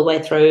heating all the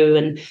way through,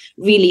 and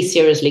really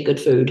seriously good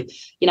food.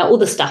 All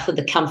the stuff with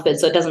the comfort.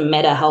 So it doesn't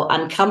matter how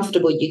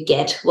uncomfortable you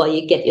get while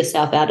you get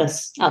yourself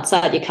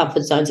outside your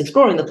comfort zones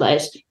exploring the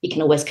place. You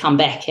can always come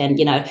back and,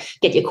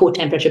 get your core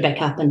temperature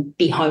back up and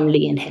be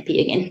homely and happy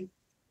again.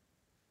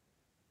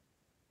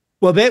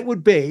 Well, that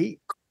would be,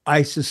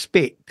 I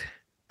suspect,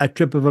 a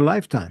trip of a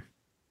lifetime.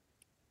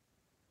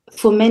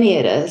 For many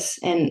it is,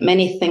 and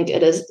many think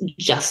it is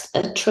just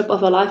a trip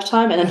of a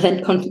lifetime, and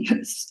then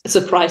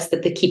surprised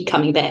that they keep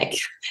coming back.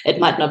 It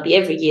might not be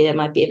every year, it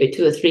might be every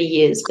 2 or 3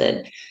 years,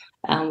 but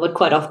what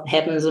quite often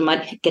happens, we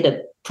might get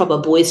a proper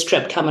boys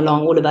trip come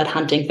along, all about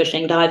hunting,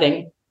 fishing,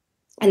 diving,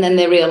 and then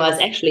they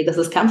realize, actually, this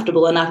is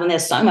comfortable enough and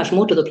there's so much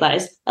more to the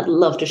place. I'd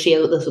love to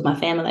share this with my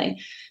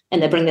family.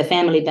 And they bring their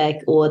family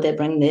back, or they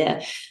bring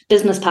their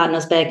business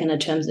partners back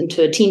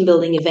into a team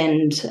building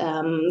event,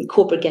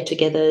 corporate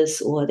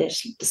get-togethers, or they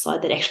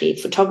decide that actually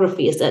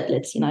photography is it.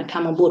 Let's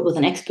come on board with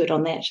an expert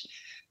on that.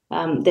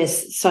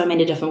 There's so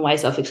many different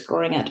ways of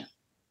exploring it.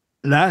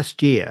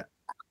 Last year,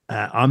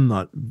 I'm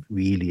not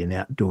really an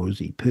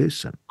outdoorsy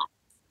person,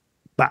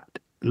 but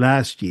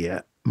last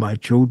year my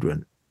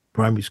children,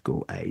 primary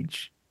school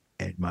age,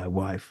 and my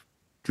wife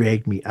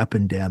dragged me up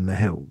and down the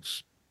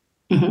hills.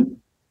 Mm-hmm.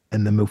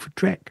 In the Milford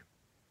Track.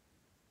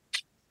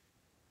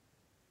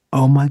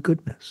 Oh my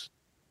goodness.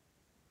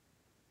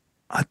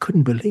 I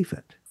couldn't believe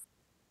it.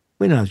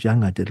 When I was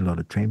young, I did a lot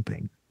of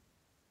tramping.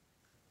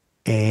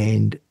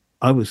 And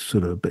I was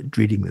sort of a bit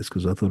dreading this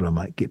because I thought I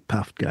might get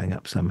puffed going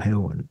up some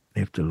hill and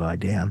have to lie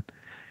down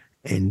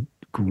and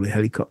call a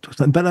helicopter or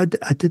something. But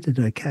I did it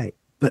okay.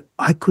 But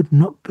I could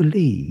not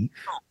believe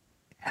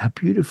how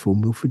beautiful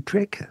Milford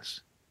Track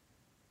is.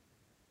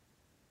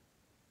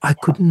 I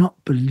could not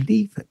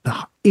believe it.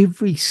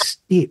 Every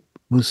step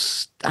was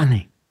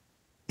stunning,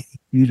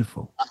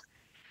 beautiful.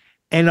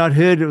 And I'd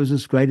heard it was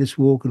this greatest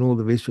walk, and all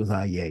the rest was,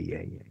 yeah.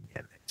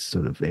 That's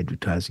sort of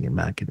advertising and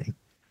marketing.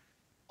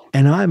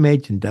 And I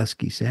imagine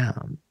Dusky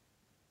Sound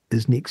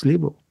is next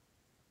level.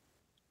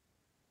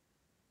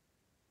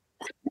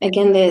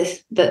 Again,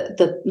 there's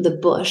the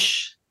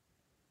bush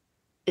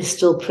is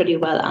still pretty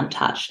well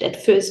untouched.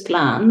 At first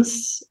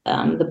glance,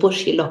 the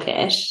bush you look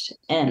at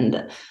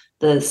and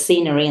the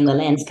scenery and the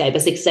landscape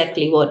is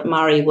exactly what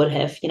Murray would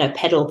have,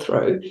 paddled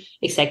through,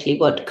 exactly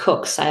what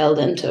Cook sailed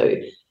into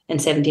in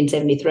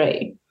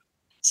 1773.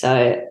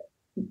 So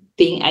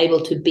being able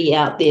to be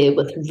out there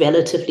with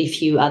relatively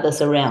few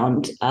others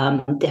around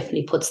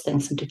definitely puts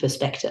things into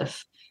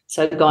perspective.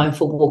 So going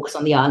for walks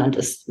on the island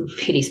is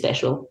really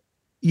special.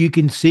 You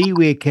can see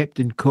where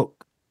Captain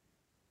Cook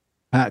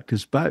parked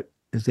his boat.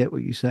 Is that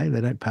what you say? They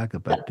don't park a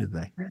boat, do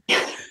they?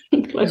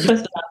 Close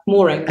enough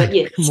mooring, but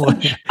yes,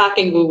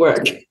 parking will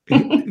work.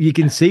 You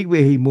can see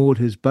where he moored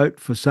his boat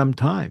for some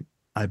time,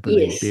 I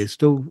believe. Yes.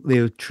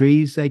 There are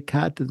trees they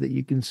cut that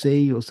you can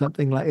see or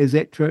something like. Is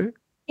that true?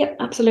 Yep,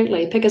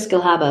 absolutely.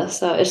 Pickersgill Harbour,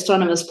 so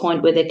Astronomers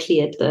Point, where they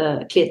cleared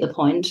the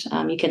point,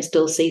 you can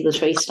still see the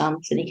tree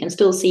stumps, and you can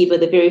still see where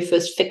the very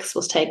first fix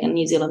was taken,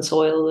 New Zealand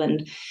soil,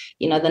 and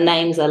the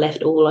names are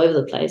left all over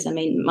the place. I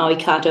mean, Maui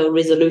Kato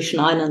Resolution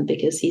Island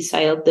because he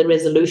sailed the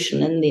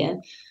Resolution in there.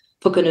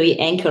 Pukenui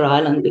Anchor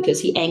Island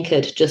because he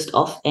anchored just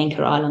off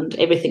Anchor Island.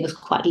 Everything is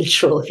quite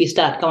literal. If you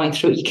start going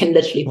through, you can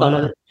literally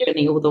follow the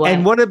journey all the way.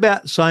 And what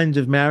about signs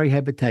of Maori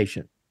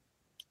habitation?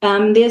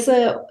 There's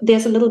a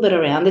little bit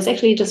around. There's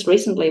actually just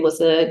recently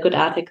was a good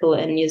article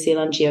in New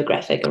Zealand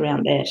Geographic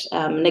around that.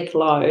 Nick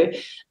Lowe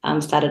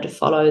started to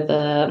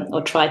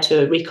try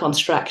to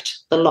reconstruct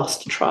the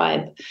lost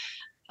tribe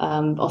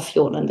of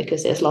Fiordland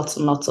because there's lots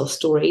and lots of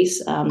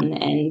stories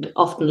and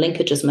often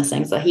linkages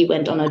missing. So he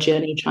went on a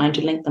journey trying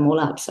to link them all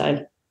up.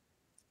 So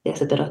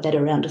there's a bit of that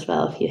around as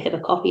well. If you have a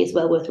copy, it's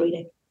well worth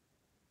reading.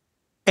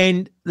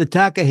 And the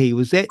Takahi,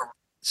 was that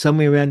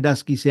somewhere around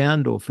Dusky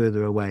Sound or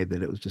further away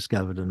that it was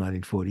discovered in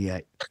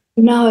 1948?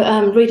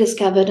 No,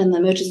 rediscovered in the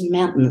Murchison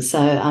Mountains,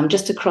 so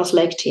just across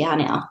Lake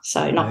Tiana,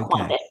 so not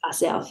quite that far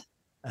south.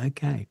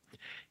 Okay.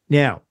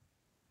 Now,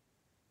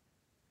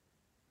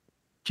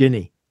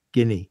 Ginny.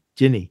 Right?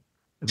 Ginny.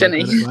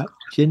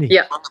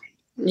 Yeah.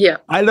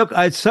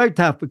 It's so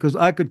tough because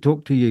I could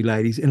talk to you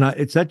ladies, and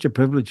it's such a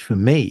privilege for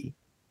me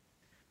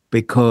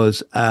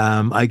because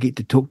I get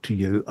to talk to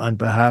you on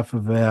behalf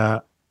of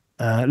our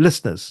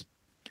listeners.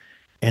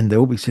 And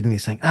they'll be sitting there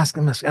saying, ask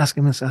them this,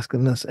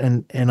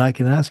 and I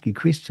can ask you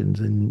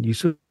questions, and you're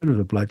sort of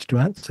obliged to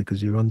answer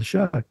because you're on the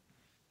show.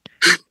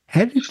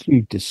 How did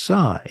you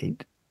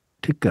decide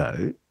to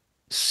go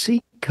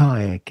sea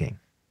kayaking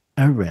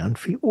around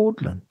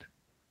Fiordland?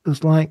 It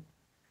was like,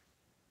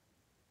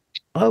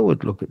 I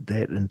would look at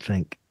that and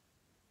think,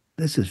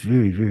 this is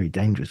very, very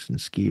dangerous and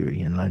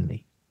scary and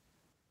lonely.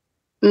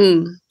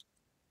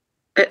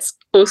 It's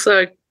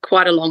also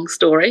quite a long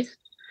story.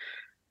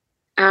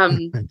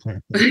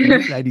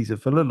 Ladies are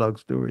full of long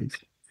stories.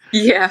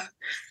 Yeah.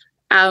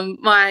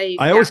 I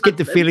always get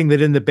the feeling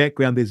that in the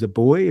background there's a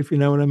boy, if you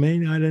know what I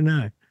mean. I don't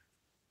know.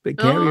 But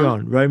carry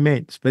on,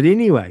 romance. But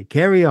anyway,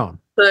 carry on.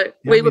 So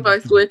we were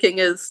both working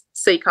as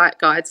sea kayak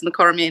guides in the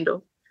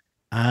Coromandel.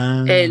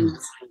 And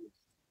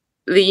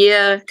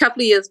a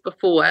couple of years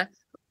before,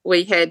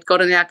 we had got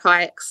in our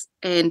kayaks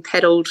and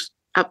paddled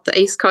up the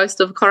east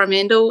coast of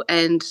Coromandel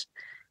and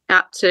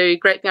out to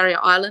Great Barrier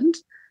Island.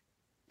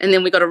 And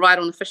then we got a ride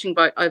on a fishing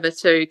boat over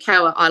to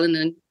Kaua Island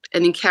and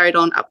then carried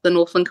on up the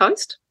Northland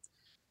coast.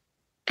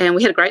 And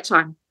we had a great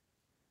time.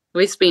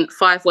 We spent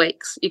 5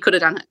 weeks. You could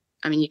have done it.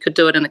 I mean, you could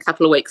do it in a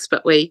couple of weeks,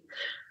 but we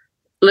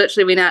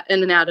literally went out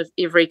in and out of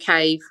every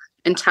cave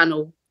and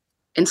tunnel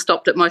and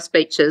stopped at most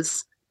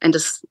beaches and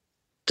just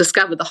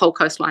discovered the whole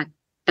coastline.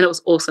 And it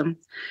was awesome.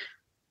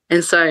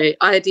 And so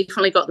I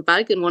definitely got the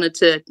bug and wanted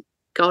to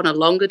go on a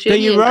longer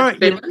journey. So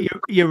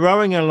you're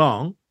rowing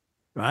along,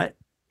 right?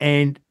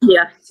 And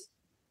yeah.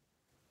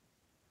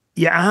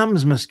 Your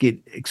arms must get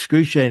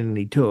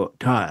excruciatingly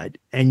tired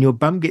and your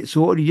bum gets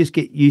sore, or you just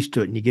get used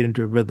to it and you get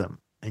into a rhythm.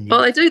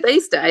 Well, I do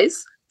these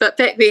days, but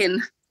back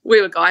then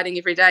we were guiding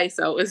every day,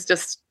 so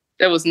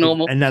it was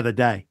normal. Another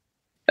day.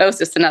 It was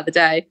just another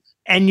day.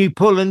 And you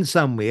pull in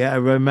somewhere,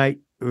 a remote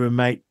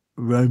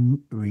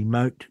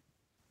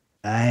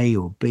bay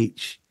or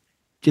beach,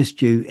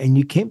 just you, and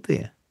you camp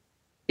there.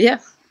 Yeah.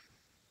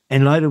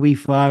 And light a wee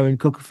fire and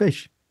cook a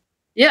fish.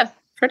 Yeah,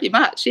 pretty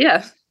much,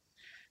 yeah.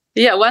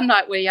 Yeah, one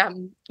night we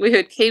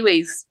heard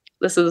kiwis.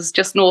 This is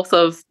just north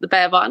of the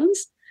Bay of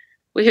Islands.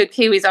 We heard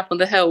kiwis up on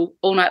the hill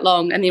all night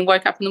long, and then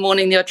woke up in the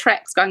morning, there were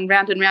tracks going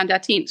round and round our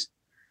tent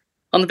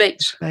on the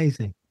beach.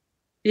 Amazing.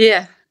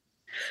 Yeah.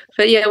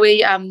 But yeah,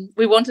 we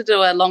wanted to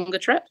do a longer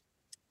trip,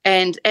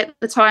 and at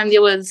the time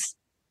it was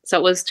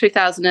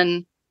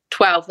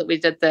 2012 that we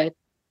did the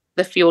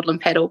Fiordland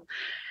paddle.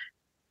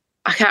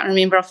 I can't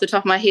remember off the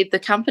top of my head the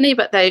company,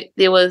 but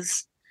there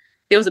was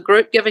a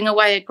group giving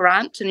away a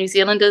grant to New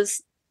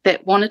Zealanders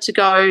that wanted to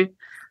go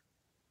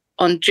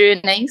on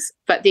journeys,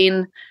 but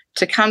then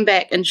to come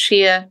back and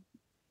share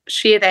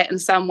that in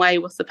some way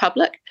with the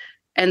public.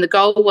 And the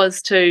goal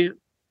was to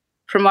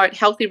promote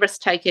healthy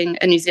risk-taking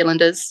in New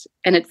Zealanders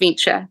and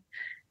adventure,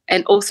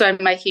 and also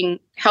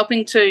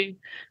helping to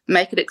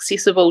make it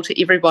accessible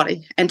to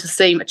everybody and to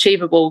seem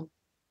achievable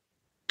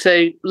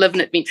to live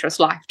an adventurous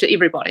life to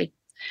everybody.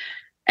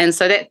 And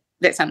so that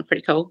sounded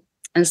pretty cool.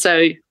 And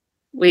so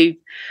we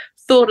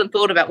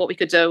thought about what we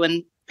could do,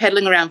 and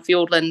paddling around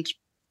Fiordland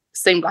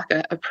seemed like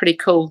a pretty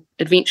cool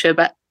adventure,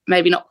 but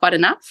maybe not quite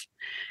enough.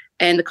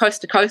 And the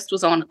Coast to Coast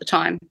was on at the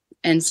time.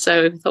 And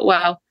so I thought,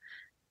 well,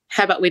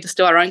 how about we just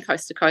do our own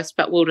Coast to Coast,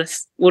 but we'll do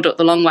it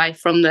the long way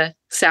from the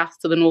south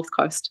to the north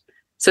coast.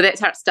 So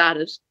that's how it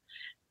started.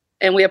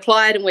 And we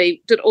applied and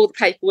we did all the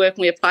paperwork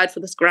and we applied for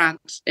this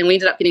grant, and we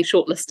ended up getting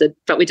shortlisted,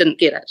 but we didn't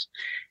get it.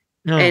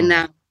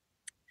 Oh.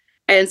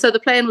 And so the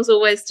plan was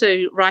always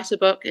to write a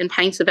book and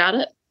paint about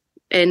it.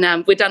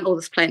 And we'd done all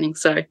this planning,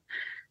 so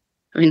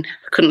I mean,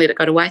 couldn't let it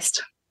go to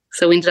waste.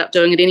 So we ended up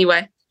doing it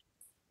anyway.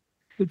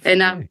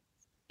 And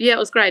yeah, it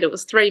was great. It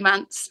was 3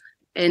 months,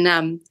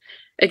 and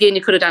again,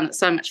 you could have done it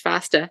so much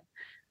faster.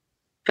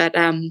 But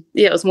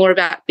yeah, it was more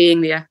about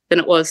being there than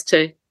it was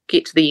to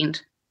get to the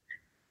end.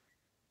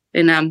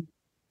 And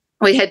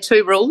we had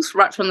 2 rules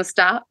right from the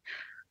start,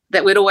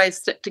 that we'd always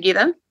stick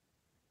together.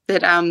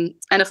 That and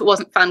if it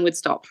wasn't fun, we'd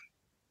stop.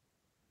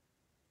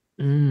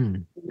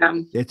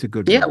 That's a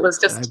good rule. Yeah, it was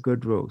just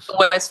good rules.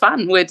 Always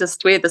fun. We had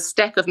this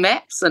stack of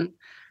maps, and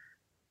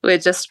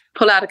we'd just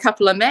pull out a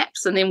couple of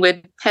maps, and then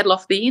we'd paddle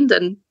off the end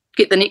and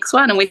get the next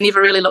one. And we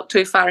never really looked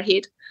too far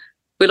ahead.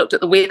 We looked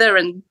at the weather,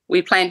 and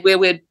we planned where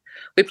we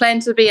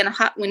planned to be in a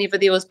hut whenever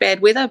there was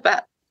bad weather.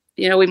 But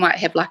we might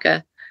have like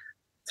a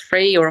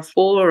 3 or a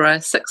 4 or a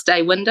 6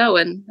 day window,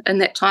 and in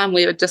that time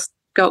we would just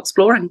go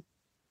exploring,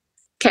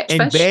 catch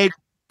fish. And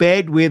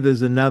bad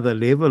weather's another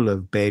level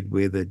of bad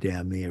weather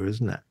down there,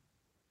 isn't it?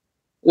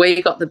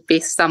 We got the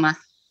best summer.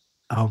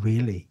 Oh,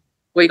 really?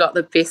 We got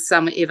the best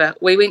summer ever.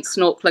 We went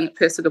snorkeling at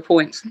Persiga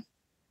Point,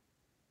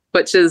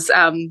 which is,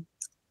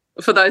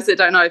 for those that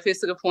don't know,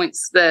 Persiga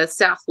Point's the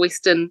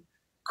southwestern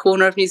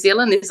corner of New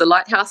Zealand. There's a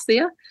lighthouse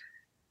there,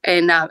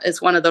 and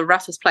it's one of the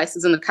roughest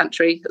places in the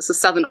country. It's the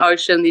Southern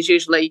Ocean. There's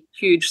usually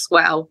huge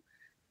swell,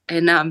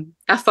 and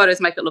our photos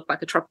make it look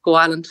like a tropical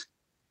island.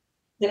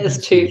 That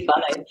is too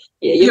funny.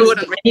 Yeah, you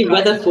wouldn't any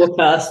weather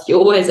forecast. You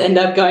always end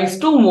up going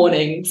storm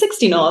warning,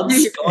 60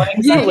 knots,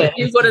 going somewhere.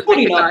 You wouldn't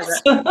recognise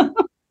it.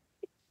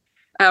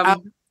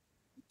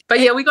 But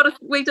yeah, we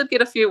did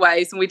get a few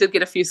waves, and we did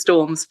get a few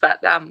storms.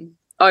 But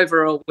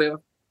overall,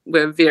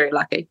 we're very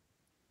lucky.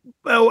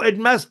 Well, it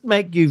must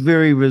make you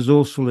very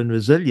resourceful and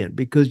resilient,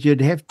 because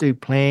you'd have to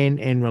plan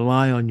and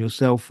rely on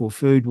yourself for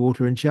food,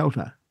 water, and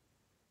shelter.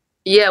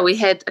 Yeah, we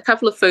had a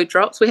couple of food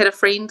drops. We had a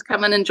friend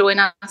come in and join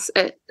us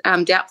at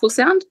Doubtful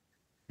Sound.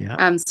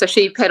 Yeah. So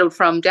she paddled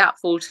from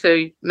Doubtful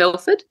to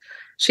Milford.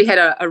 She had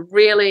a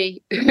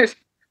really she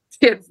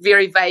had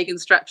very vague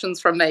instructions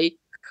from me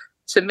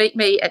to meet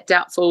me at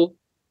Doubtful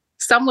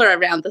somewhere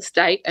around the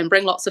state and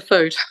bring lots of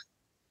food.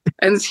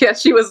 And yeah,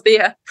 she was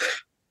there.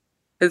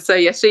 And so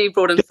yeah, she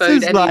brought in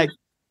food.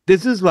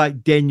 This is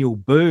like Daniel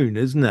Boone,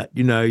 isn't it?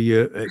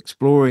 You're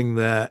exploring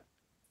the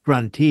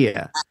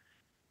frontier,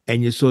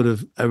 and you sort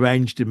of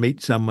arrange to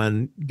meet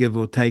someone, give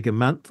or take a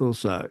month or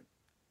so.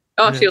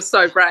 Oh, she was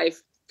so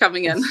brave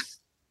coming in.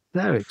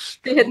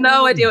 She had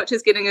no idea what she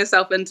was getting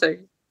herself into.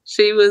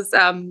 She was,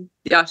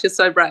 she's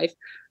so brave.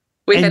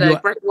 We had a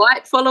great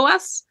white follow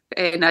us,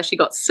 and she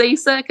got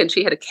seasick, and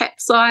she had a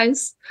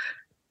capsize.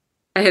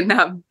 And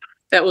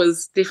that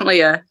was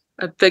definitely a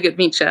big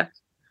adventure.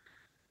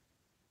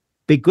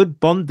 Be good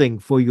bonding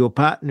for your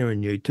partner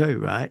and you too,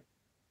 right?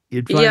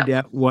 You'd find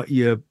out what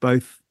your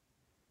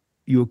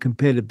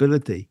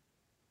compatibility.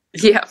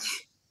 Yeah.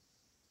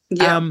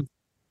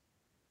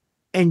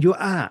 And your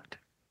art.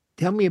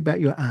 Tell me about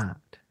your art.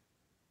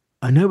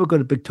 I know we've got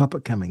a big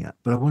topic coming up,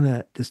 but I want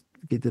to just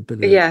get a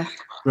bit of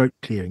throat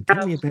clearing.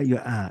 Tell me about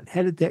your art.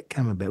 How did that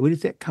come about? Where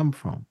does that come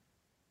from?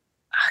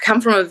 I come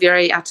from a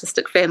very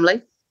artistic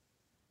family.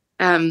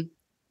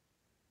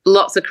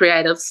 Lots of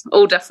creatives,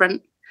 all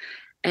different.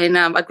 And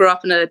I grew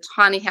up in a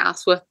tiny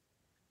house with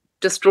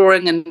just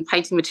drawing and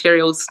painting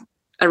materials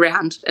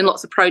around and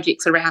lots of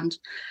projects around.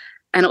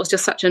 And it was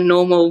just such a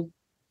normal,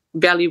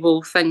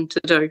 valuable thing to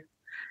do.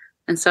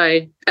 And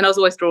I was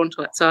always drawn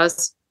to it. So I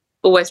was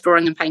always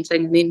drawing and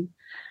painting, and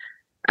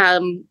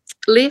then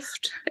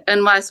left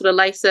in my sort of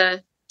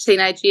later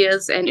teenage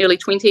years and early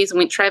 20s and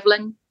went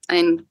travelling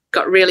and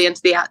got really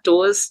into the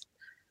outdoors.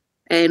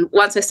 And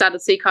once I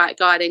started sea kayak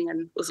guiding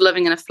and was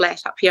living in a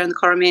flat up here in the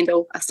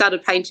Coromandel, I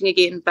started painting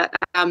again, but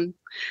there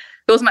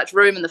wasn't much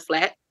room in the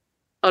flat.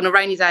 On a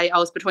rainy day, I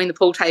was between the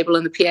pool table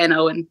and the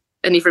piano and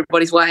in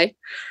everybody's way.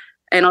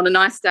 And on a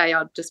nice day,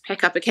 I'd just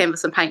pack up a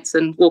canvas and paints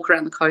and walk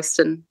around the coast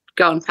and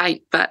go and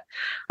paint. But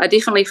I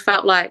definitely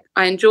felt like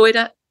I enjoyed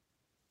it,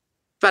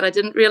 but I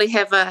didn't really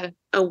have a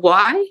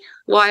why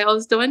I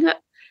was doing it.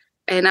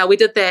 And we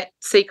did that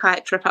sea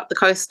kayak trip up the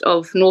coast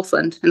of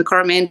Northland in the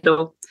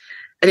Coromandel.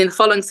 And then the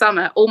following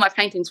summer, all my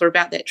paintings were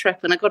about that trip.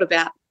 And I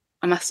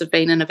must have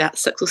been in about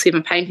 6 or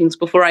 7 paintings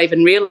before I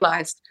even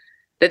realised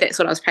that that's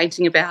what I was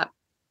painting about.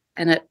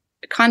 And it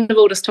kind of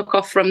all just took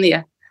off from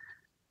there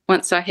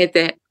once I had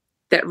that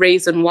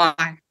reason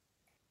why.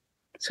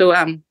 So,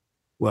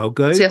 well,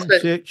 go and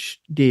search,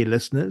 dear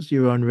listeners.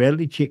 You're on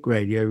Reality Check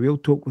Radio, Real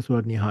Talk with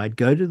Rodney Hyde.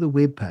 Go to the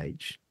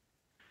webpage,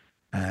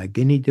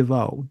 Guinea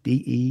Devol,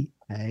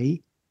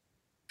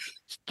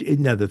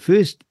 Now, the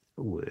first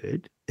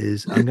word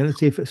is, I'm going to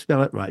see if I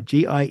spell it right,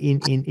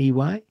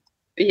 Ginney.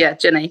 Yeah,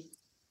 Ginny.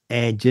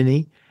 And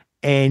Ginny.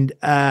 And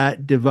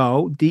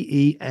Devolve,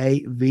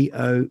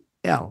 Deavol,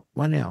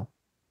 1 L.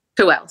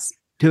 2 L's.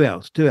 2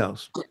 L's, 2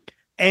 L's.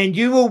 And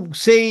you will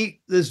see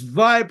this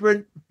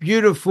vibrant,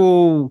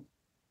 beautiful,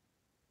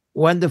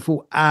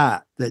 wonderful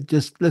art that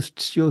just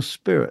lifts your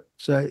spirit.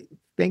 So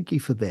thank you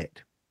for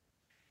that.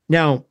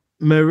 Now,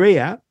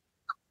 Maria,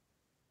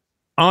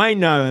 I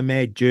know a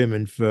mad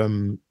German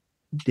from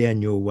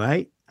down your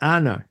way,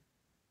 Arno.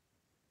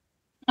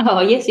 Oh,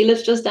 yes, he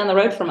lives just down the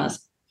road from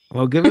us.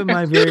 Well, give him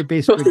my very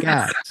best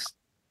regards,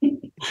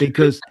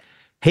 because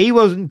he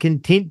wasn't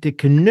content to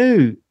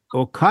canoe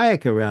or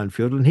kayak around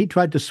Fiordland. He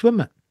tried to swim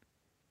it.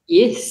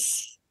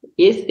 Yes,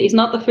 he's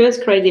not the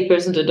first crazy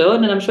person to do it,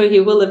 and I'm sure he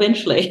will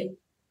eventually.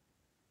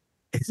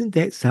 Isn't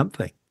that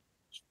something?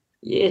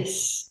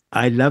 Yes.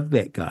 I love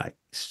that guy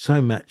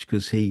so much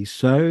because he's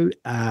so,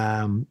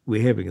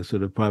 we're having a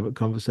sort of private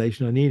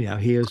conversation on here now.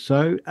 He is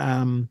so,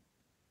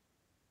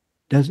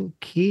 doesn't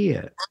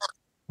care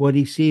what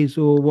he says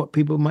or what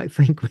people might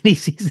think when he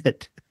says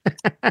it.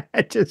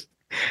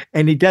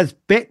 And he does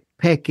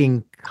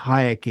backpacking,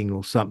 kayaking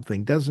or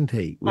something, doesn't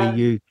he?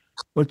 Where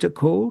what's it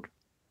called?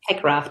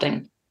 Pack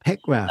rafting. Pack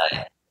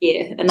rafting.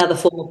 Yeah, another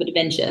form of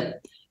adventure.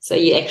 So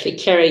you actually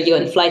carry your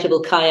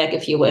inflatable kayak,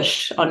 if you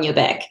wish, on your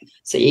back.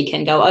 So you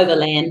can go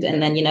overland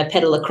and then,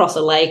 paddle across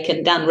a lake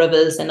and down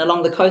rivers and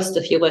along the coast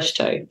if you wish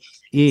to.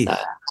 Yes. So,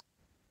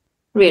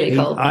 really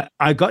cool.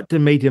 I got to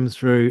meet him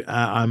through,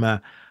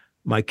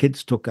 my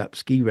kids took up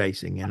ski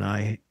racing and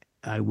I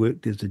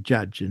worked as a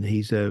judge, and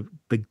he's a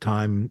big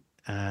time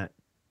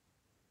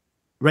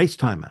race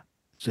timer.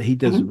 So he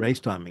does race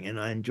timing and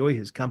I enjoy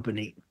his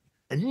company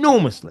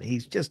enormously.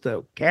 He's just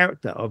a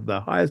character of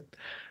the highest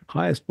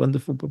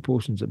wonderful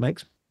proportions. It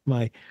makes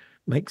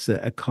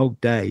a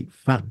cold day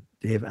fun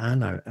to have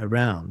Arno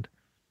around.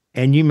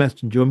 And you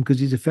must enjoy him because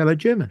he's a fellow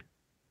German.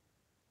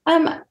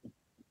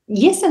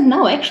 Yes and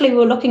no. Actually, we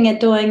were looking at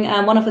doing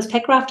one of his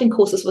pack rafting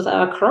courses with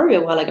our crew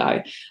a while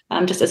ago,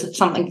 just as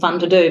something fun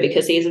to do,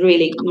 because he's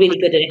really, really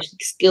good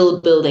at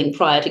skill building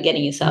prior to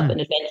getting yourself in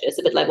adventure. It's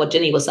a bit like what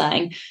Ginny was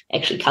saying,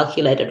 actually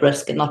calculated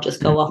risk and not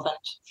just go off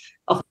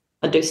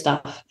and do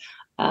stuff.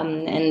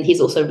 And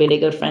he's also a really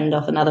good friend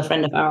of another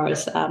friend of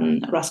ours,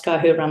 Rusko,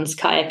 who runs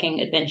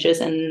kayaking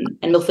adventures in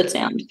Milford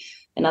Sound,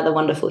 another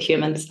wonderful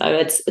human. So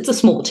it's a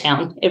small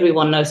town.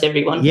 Everyone knows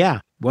everyone.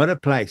 Yeah, what a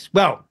place.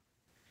 Well,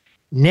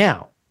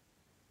 now,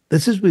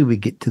 this is where we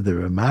get to the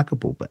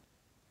remarkable bit.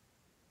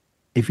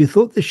 If you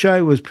thought the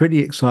show was pretty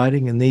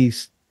exciting and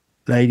these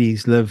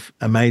ladies live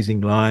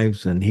amazing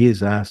lives, and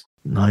here's us,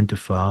 9 to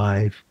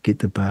 5, get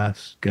the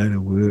bus, go to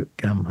work,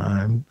 come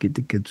home, get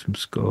the kids from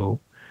school,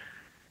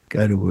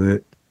 go to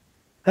work.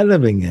 They're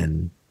living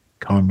in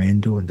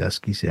Coromandel and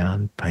Dusky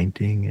Sound,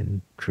 painting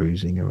and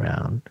cruising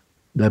around.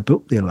 They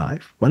built their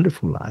life,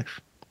 wonderful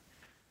life.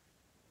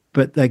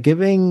 But they're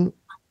giving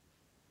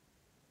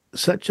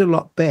such a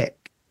lot back,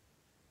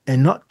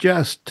 and not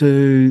just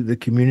to the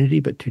community,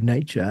 but to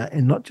nature,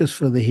 and not just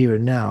for the here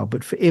and now,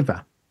 but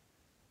forever.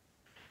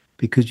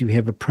 Because you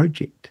have a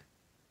project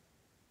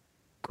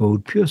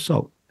called Pure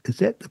Salt. Is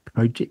that the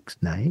project's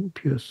name,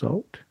 Pure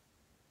Salt?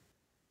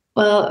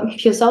 Well,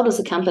 Pure Salt is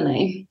a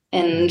company,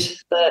 and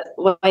the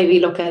way we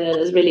look at it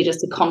is really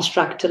just a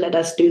construct to let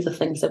us do the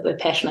things that we're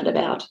passionate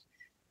about.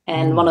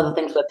 And one of the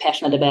things we're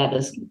passionate about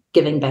is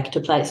giving back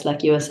to place,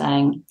 like you were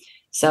saying.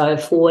 So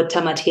for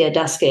Tamatea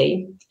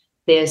Dusky,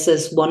 there's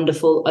this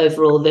wonderful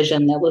overall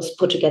vision that was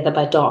put together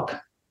by Doc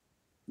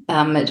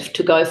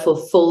to go for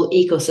full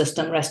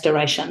ecosystem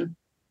restoration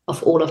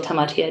of all of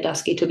Tamatea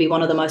Dusky, to be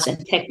one of the most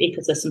intact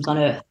ecosystems on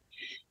Earth.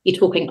 You're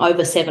talking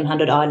over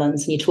 700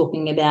 islands, and you're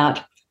talking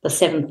about the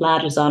 7th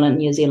largest island in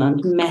New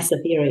Zealand,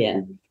 massive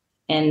area,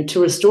 and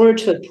to restore it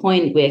to a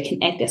point where it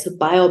can act as a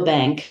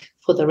biobank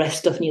for the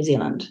rest of New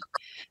Zealand.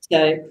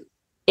 So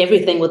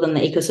everything within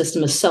the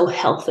ecosystem is so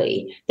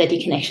healthy that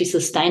you can actually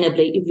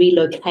sustainably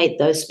relocate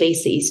those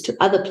species to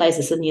other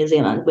places in New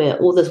Zealand where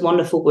all this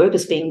wonderful work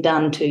is being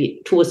done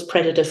towards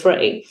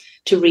predator-free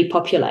to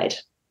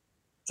repopulate.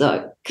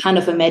 So kind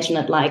of imagine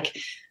it like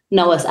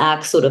Noah's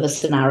Ark sort of a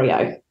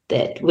scenario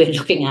that we're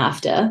looking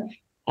after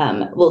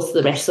whilst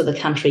the rest of the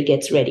country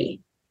gets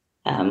ready,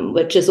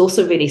 which is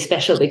also really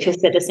special because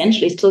that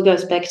essentially still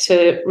goes back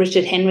to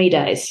Richard Henry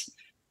days.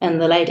 In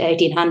the late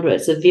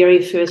 1800s, the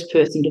very first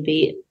person to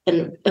be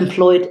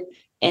employed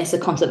as a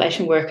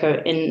conservation worker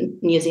in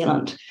New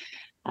Zealand,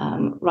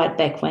 right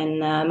back when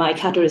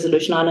Maikata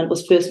Resolution Island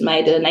was first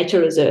made a nature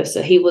reserve.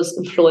 So he was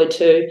employed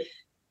to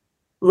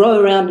row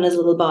around in his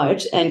little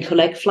boat and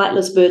collect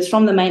flightless birds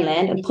from the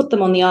mainland and put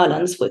them on the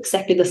islands for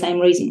exactly the same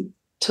reason,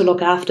 to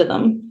look after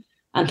them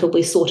until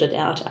we sorted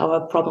out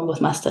our problem with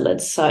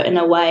mustelids. So in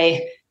a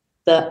way,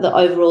 the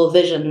overall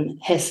vision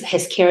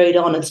has carried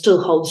on and still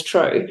holds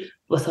true,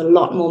 with a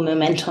lot more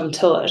momentum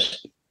to it.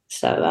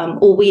 So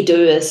all we do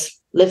is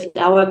lift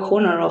our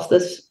corner of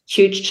this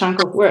huge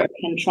chunk of work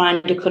and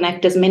trying to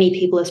connect as many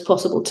people as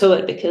possible to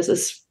it,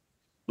 because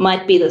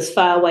might be this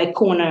faraway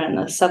corner in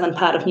the southern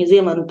part of New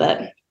Zealand,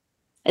 but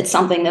it's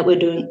something that we're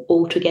doing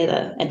all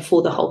together and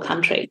for the whole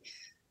country.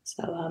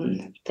 So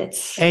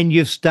that's... And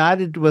you've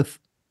started with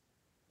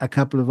a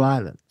couple of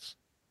islands,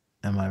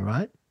 am I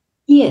right?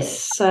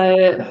 Yes.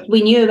 So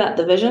we knew about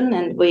the vision,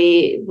 and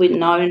we'd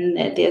known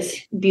that there's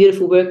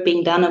beautiful work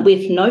being done, and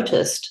we've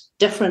noticed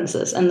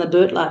differences in the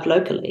bird life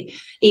locally,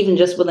 even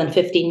just within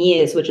 15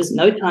 years, which is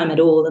no time at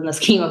all in the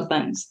scheme of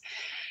things.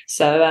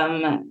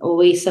 So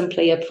we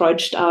simply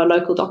approached our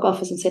local dock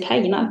office and said,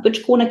 hey,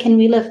 which corner can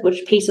we lift?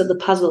 Which piece of the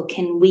puzzle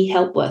can we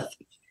help with?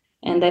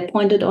 And they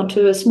pointed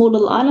onto a small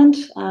little island,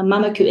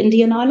 Mamaku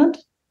Indian Island,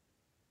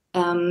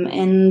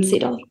 and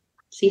said,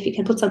 see if you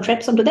can put some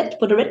traps onto that,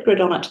 put a red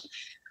grid on it.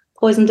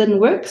 Poison didn't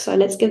work, so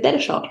let's give that a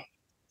shot.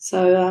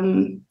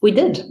 So we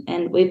did,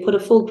 and we put a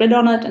full grid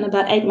on it in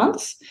about 8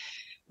 months,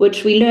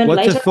 which we learned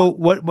later.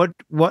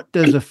 What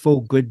does a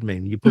full grid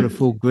mean? You put a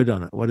full grid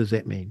on it. What does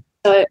that mean?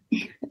 So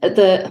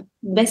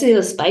basically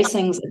the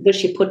spacings at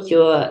which you put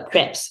your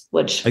traps,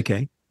 which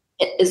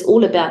is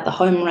all about the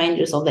home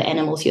ranges of the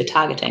animals you're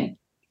targeting.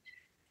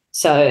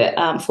 So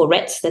for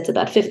rats, that's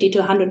about 50 to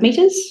 100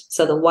 meters.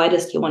 So the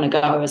widest you want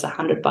to go is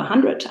 100 by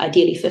 100,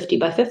 ideally 50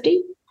 by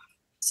 50.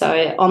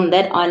 So on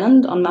that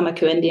island, on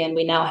Mamaku Indian,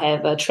 we now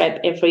have a trap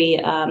every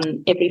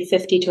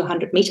 50 to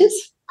 100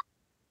 meters.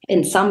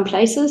 In some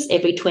places,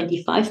 every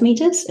 25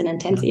 meters in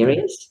intense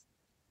areas.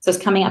 So it's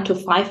coming up to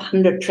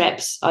 500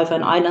 traps over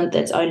an island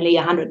that's only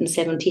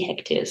 170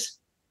 hectares,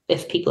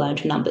 if people are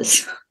into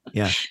numbers,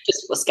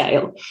 just for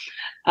scale.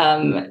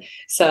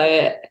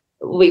 So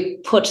we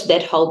put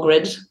that whole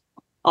grid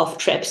of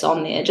traps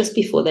on there just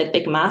before that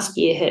big mast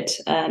year hit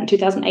in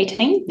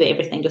 2018, where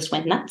everything just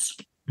went nuts.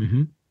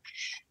 Mm-hmm.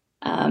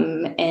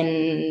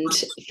 And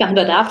found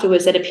out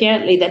afterwards that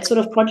apparently that sort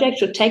of project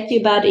should take you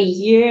about 1.5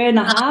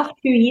 years,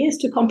 2 years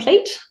to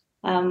complete.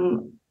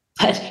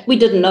 But we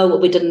didn't know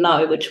what we didn't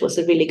know, which was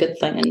a really good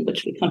thing, and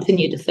which we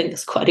continue to think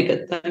is quite a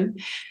good thing.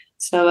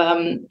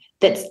 So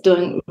that's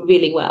doing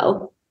really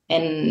well.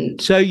 And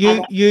so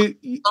you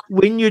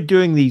when you're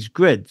doing these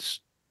grids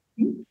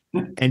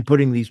and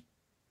putting these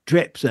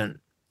traps in,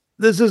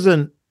 this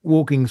isn't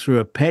walking through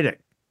a paddock.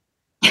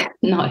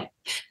 No,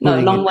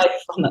 long way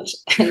from it.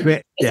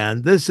 Trap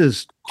down. This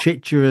is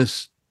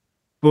treacherous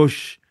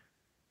bush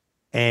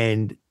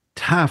and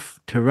tough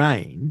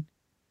terrain.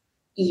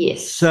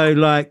 Yes. So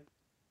like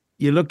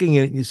you're looking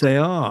at it and you say,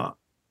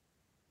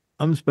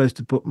 I'm supposed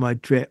to put my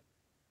trap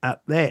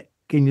up that.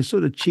 Can you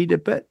sort of cheat a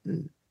bit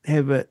and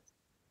have it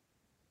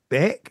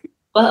back?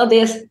 Well,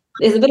 there's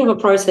a bit of a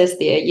process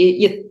there.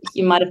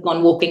 You might have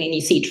gone walking and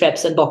you see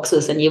traps and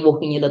boxes and you're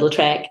walking your little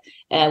track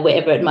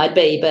wherever it might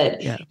be.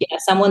 But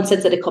someone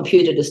sits at a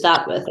computer to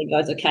start with and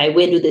goes, okay,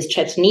 where do these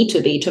traps need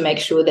to be to make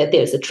sure that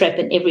there's a trap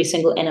in every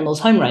single animal's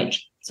home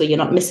range? So you're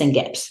not missing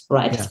gaps,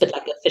 right? Yeah. It's a bit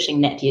like a fishing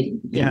net. You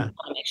want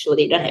to make sure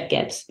that you don't have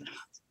gaps.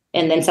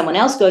 And then someone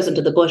else goes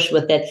into the bush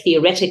with that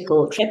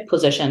theoretical trap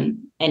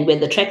position and where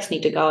the tracks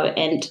need to go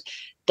and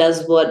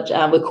does what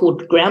we call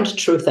ground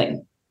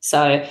truthing.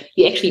 So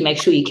you actually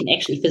make sure you can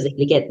actually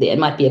physically get there. It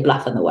might be a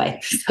bluff in the way.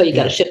 So you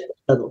got to shift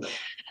a little.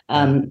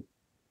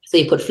 So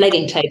you put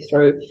flagging tape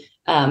through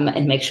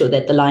and make sure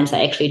that the lines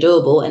are actually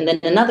doable. And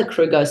then another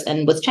crew goes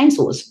in with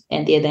chainsaws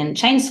and they then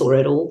chainsaw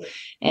it all.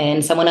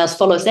 And someone else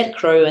follows that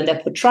crew and they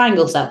put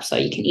triangles up so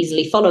you can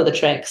easily follow the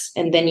tracks.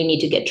 And then you need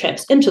to get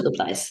traps into the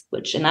place,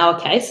 which in our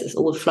case is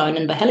all flown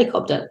in by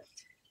helicopter.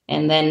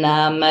 And then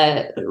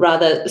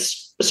rather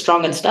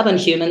strong and stubborn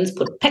humans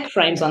put pick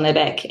frames on their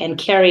back and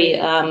carry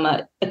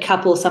a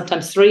couple,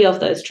 sometimes 3 of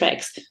those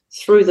tracks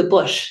through the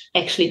bush,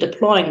 actually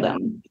deploying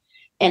them.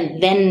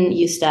 And then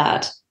you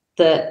start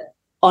the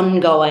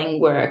ongoing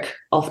work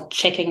of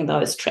checking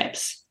those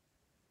traps.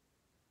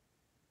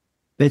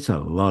 That's a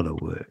lot of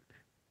work.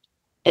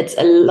 It's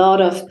a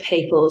lot of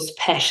people's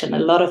passion, a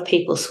lot of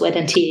people's sweat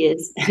and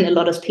tears, and a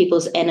lot of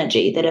people's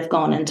energy that have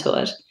gone into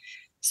it.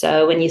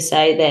 So when you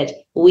say that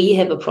we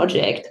have a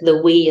project,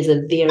 the we is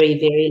a very,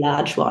 very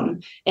large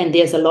one. And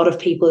there's a lot of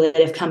people that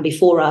have come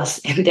before us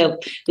and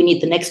we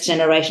need the next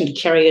generation to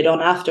carry it on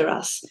after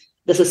us.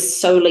 This is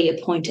solely a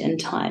point in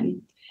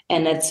time.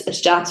 And it's a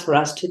chance for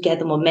us to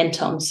gather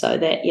momentum so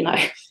that,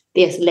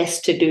 there's less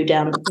to do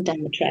down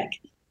the track.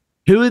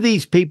 Who are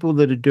these people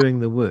that are doing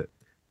the work?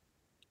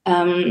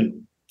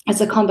 It's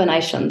a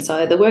combination.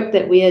 So the work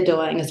that we are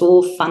doing is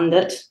all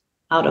funded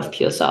out of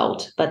Pure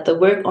Salt, but the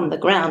work on the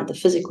ground, the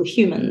physical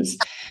humans,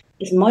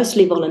 is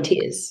mostly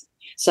volunteers.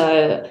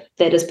 So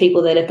that is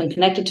people that have been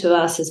connected to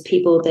us, is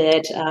people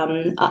that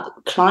are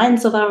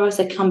clients of ours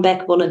that come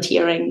back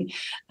volunteering.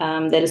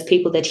 That is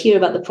people that hear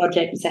about the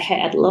project and say,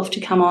 hey, I'd love to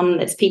come on.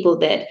 That's people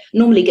that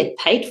normally get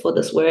paid for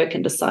this work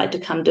and decide to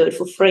come do it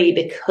for free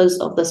because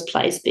of this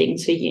place being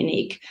so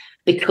unique,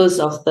 because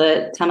of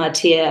the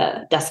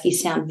Tamatea Dusky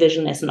Sound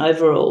vision as an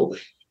overall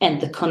and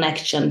the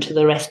connection to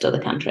the rest of the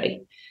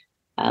country.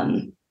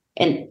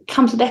 And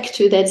comes back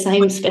to that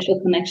same special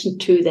connection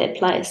to that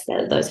place,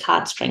 those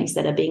heartstrings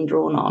that are being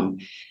drawn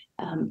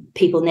on,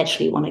 people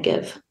naturally want to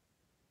give.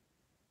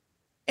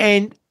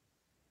 And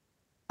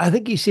I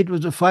think you said,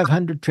 was it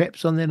 500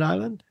 traps on that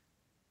island?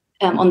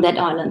 On that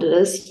island it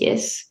is,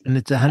 yes. And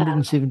it's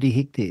 170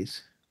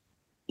 hectares.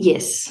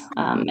 Yes.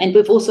 And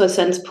we've also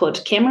since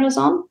put cameras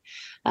on.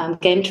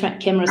 Game track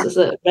cameras is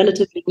a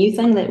relatively new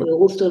thing that we're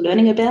all still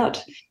learning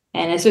about.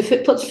 And as we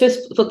put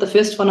the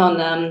first one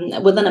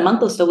on, within a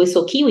month or so, we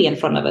saw kiwi in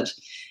front of it.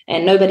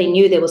 And nobody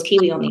knew there was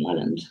kiwi on the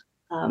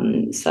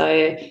island.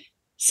 So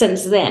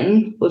since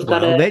then, we've got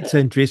that's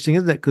interesting,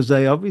 isn't it? Because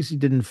they obviously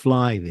didn't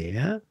fly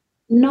there.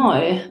 No.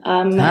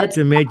 It's hard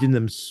to imagine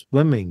them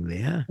swimming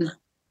there.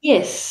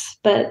 Yes,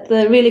 but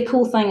the really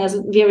cool thing is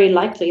very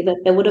likely that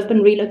they would have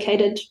been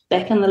relocated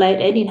back in the late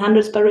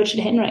 1800s by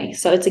Richard Henry.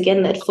 So it's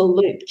again that full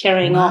loop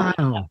carrying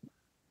on.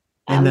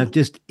 And they've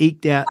just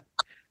eked out,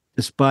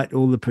 despite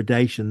all the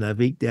predation,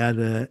 they've eked out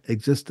an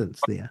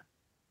existence there.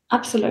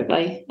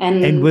 Absolutely.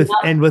 And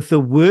with the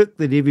work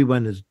that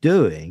everyone is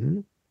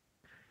doing,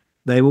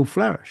 they will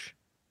flourish.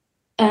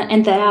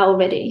 And they are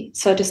already.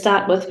 So to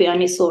start with, we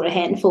only saw a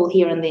handful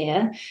here and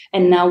there,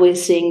 and now we're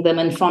seeing them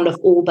in front of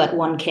all but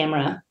one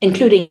camera,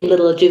 including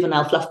little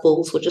juvenile fluff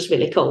balls, which is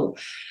really cool.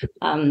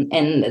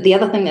 And the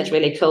other thing that's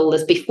really cool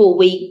is before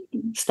we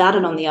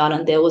started on the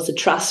island, there was a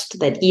trust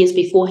that years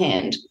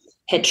beforehand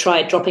had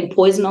tried dropping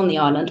poison on the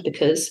island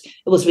because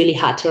it was really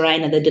hard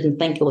terrain and they didn't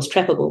think it was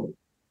trappable.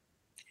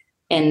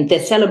 And they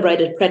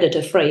celebrated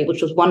predator-free,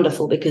 which was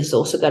wonderful because they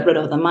also got rid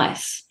of the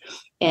mice.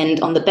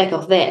 And on the back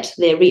of that,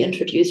 they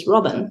reintroduced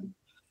robin.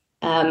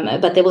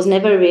 But there was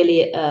never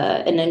really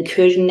an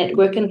incursion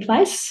network in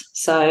place.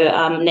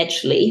 So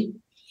naturally,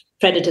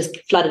 predators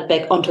flooded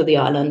back onto the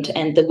island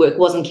and the work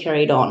wasn't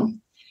carried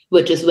on,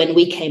 which is when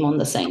we came on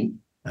the scene.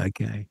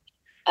 Okay.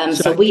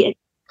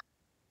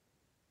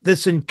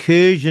 This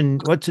incursion,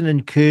 what's an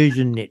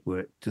incursion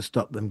network to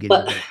stop them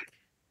getting back?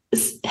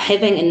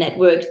 Having a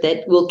network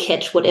that will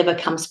catch whatever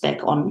comes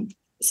back on.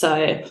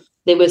 So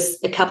there was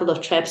a couple of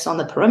traps on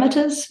the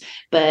perimeters,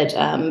 but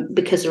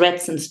because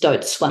rats and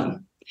stoats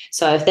swim.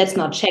 So if that's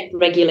not checked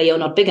regularly or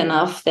not big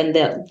enough, then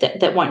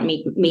that won't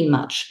mean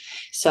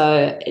much.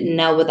 So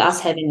now with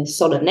us having a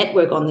solid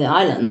network on the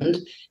island,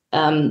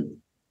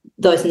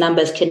 those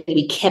numbers can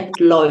be kept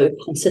low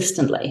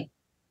consistently.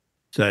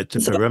 So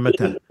it's a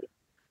perimeter.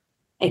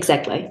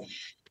 Exactly.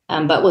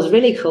 But what's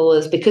really cool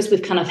is because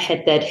we've kind of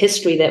had that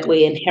history that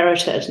we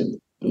inherited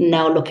and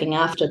now looking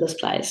after this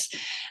place.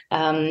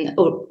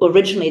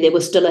 Originally, there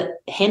was still a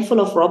handful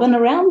of robin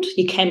around.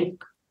 You came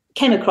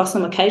across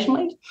them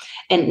occasionally,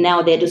 and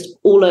now they're just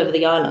all over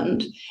the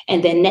island,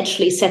 and they're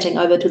naturally setting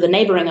over to the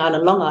neighbouring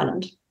island, Long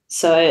Island.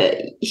 So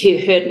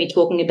you heard me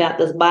talking about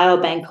this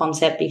biobank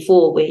concept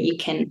before, where you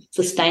can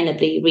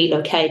sustainably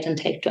relocate and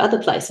take to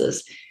other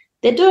places.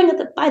 They're doing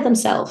it by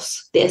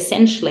themselves. They're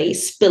essentially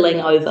spilling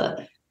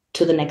over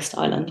to the next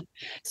island.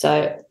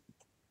 So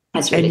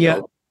that's really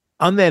cool.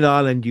 On that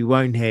island, you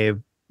won't have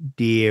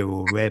deer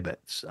or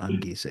rabbits, I'm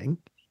guessing.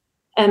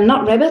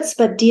 Not rabbits,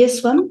 but deer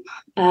swim.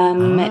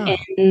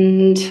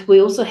 And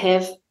we also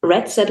have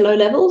rats at low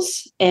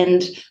levels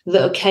and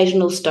the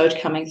occasional stoat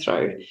coming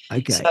through.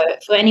 Okay. So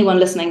for anyone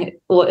listening,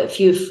 or if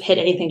you've had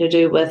anything to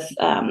do with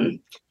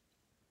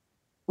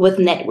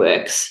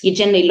networks, you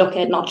generally look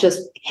at not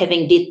just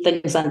having dead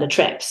things under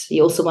traps.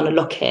 You also want to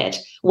look at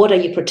what are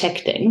you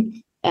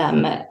protecting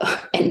and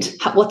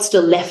what's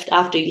still left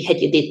after you had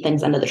your dead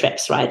things under the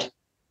traps, right?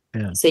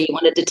 Yeah. So you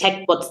want to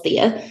detect what's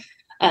there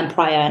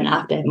prior and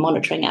after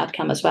monitoring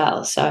outcome as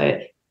well. So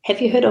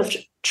have you heard of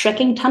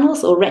tracking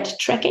tunnels or rat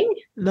tracking?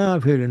 No,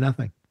 I've heard of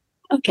nothing.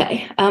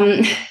 Okay.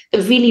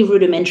 Really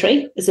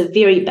rudimentary. It's a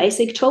very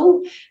basic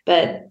tool,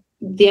 but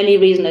the only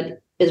reason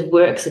it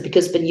works is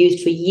because it's been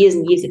used for years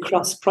and years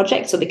across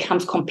projects, so it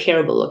becomes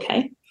comparable,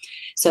 okay?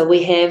 So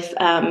we have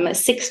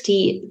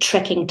 60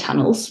 tracking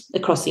tunnels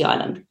across the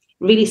island.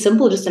 Really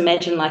simple. Just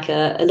imagine like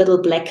a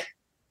little black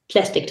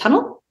plastic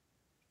tunnel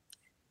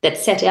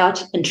that's set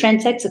out in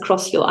transects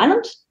across your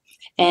island.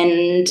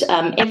 And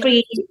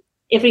every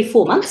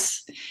 4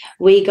 months,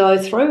 we go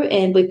through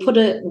and we put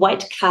a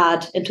white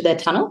card into that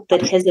tunnel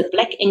that has a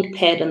black ink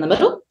pad in the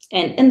middle.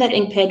 And in that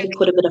ink pad, you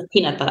put a bit of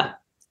peanut butter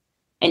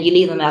and you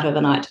leave them out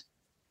overnight.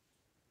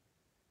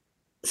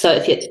 So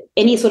if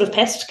any sort of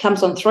pest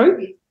comes on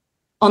through,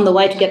 on the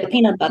way to get the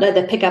peanut butter,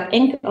 they pick up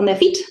ink on their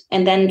feet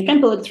and then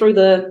trample it through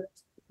the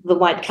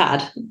white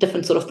card.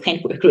 Different sort of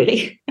paintwork,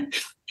 really.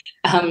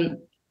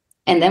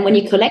 And then when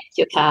you collect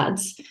your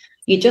cards,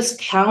 you just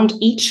count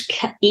each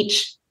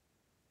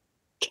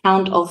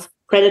count of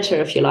predator,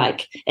 if you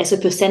like, as a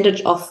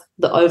percentage of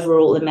the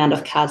overall amount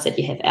of cards that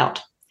you have out.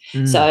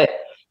 So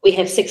we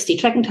have 60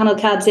 tracking tunnel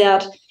cards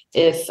out.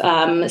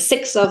 If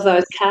 6 of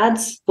those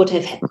cards would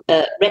have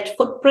a rat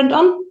footprint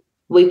on,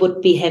 we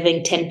would be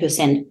having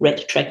 10%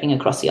 rat tracking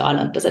across the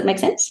island. Does that make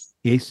sense?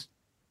 Yes.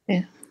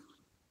 Yeah.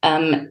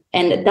 And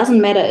it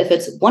doesn't matter if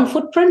it's one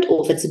footprint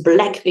or if it's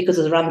black because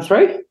it's run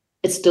through,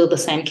 it's still the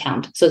same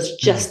count. So it's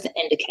just an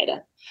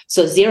indicator.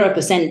 So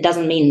 0%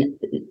 doesn't mean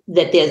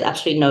that there's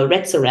absolutely no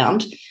rats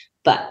around,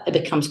 but it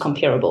becomes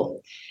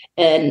comparable.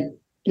 And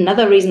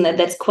another reason that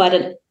that's quite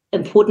an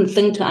important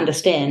thing to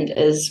understand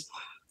is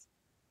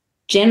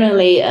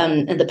Generally,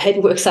 in the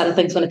paperwork side of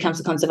things, when it comes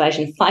to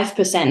conservation,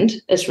 5%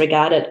 is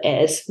regarded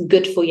as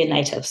good for your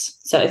natives.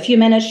 So if you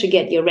manage to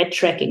get your rat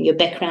tracking, your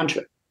background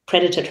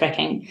predator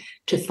tracking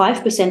to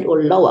 5%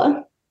 or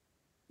lower,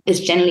 it's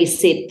generally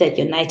said that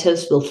your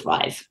natives will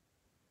thrive.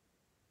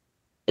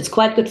 It's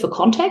quite good for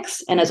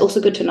context, and it's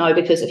also good to know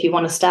because if you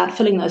want to start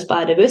filling those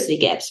biodiversity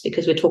gaps,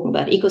 because we're talking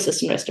about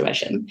ecosystem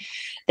restoration,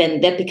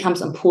 then that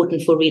becomes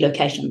important for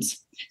relocations.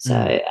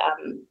 So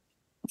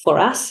for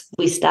us,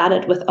 we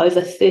started with over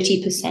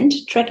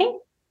 30% tracking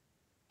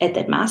at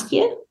that mast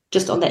year,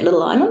 just on that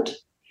little island.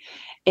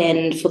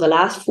 And for the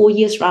last 4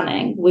 years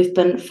running, we've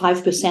been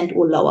 5%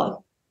 or lower.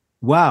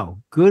 Wow,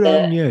 good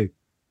on you.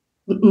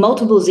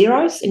 Multiple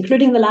zeros,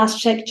 including the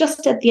last check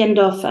just at the end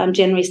of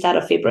January, start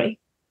of February,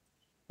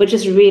 which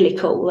is really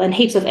cool. And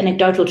heaps of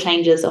anecdotal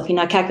changes of,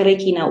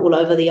 kakariki now all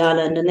over the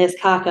island, and there's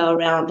kaka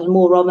around and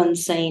more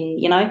robins seen,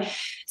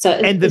 So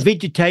and the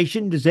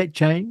vegetation, does that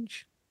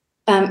change?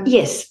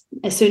 Yes.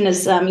 As soon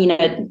as,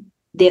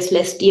 there's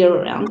less deer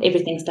around,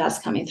 everything starts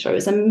coming through.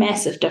 There's a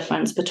massive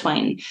difference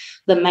between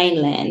the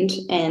mainland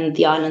and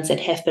the islands that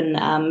have been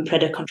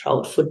predator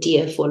controlled for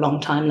deer for a long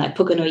time, like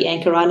Pukenui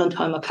Anchor Island,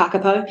 home of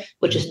Kakapo,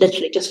 which is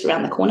literally just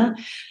around the corner.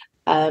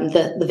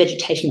 The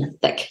vegetation is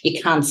thick.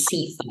 You can't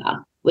see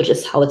far, which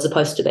is how it's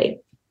supposed to be.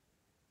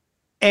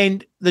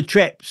 And the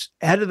traps,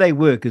 how do they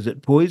work? Is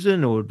it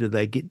poison, or do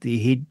they get their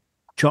head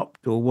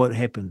chopped, or what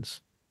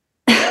happens?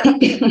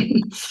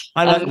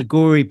 I like the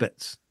gory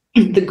bits.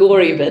 The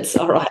gory bits,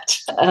 all right.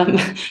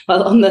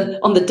 Well, on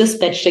the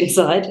dispatching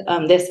side,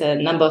 there's a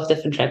number of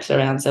different traps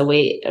around. So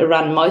we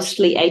run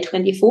mostly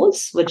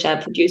A24s, which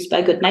are produced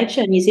by Good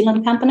Nature, a New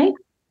Zealand company,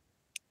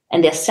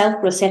 and they're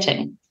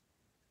self-resetting.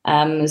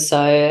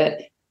 So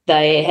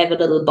they have a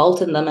little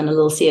bolt in them and a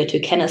little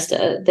CO2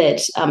 canister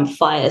that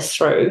fires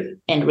through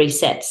and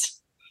resets.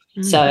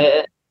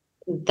 So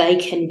they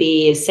can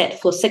be set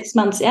for 6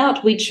 months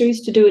out. We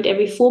choose to do it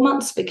every 4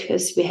 months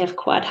because we have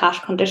quite harsh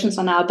conditions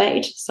on our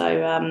bait.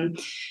 So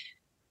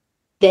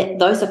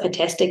those are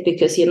fantastic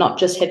because you're not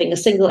just having a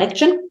single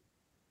action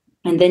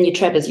and then your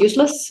trap is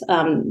useless.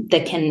 They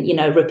can,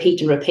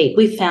 repeat and repeat.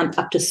 We've found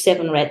up to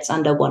 7 rats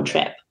under one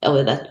trap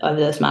over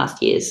those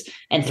last years,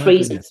 and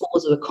 3s and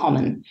 4s were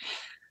common.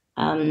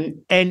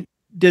 And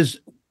does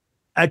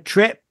a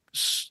trap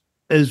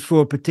is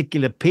for a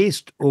particular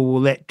pest, or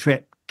will that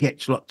trap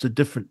catch lots of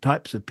different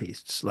types of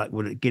pests? Like,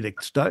 would it get a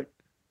stoat?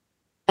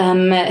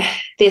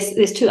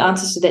 There's 2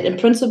 answers to that. In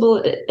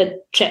principle, a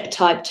trap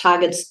type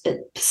targets a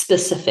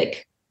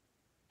specific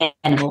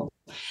animal.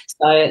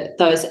 So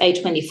those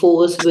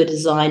A24s were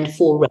designed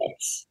for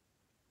rats.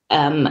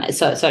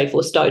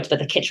 For stoats, but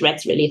they catch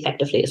rats really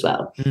effectively as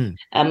well.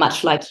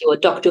 Much like your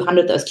Doc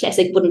 200, those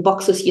classic wooden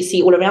boxes you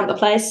see all around the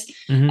place.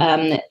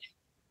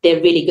 They're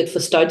really good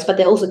for stoats, but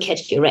they also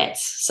catch your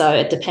rats. So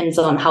it depends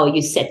on how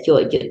you set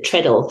your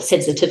treadle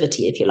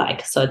sensitivity, if you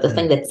like. So the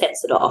thing that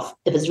sets it off,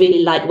 if it's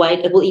really lightweight,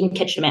 it will even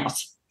catch a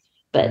mouse.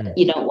 But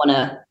you don't want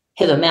to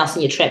have a mouse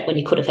in your trap when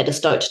you could have had a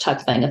stoat type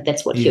thing, if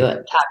that's what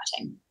you're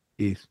targeting.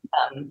 Yes.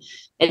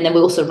 And then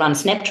we also run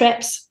snap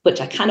traps,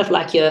 which are kind of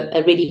like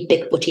a really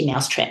big butty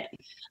mouse trap.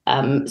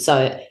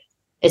 So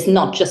it's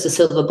not just a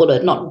silver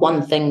bullet. Not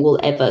one thing will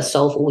ever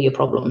solve all your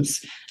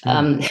problems.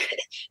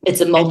 It's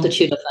a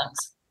multitude of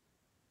things.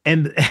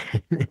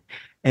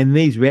 And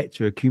these rats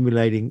are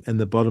accumulating in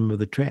the bottom of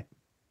the trap.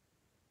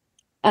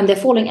 And they're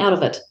falling out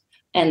of it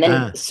and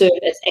then serve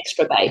as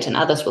extra bait, and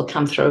others will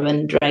come through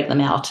and drag them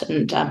out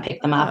and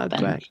pick them up.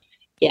 And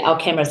our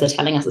cameras are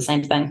telling us the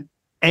same thing.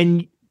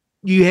 And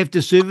you have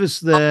to service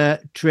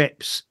the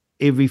traps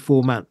every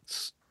 4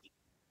 months?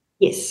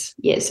 Yes.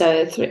 Yeah.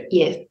 So,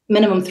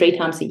 minimum 3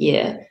 times a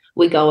year,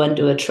 we go and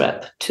do a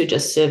trip to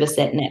just service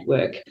that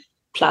network.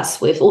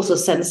 Plus, we've also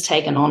since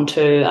taken on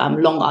to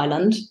Long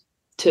Island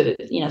to,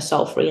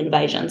 solve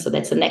re-invasion. So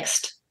that's the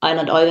next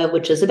island over,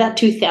 which is about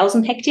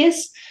 2,000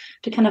 hectares,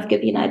 to kind of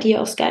give you an idea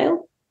of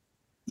scale.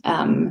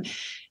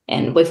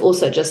 And we've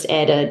also just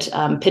added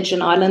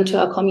Pigeon Island to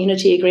our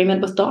community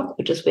agreement with DOC,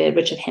 which is where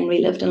Richard Henry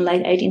lived in the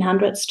late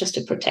 1800s, just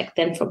to protect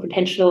them from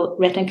potential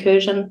rat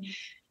incursion.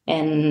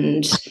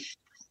 And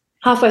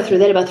halfway through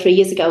that, about 3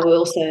 years ago, we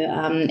also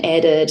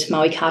added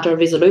Mauikato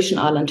Resolution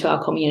Island to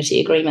our community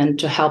agreement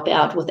to help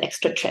out with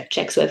extra trap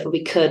checks wherever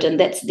we could. And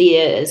there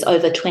is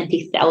over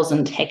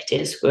 20,000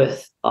 hectares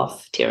worth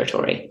of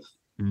territory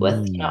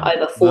with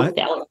over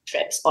 4,000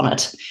 traps on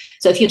it.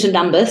 So if you're to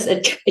numbers,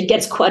 it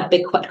gets quite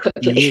big quite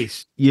quickly.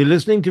 Yes. You're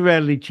listening to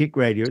Reality Check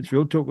Radio. It's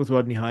Real Talk with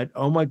Rodney Hide.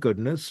 Oh, my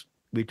goodness.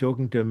 We're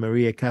talking to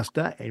Maria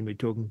Custer and we're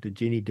talking to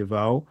Jenny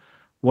DeVoe.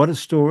 What a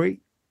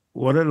story.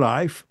 What a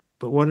life.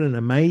 But what an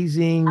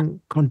amazing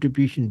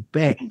contribution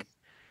back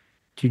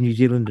to New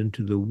Zealand and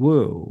to the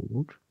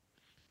world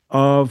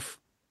of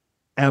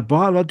our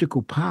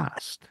biological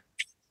past.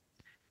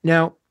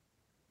 Now,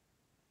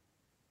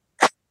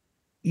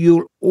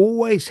 you'll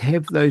always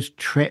have those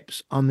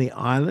traps on the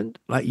island.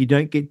 Like, you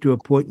don't get to a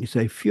point and you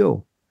say,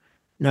 phew,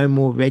 no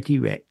more ratty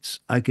rats.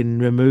 I can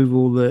remove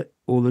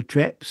all the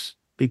traps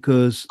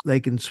because they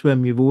can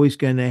swim. You're always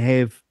going to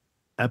have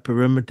a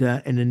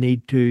perimeter and a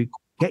need to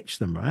catch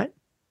them, right?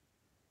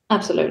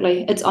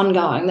 Absolutely. It's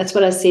ongoing. That's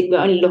what I said. We're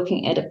only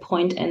looking at a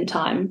point in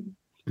time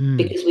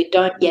because we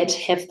don't yet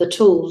have the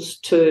tools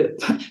to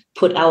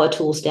put our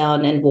tools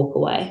down and walk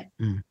away.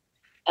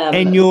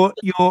 And your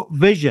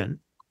vision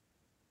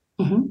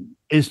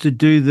is to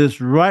do this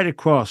right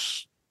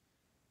across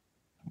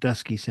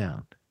Dusky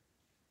Sound.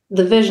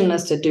 The vision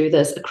is to do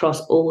this across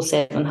all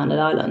 700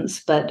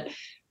 islands, but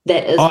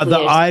that is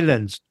the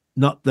islands,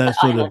 not the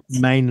sort of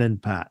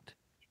mainland part.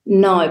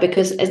 No,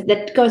 because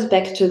that goes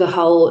back to the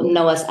whole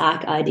Noah's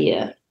Ark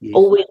idea. Yes.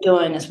 All we're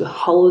doing is we're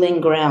holding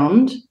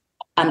ground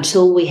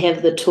until we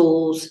have the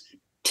tools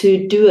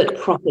to do it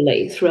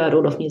properly throughout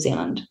all of New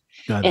Zealand.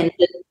 And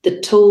the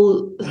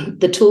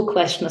tool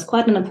question is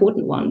quite an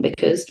important one,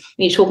 because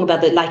when you're talking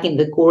about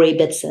the gory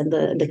bits and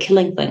the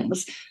killing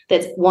things,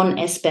 that's one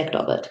aspect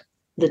of it,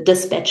 the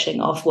dispatching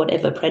of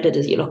whatever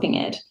predators you're looking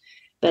at.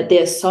 But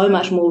there's so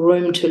much more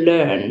room to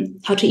learn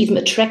how to even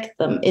attract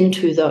them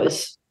into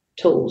those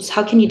tools.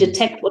 How can you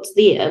detect what's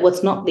there,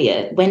 what's not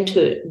there, when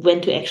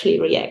to actually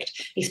react,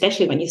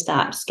 especially when you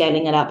start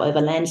scaling it up over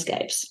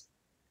landscapes.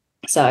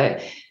 So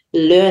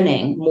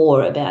learning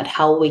more about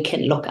how we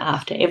can look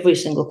after every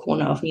single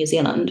corner of New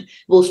Zealand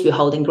whilst we're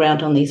holding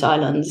ground on these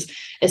islands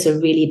is a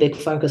really big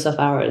focus of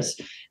ours.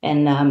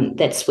 And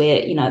that's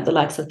where, the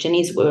likes of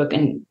Ginny's work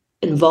and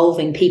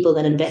involving people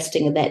and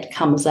investing in that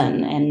comes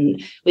in.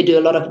 And we do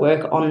a lot of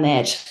work on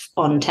that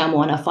on Te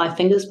Moana Five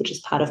Fingers, which is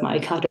part of my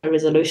Ikato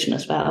resolution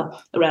as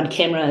well, around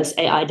cameras,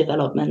 AI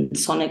development,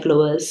 sonic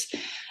lures,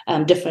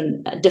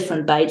 different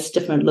baits,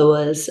 different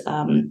lures,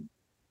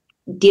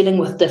 dealing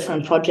with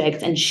different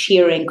projects and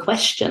sharing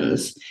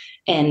questions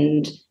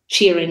and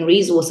sharing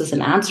resources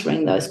and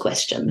answering those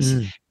questions.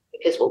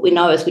 Because what we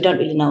know is we don't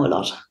really know a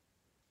lot.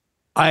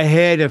 I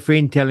had a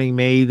friend telling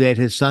me that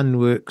his son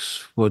works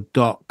for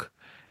DOC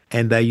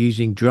and they're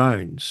using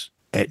drones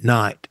at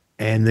night,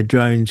 and the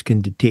drones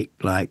can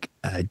detect like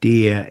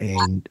deer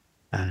and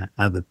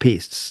other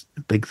pests,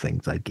 big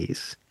things, I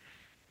guess,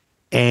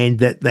 and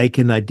that they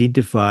can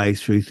identify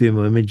through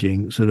thermal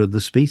imaging sort of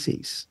the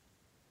species,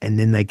 and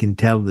then they can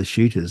tell the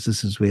shooters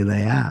this is where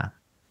they are,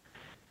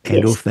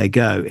 and off they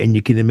go. And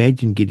you can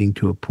imagine getting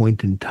to a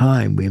point in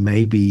time where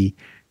maybe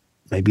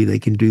they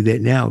can do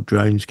that now.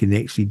 Drones can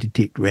actually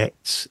detect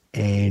rats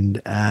and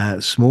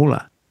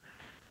smaller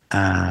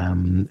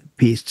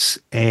pests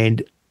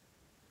and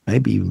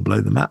maybe even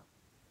blow them up.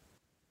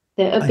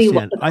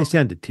 I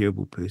sound a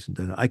terrible person,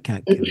 don't I? I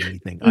can't kill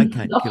anything. I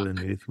can't kill an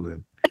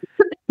earthworm.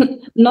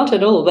 Not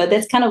at all, but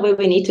that's kind of where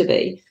we need to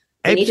be.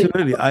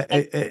 Absolutely.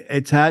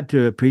 It's hard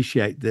to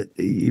appreciate that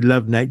you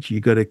love nature.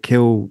 You've got to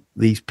kill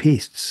these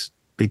pests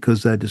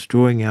because they're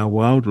destroying our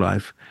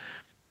wildlife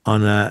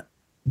on a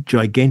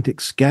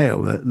gigantic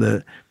scale.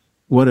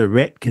 What a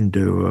rat can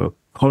do, or a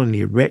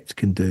colony of rats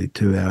can do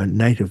to our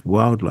native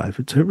wildlife,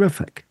 it's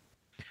horrific.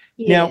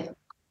 Yeah. Now,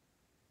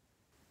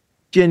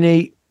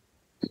 Jenny,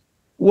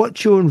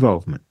 what's your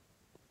involvement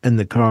in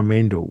the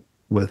Coromandel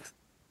with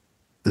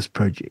this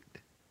project?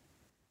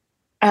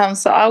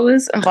 So I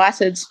was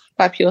invited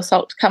by Pure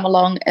Salt to come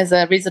along as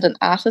a resident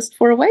artist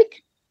for a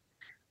week,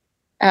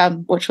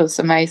 which was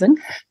amazing,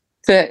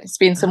 to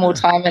spend some more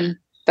time in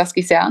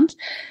Dusky Sound.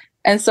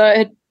 And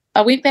so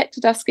I went back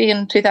to Dusky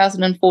in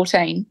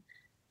 2014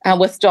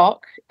 with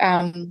Doc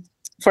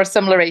for a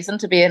similar reason,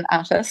 to be an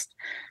artist.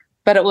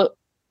 But it was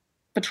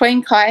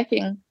between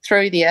kayaking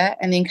through there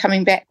and then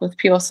coming back with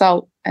Pure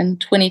Salt in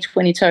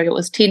 2022, it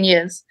was 10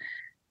 years.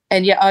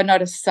 And yeah, I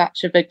noticed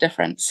such a big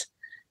difference.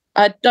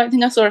 I don't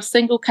think I saw a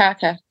single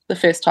kaka the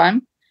first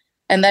time.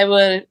 And it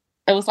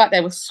was like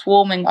they were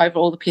swarming over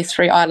all the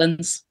pest-free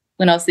islands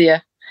when I was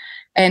there.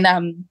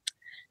 And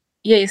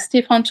you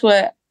step onto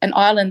an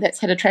island that's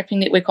had a trapping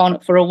network on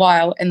it for a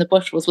while and the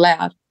bush was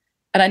loud.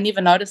 And I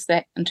never noticed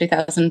that in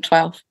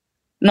 2012.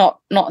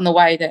 Not in the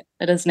way that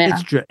it is now.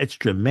 It's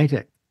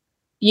dramatic.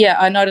 Yeah,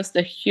 I noticed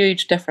a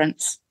huge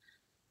difference.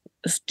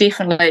 You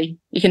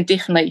can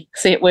definitely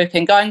see it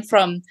working. Going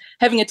from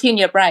having a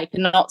 10-year break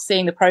and not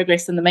seeing the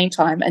progress in the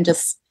meantime and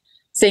just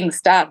seeing the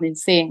start and then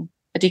seeing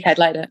a decade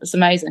later, it's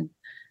amazing.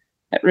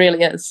 It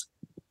really is.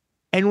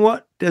 And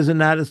what does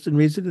an artist in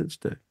residence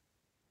do?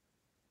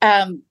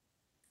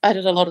 I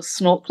did a lot of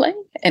snorkeling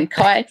and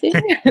kayaking.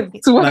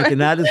 Like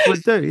an artist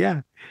would do,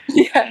 yeah.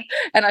 Yeah,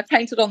 and I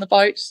painted on the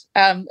boat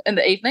in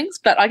the evenings,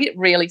 but I get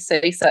really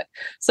seasick.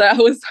 So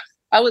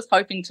I was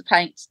hoping to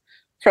paint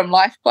from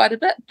life quite a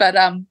bit, but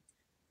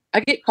I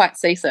get quite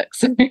seasick.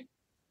 So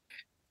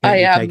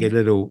I take a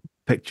little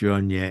picture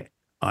on your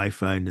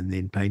iPhone and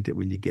then paint it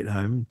when you get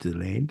home to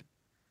land.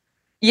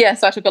 Yeah,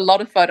 so I took a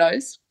lot of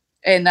photos,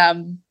 and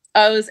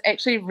I was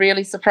actually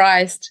really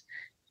surprised.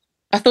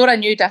 I thought I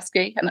knew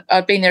Dusky, and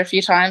I've been there a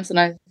few times, and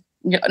I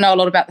know a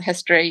lot about the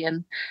history,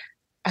 and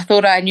I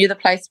thought I knew the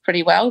place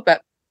pretty well.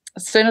 But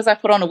as soon as I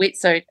put on a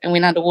wetsuit and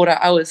went underwater,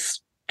 I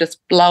was just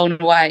blown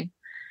away.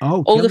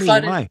 Oh, all the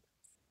photos.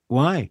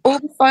 Why? All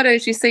the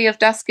photos you see of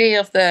Dusky,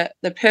 of the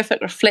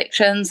perfect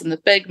reflections and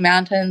the big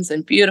mountains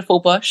and beautiful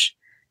bush,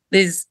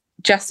 there's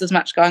just as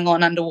much going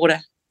on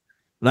underwater.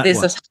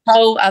 There's this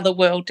whole other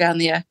world down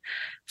there.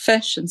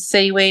 fish and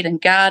seaweed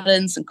and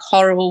gardens and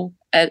coral.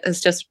 It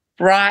is just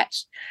bright.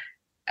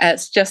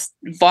 It's just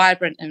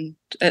vibrant and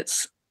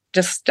it's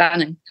just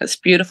stunning. It's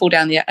beautiful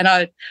down there. And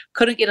I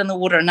couldn't get in the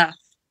water enough.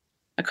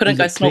 I couldn't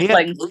go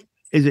snorkeling.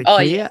 Is it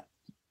clear? Yeah.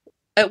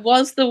 It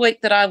was the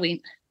week that I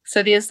went.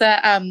 So there's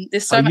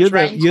so much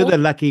rainfall. You're the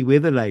lucky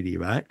weather lady,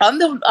 right? I'm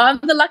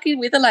the lucky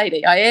weather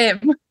lady. I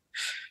am.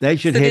 They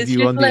should have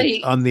you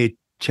on their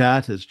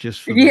charters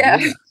just for the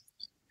weather.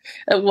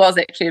 It was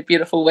actually a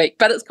beautiful week,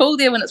 but it's cool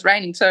there when it's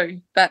raining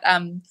too. But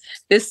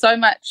there's so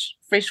much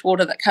fresh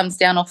water that comes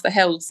down off the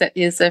hills that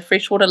there's a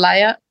freshwater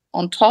layer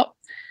on top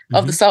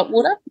of the salt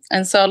water.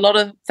 And so a lot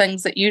of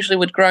things that usually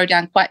would grow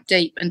down quite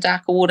deep in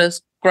darker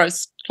waters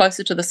grows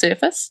closer to the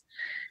surface.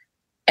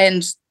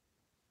 And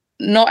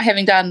not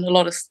having done a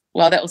lot of,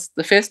 that was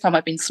the first time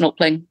I've been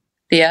snorkeling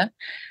there.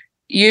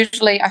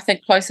 Usually I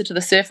think closer to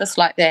the surface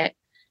like that,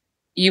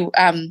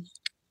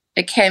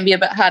 it can be a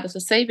bit harder to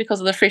see because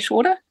of the fresh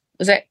water.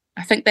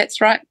 I think that's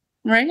right,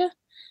 Maria?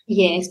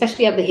 Yeah,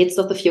 especially over the heads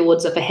of the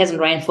fjords, if it hasn't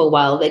rained for a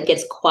while, that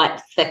gets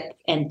quite thick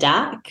and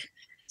dark.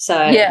 So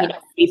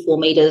 3-4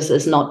 meters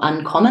is not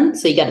uncommon.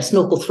 So you got to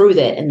snorkel through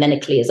that and then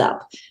it clears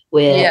up,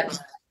 where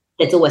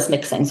it's always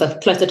mixing. So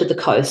closer to the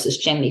coast is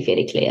generally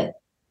fairly clear.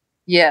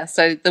 Yeah,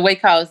 so the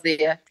week I was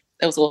there,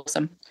 it was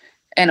awesome.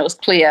 And it was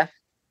clear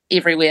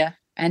everywhere.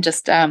 And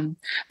just I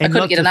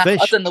couldn't get enough. I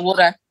was in the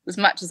water as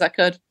much as I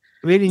could.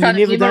 Really? You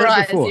never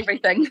done it before?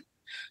 Everything.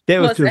 That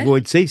was to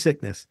avoid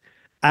seasickness.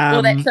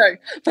 Well, that too.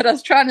 But I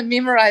was trying to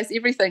memorize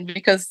everything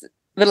because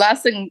the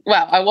last thing,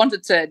 I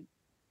wanted to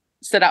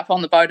sit up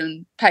on the boat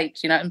and paint,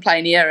 in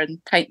plein air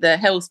and paint the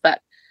hills,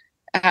 but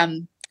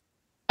I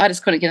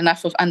just couldn't get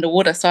enough of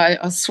underwater. So I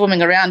was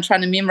swimming around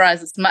trying to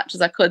memorize as much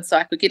as I could so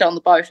I could get on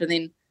the boat and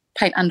then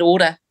paint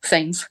underwater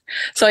scenes.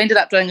 So I ended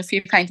up doing a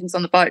few paintings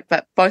on the boat,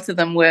 but both of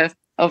them were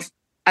of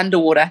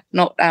underwater,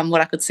 not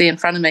what I could see in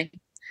front of me.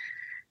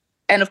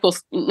 And, of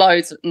course,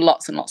 lots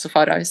and lots of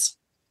photos.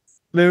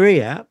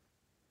 Maria,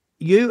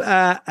 you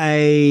are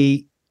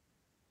a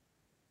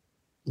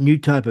new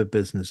type of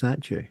business,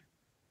 aren't you?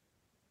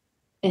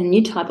 A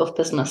new type of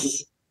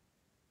business.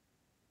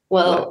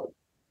 Well,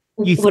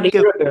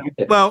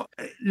 well,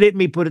 let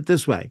me put it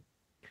this way.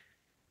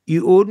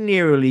 You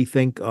ordinarily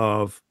think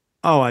of,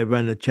 I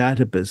run a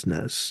charter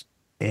business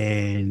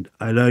and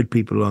I load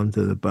people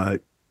onto the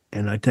boat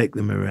and I take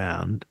them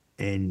around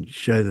and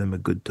show them a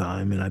good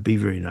time and I be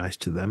very nice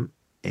to them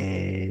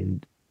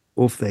and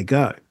off they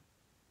go.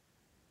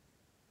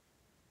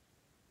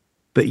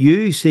 But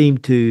you seem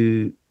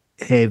to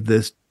have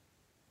this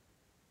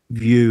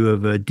view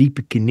of a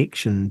deeper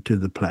connection to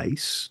the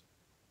place,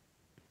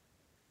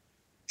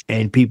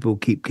 and people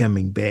keep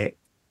coming back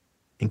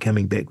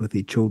with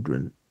their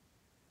children,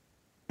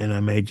 and I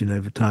imagine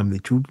over time their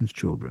children's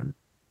children,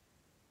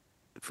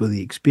 for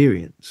the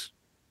experience.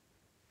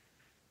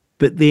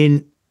 But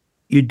then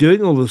you're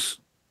doing all this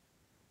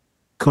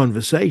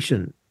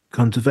conservation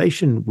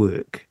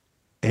work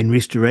and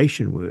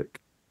restoration work,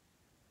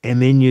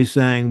 and then you're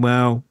saying,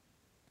 well,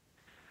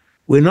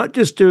 we're not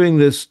just doing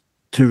this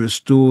to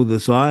restore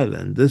this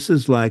island. This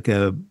is like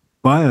a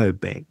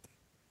biobank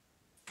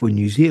for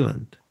New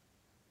Zealand,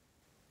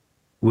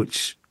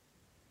 which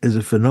is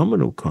a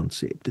phenomenal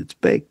concept. It's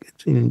big,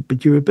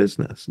 but you're a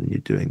business and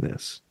you're doing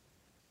this.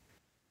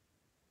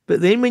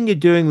 But then when you're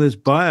doing this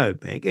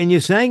biobank, and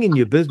you're saying in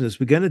your business,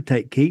 we're going to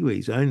take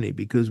Kiwis only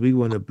because we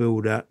want to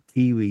build up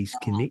Kiwis'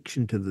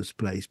 connection to this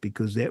place,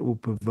 because that will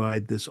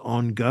provide this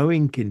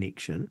ongoing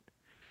connection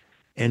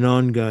and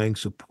ongoing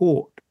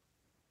support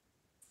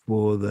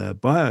for the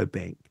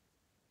biobank.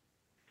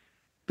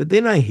 But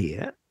then I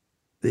hear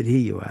that here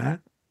you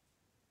are,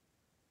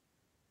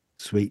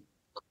 sweet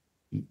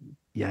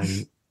young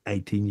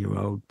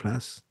 18-year-old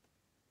plus.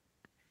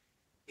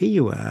 Here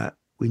you are,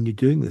 when you're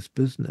doing this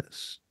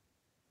business,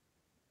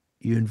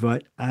 you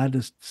invite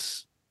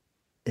artists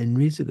in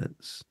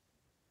residence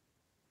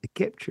to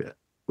capture it,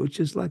 which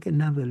is like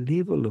another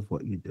level of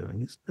what you're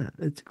doing, isn't it?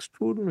 It's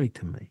extraordinary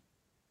to me.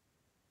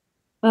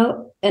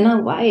 Well, in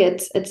a way,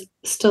 it's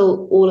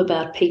still all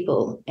about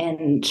people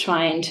and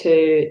trying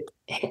to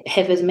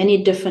have as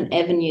many different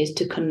avenues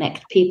to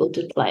connect people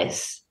to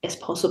place as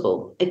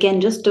possible.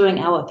 Again, just doing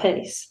our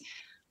piece.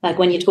 Like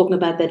when you're talking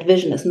about that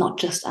vision, it's not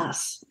just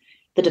us.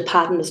 The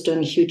department is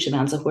doing huge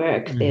amounts of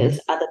work. Mm-hmm. There's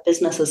other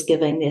businesses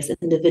giving, there's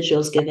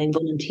individuals giving,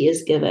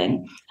 volunteers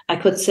giving. I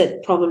could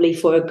sit probably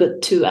for a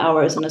good 2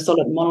 hours in a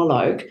solid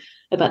monologue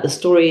about the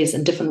stories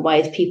and different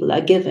ways people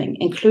are giving,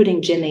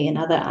 including Jimmy and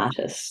other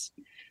artists.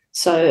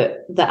 So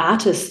the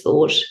artist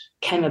thought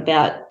came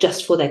about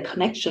just for that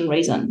connection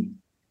reason.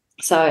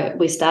 So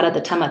we started the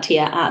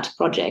Tamatea Art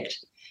Project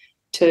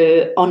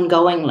to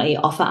ongoingly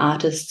offer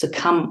artists to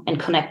come and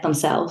connect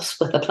themselves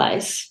with the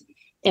place.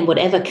 And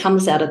whatever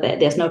comes out of that,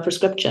 there's no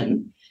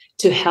prescription,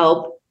 to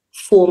help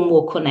form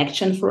more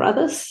connection for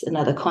others,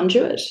 another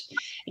conduit.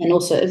 And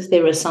also if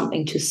there is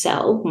something to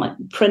sell, might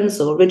be prints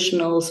or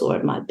originals, or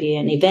it might be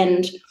an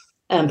event,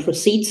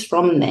 proceeds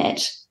from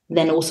that,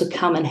 then also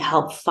come and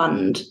help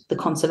fund the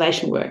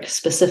conservation work,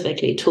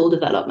 specifically tool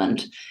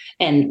development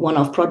and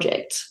one-off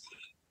projects.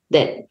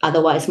 that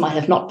otherwise might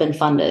have not been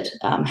funded,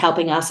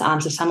 helping us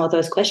answer some of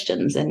those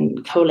questions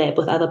and collab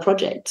with other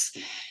projects.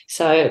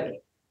 So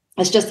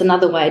it's just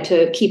another way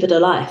to keep it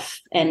alive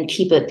and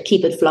keep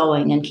it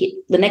flowing and keep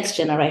the next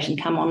generation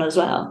come on as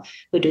well.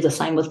 We do the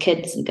same with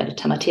kids. We've got a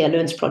Tamatea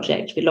Learns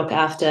project. We look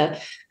after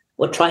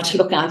or try to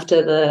look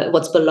after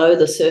what's below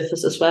the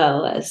surface as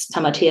well as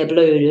Tamatea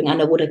Blue, doing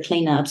underwater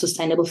cleanup,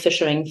 sustainable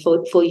fishing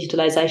for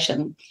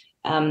utilisation.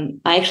 I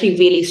actually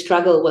really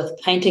struggle with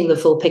painting the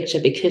full picture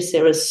because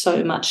there is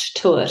so much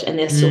to it and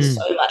there's still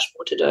so much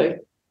more to do.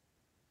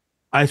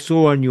 I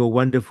saw on your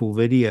wonderful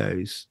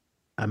videos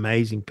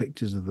amazing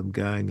pictures of them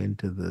going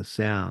into the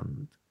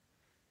sound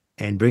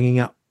and bringing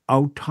up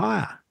an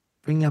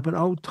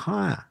old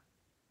tire.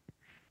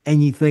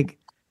 And you think,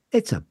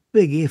 it's a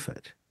big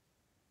effort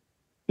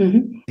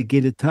to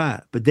get a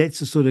tire. But that's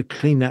the sort of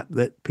cleanup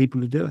that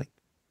people are doing.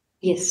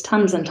 Yes,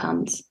 tons and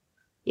tons.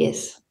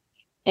 Yes.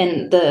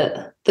 And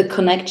the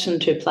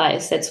connection to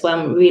place, that's why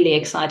I'm really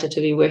excited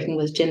to be working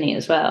with Ginny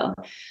as well,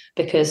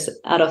 because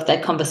out of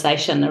that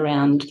conversation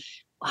around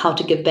how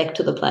to give back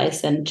to the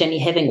place and Jenny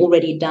having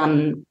already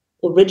done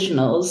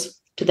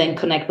originals to then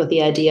connect with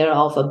the idea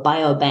of a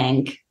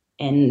biobank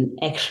and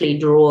actually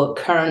draw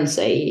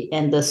currency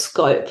and the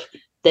scope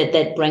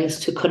that brings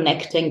to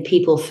connecting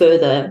people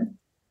further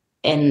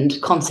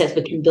and concepts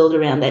we can build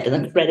around that is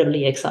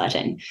incredibly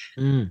exciting.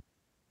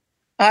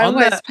 I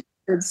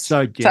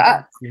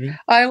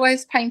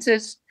always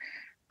painted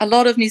a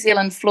lot of New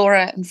Zealand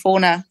flora and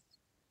fauna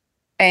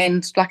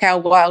and like our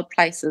wild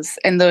places,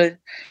 and the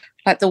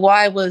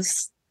why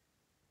was,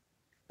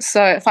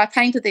 so if I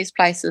painted these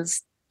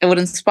places, it would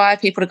inspire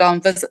people to go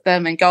and visit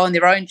them and go on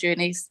their own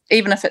journeys,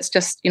 even if it's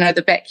just,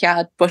 the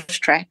backyard bush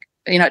track.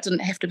 It didn't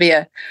have to be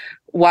a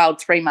wild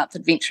 3-month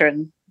adventure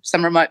in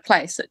some remote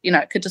place.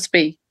 It could just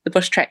be the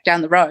bush track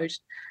down the road.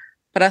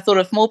 But I thought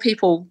if more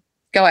people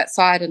go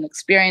outside and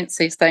experience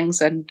these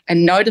things and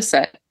notice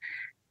it,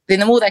 then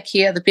the more they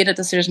care, the better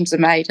decisions are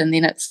made, and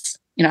then it's,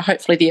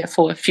 hopefully there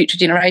for future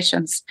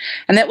generations.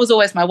 And that was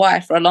always my why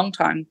for a long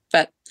time.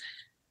 But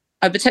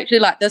I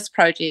particularly like this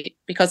project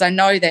because I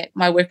know that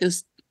my work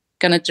is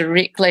going to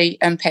directly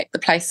impact the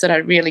place that I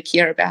really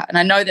care about. And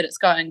I know that it's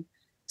going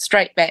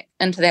straight back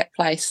into that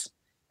place.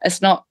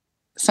 It's not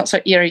so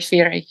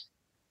airy-fairy.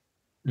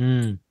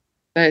 So,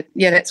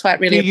 yeah, that's why it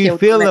really appealed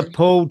to me. Do you feel the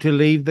pull to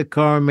leave the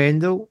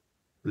Coromandel,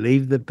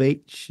 leave the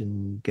beach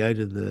and go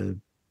to the...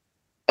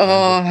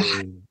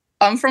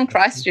 I'm from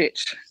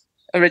Christchurch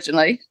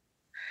originally.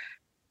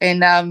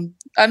 And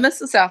I miss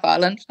the South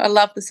Island. I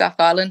love the South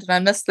Island and I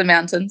miss the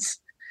mountains.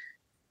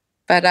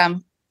 But,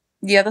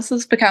 this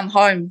has become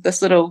home,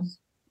 this little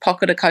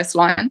pocket of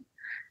coastline.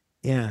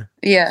 Yeah.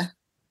 Yeah.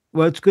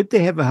 Well, it's good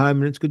to have a home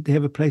and it's good to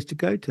have a place to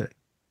go to.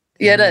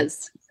 Yeah, it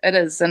is. It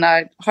is. And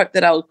I hope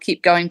that I'll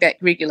keep going back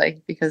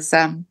regularly because,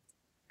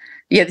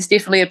 there's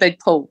definitely a big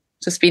pull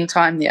to spend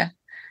time there.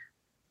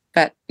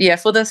 But,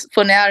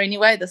 for now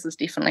anyway, this is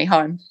definitely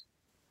home.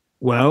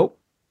 Well,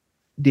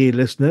 dear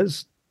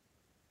listeners,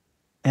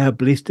 how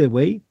blessed are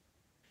we?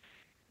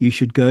 You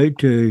should go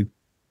to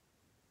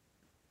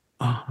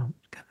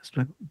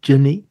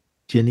Ginny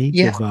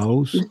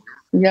DeVoe's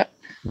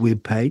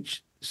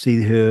webpage,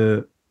 see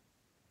her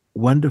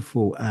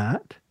wonderful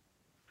art,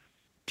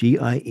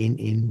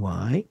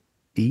 GINNY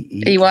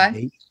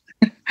DEAVOLL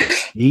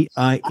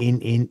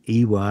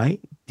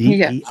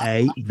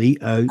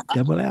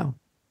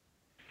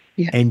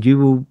and you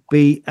will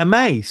be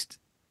amazed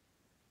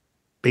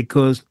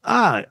because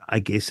I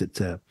guess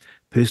it's a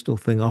personal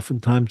thing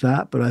oftentimes,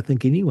 art, but I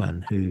think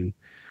anyone who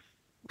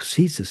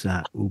sees this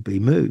art will be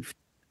moved.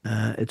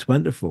 It's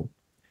wonderful.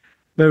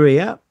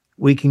 Maria,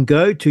 we can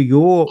go to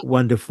your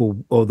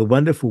the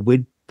wonderful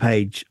web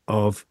page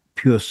of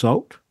Pure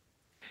Salt,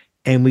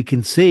 and we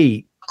can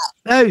see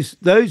those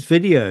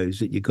videos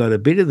that you got are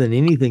better than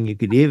anything you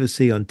could ever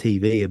see on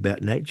TV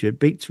about nature. It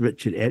beats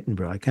Richard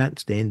Attenborough. I can't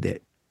stand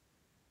that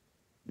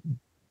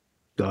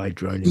guy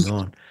droning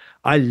on.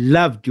 I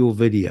loved your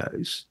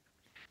videos,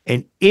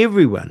 and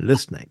everyone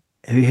listening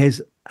who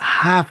has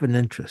half an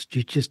interest,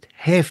 you just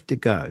have to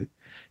go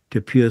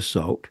to Pure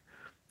Salt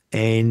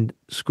and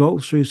scroll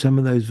through some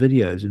of those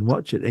videos and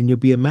watch it, and you'll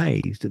be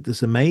amazed at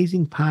this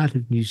amazing part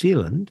of New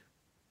Zealand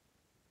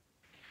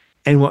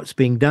and what's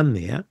being done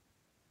there.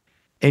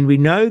 And we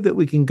know that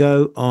we can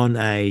go on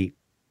a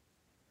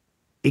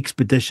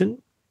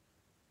expedition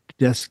to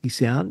Dusky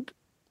Sound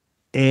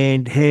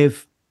and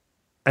have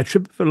a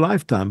trip of a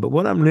lifetime. But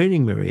what I'm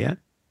learning, Maria,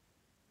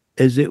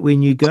 is that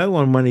when you go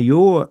on one of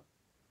your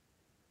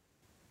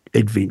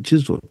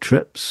adventures or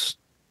trips,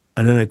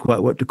 I don't know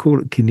quite what to call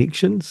it,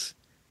 connections,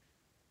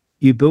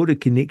 you build a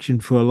connection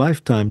for a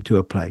lifetime to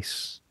a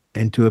place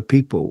and to a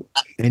people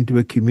and to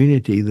a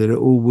community that are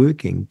all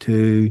working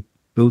to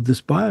build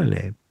this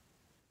biolab.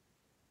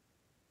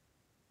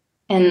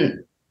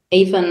 And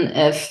even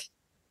if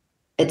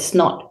it's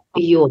not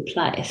your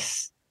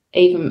place,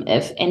 even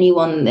if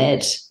anyone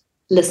that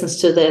listens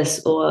to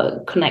this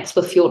or connects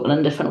with Fiordland in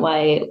a different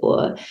way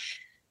or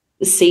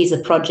sees a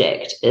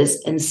project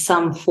is in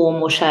some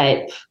form or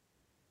shape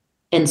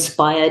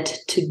inspired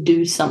to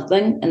do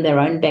something in their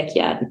own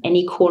backyard in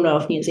any corner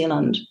of New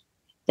Zealand,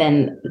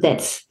 then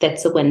that's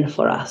a win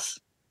for us.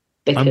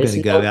 I'm going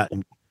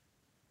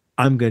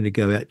to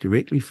go out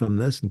directly from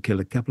this and kill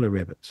a couple of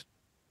rabbits.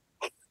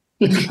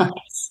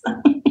 Nice.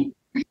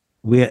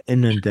 We're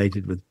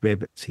inundated with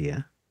rabbits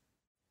here.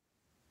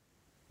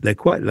 They're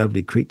quite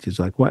lovely creatures.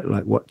 I quite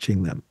like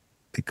watching them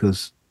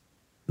because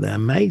they're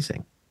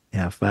amazing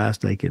how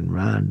fast they can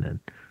run.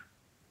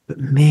 But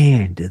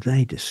man, do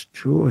they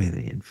destroy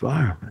the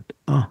environment.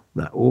 Oh,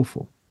 they're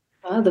awful.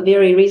 Well, the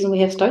very reason we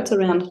have stoats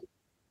around.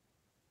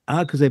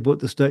 Because they brought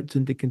the stoats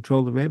in to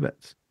control the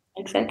rabbits.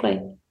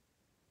 Exactly.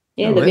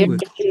 Yeah, the very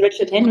reason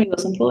Richard Henry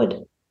was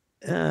employed.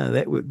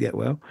 That worked out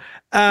well.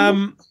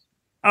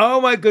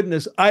 Oh, my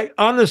goodness. I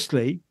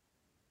honestly,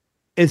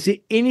 is there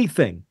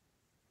anything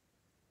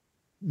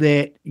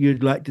that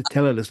you'd like to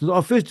tell our listeners?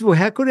 Oh, first of all,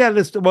 how could our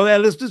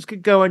listeners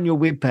could go on your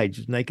web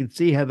pages and they can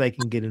see how they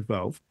can get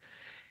involved.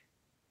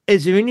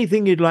 Is there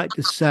anything you'd like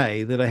to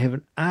say that I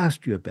haven't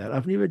asked you about?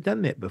 I've never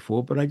done that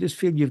before, but I just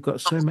feel you've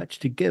got so much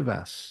to give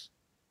us.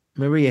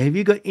 Maria, have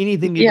you got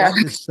anything you'd like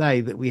to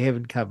say that we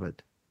haven't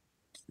covered?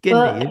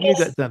 Have you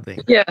got something?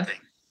 Yeah.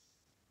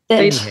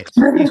 You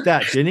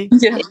start, Jenny.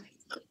 Yeah.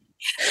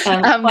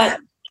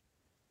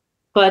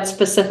 Quite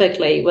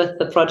specifically with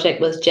the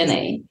project with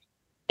Jenny,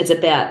 it's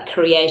about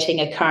creating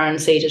a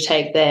currency to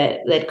take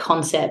that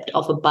concept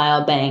of a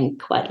biobank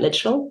quite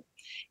literal.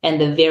 And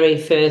the very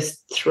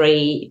first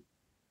 3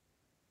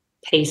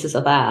 pieces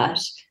of art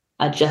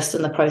are just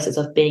in the process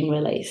of being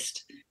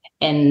released.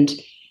 And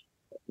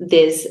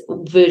there's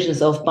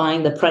versions of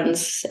buying the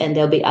prints, and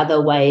there'll be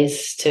other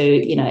ways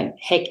to,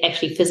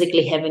 actually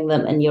physically having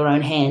them in your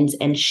own hands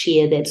and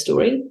share that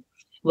story,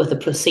 with the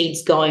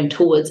proceeds going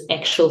towards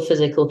actual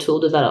physical tool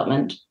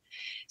development.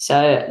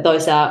 So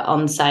those are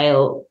on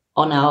sale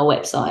on our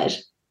website.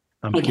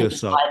 You can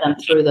buy them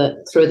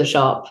through the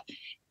shop,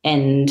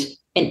 and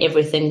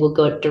everything will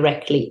go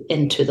directly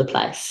into the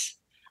place.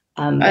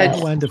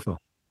 Wonderful.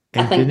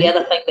 I think Jenny? The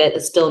other thing that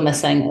is still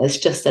missing is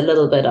just a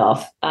little bit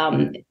of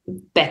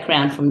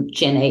background from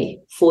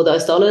Jenny for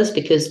those dollars,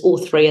 because all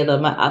 3 of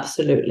them are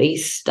absolutely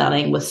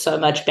stunning with so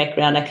much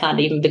background I can't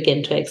even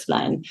begin to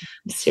explain.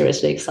 I'm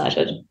seriously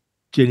excited.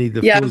 Jenny,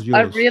 the floor is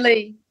yours.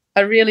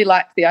 I really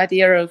liked the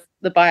idea of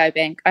the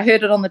biobank. I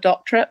heard it on the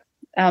doc trip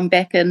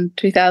back in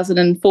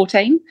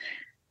 2014,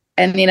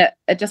 and then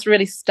it just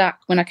really stuck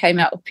when I came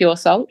out with Pure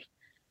Salt.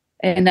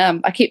 And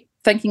I kept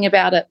thinking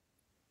about it,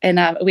 and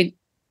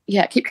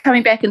it kept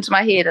coming back into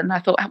my head, and I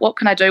thought, what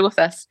can I do with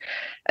this?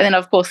 And then,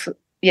 of course,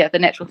 the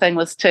natural thing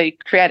was to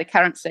create a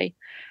currency.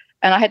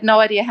 And I had no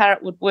idea how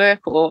it would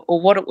work or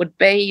what it would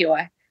be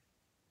or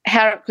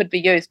how it could be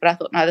used. But I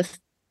thought, no, this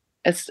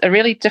is a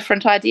really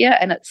different idea,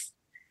 and it's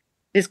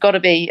got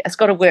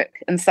to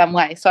work in some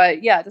way. So, I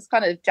just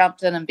kind of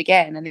jumped in and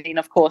began. And then,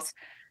 of course,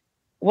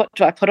 what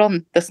do I put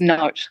on this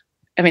note?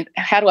 I mean,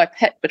 how do I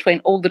pick between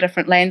all the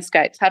different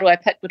landscapes? How do I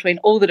pick between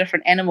all the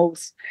different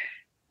animals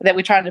that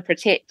we're trying to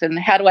protect? And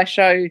how do I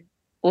show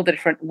all the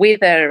different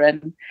weather?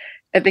 And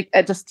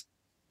it just,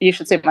 you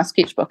should see my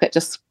sketchbook, it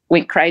just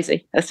went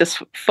crazy. It's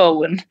just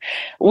full. And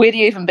where do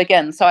you even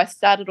begin? So I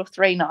started with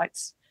 3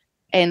 notes,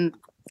 and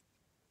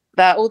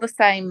they're all the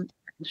same.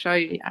 I can show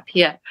you up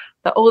here.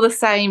 They're all the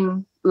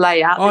same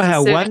layout. Oh,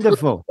 how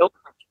wonderful.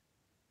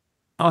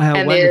 Oh,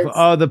 how wonderful.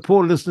 Oh, the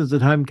poor listeners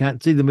at home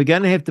can't see them. We're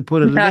going to have to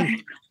put a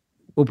link.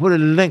 We'll put a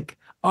link.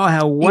 Oh,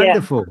 how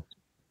wonderful.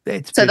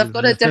 That's so they've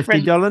got a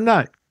different $50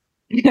 note.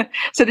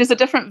 So there's a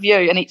different view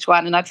in each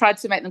one, and I tried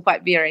to make them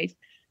quite varied.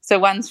 So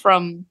one's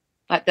from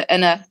like the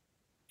inner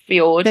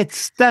fjord. That's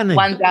stunning.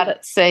 One's out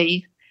at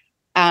sea,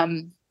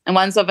 and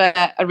one's of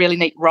a really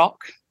neat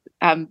rock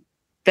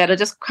that are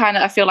just kind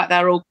of, I feel like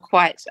they're all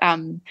quite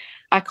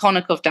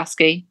iconic of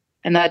Dusky,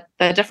 and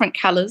they're different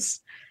colours,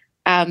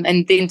 and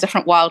then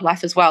different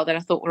wildlife as well that I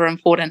thought were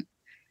important.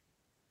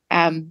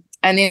 And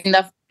then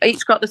they've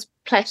each got this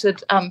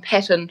plaited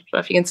pattern, I don't know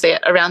if you can see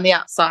it, around the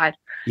outside.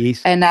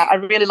 Yes. And I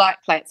really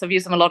like plaits. I've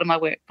used them a lot in my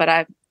work,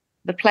 but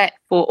the plait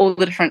for all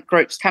the different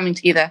groups coming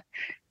together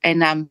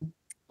and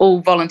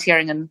all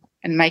volunteering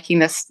and making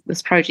this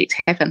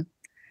project happen.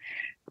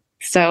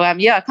 So,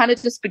 I kind of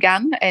just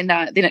begun, and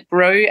then it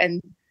grew,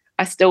 and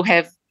I still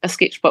have a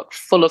sketchbook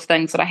full of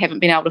things that I haven't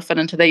been able to fit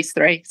into these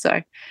 3.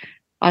 So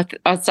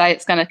I'd say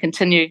it's going to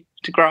continue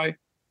to grow.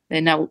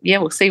 And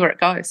we'll see where it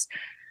goes.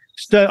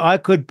 So I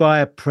could buy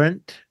a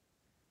print,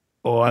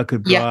 or I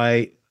could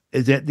buy,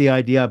 is that the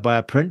idea? I buy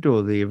a print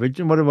or the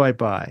original? What do I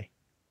buy?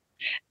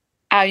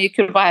 You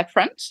could buy a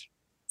print.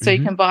 So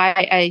you can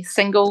buy a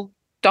single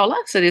dollar.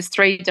 So there's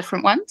 3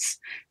 different ones.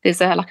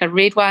 There's a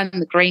red one,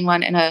 the green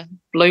one, and a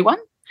blue one.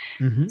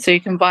 Mm-hmm. So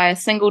you can buy a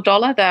single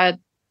dollar. They're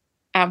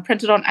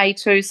printed on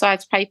A2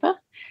 size paper,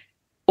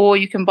 or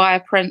you can buy a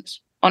print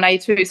on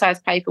A2 size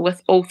paper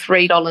with all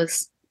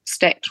 $3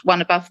 stacked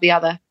one above the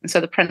other. And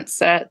so the prints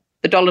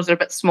the dollars are a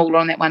bit smaller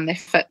on that one. They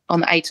fit on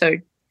the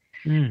A2.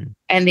 Mm.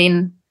 And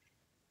then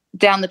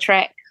down the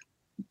track,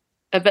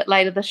 a bit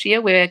later this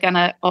year, we're going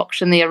to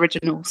auction the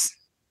originals.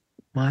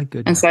 My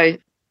goodness. And so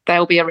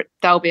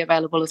they'll be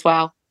available as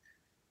well.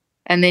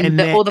 And then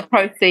all the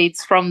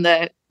proceeds from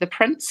the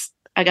prints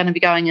are going to be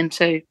going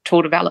into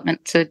tool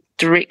development to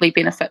directly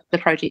benefit the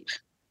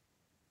project.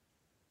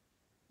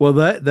 Well,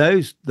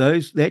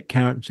 that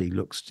currency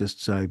looks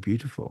just so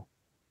beautiful.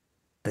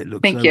 It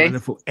looks so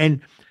wonderful.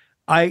 And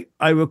I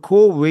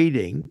recall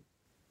reading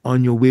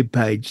on your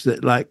webpage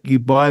that, like, you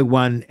buy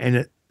one and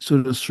it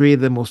sort of 3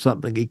 of them or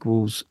something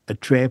equals a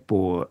trap,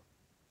 or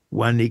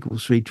 1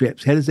 equals 3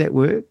 traps. How does that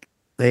work?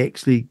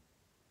 Is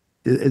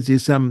there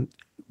some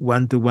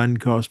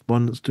 1-to-1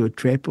 correspondence to a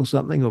trap or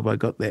something, or have I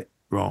got that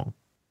wrong?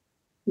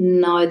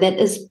 No, that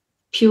is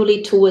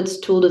purely towards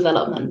tool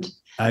development.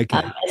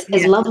 Okay.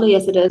 As lovely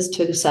as it is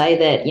to say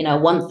that,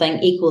 one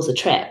thing equals a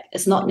trap,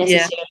 it's not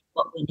necessarily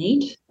what we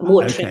need.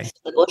 More traps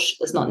in the bush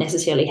is not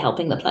necessarily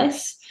helping the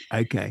place.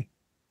 Okay.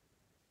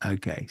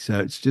 So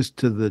it's just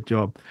to the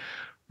job.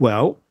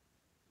 Well,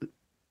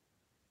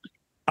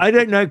 I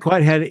don't know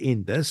quite how to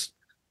end this,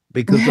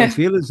 because I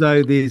feel as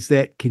though there's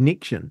that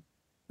connection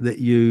that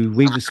you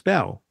weave a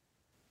spell,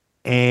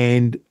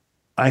 and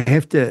I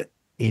have to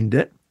end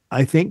it.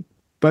 I think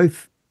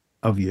both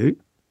of you,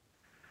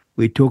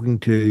 we're talking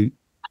to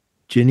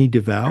Ginny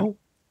Duval,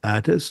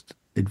 artist,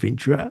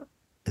 adventurer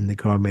in the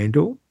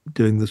Coromandel,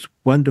 doing this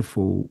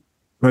wonderful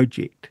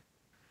project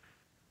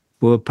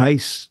for a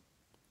place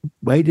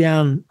way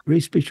down,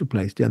 very special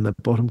place down the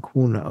bottom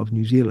corner of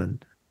New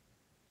Zealand,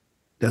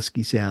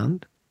 Dusky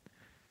Sound.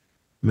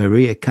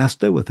 Maria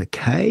Custer with a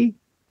K,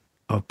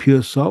 of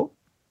Pure Salt.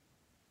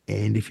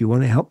 And if you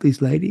want to help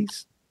these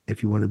ladies,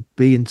 if you want to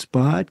be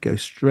inspired, go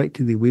straight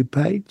to their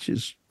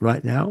webpages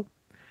right now.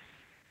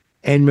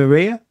 And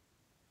Maria,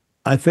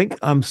 I think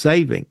I'm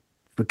saving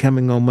for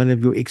coming on one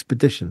of your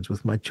expeditions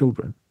with my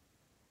children.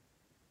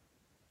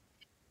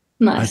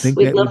 Nice. I think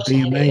that would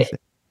be amazing.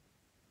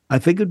 I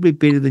think it would be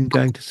better than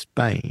going to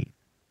Spain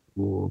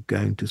or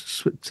going to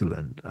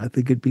Switzerland. I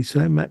think it'd be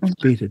so much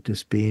better to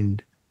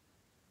spend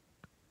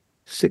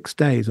 6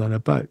 days on a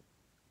boat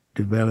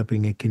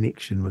developing a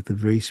connection with a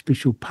very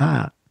special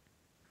part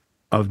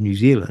of New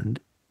Zealand,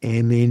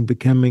 and then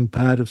becoming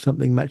part of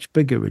something much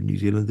bigger in New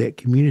Zealand, that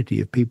community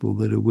of people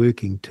that are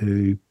working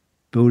to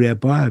build our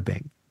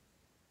biobank.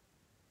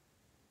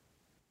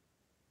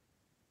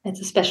 It's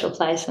a special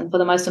place, and for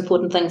the most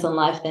important things in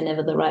life, they're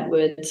never the right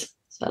words.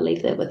 So I'll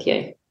leave that with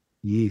you.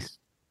 Yes.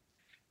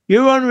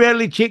 You're on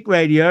Reality Check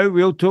Radio,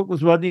 Real Talk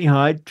with Rodney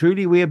Hyde.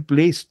 Truly, we're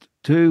blessed.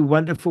 2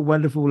 wonderful,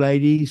 wonderful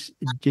ladies,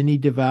 Ginny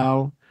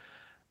Duval,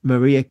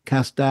 Maria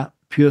Custer,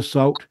 Pure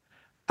Salt.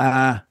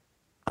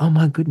 Oh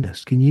my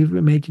goodness, can you ever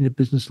imagine a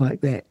business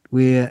like that,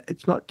 where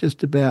it's not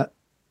just about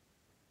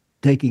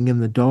taking in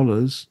the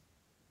dollars,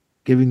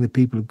 giving the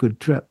people a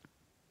good trip,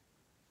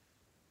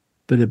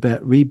 but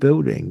about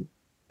rebuilding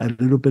a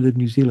little bit of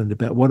New Zealand,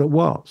 about what it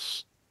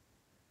was,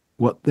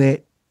 what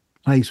that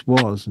place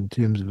was in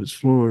terms of its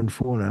flora and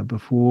fauna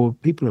before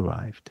people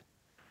arrived.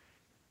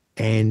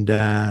 And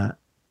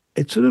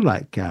it's sort of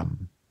like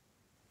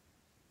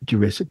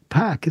Jurassic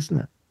Park, isn't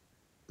it?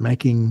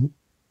 Making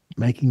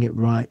it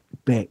right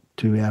back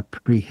to our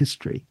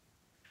prehistory,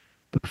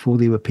 before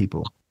there were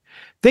people.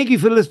 Thank you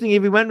for listening,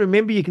 everyone.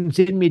 Remember, you can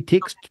send me a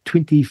text,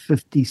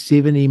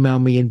 2057, email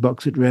me,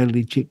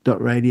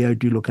 inbox@realitycheck.radio.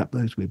 Do look up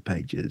those web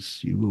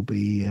pages. You will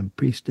be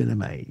impressed and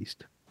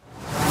amazed.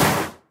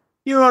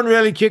 You're on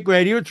Reality Check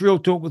Radio. It's Real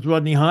Talk with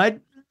Rodney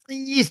Hyde.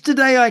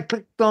 Yesterday, I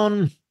clicked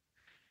on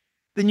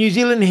the New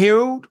Zealand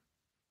Herald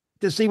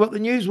to see what the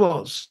news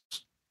was.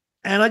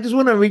 And I just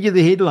want to read you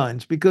the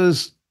headlines,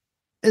 because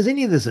is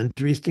any of this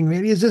interesting,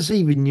 really? Is this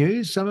even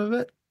news, some of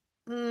it?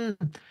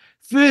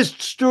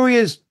 First story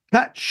is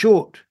cut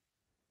short.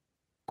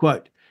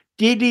 Quote,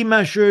 deadly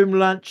mushroom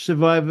lunch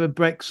survivor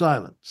breaks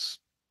silence.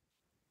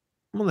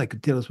 Well, they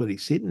could tell us what he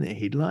said in their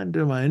headline.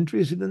 Am I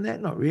interested in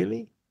that? Not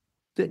really. Is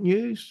that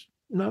news?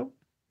 No.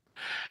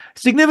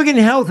 Significant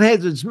health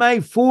hazards may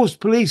force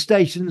police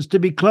stations to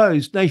be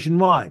closed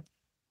nationwide.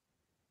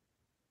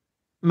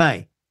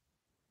 May.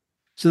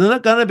 So they're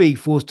not going to be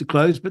forced to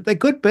close, but they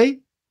could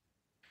be.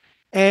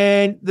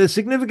 And the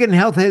significant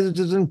health hazards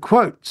is in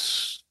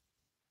quotes.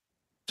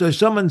 So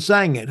someone's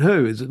saying it.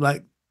 Who? Is it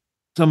like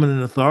someone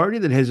in authority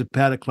that has the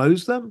power to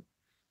close them?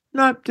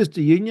 No, just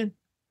a union.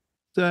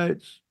 So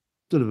it's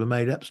sort of a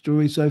made-up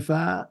story so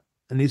far,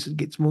 unless it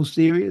gets more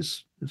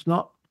serious. It's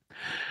not.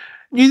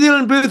 New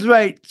Zealand birth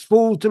rates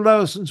fall to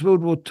lowest since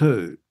World War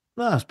II.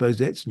 Well, I suppose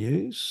that's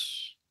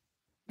news.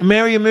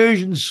 Maori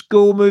Immersion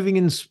School moving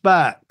in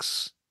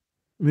Sparks.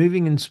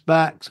 Moving in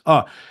Sparks.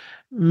 Oh,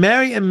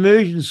 Maori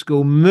Immersion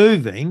School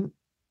moving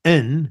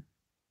in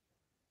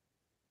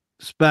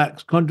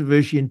Sparks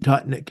controversy and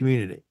tight-knit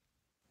community.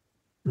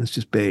 That's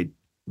just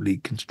badly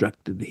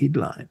constructed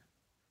headline.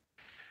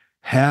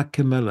 How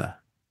Camilla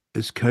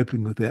is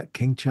coping without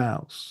King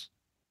Charles.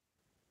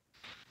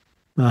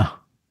 Oh,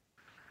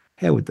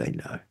 how would they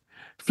know?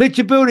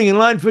 Fletcher Building in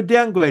line for a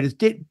downgrade. Its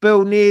debt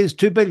bill nears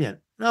 $2 billion.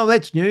 Oh,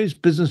 that's news.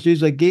 Business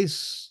news, I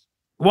guess.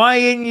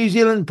 YN New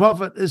Zealand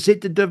profit is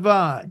set to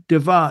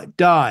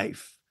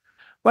dive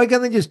Why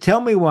can't they just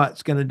tell me why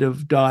it's going to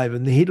dive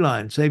in the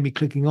headline, save me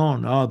clicking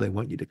on? Oh, they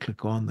want you to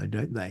click on, though,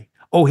 don't they?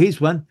 Oh,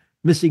 here's one.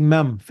 Missing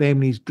mum,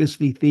 family's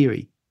grisly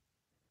theory.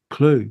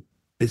 Clue.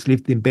 It's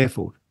left them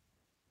baffled.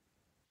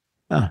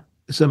 Ah,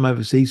 some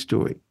overseas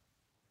story.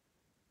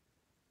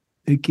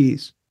 Who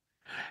cares?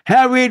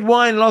 How red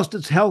wine lost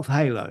its health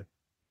halo.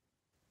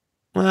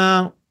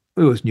 Well,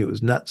 we always knew it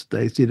was nuts.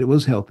 They said it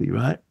was healthy,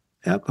 right?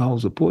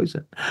 Alcohol's a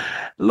poison.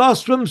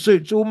 Lost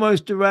swimsuits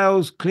almost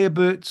derails Claire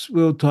Burt's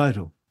world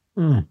title.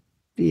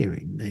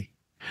 Dearie me.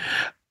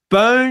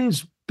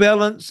 Bones,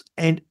 balance,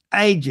 and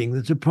aging.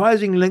 The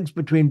surprising links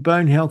between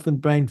bone health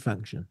and brain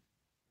function.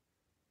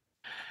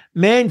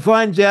 Man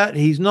finds out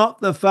he's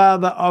not the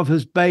father of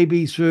his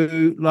baby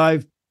through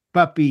live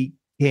puppy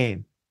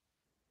cam.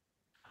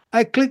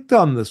 I clicked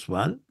on this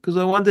one because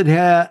I wondered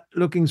how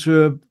looking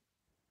through a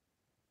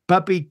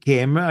puppy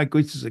camera, I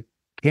guess it's a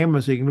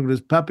camera so you can look at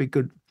his puppy,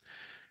 could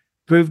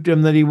prove to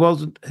him that he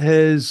wasn't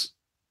the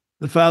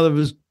father of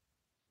his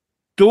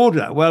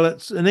daughter. Well,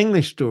 it's an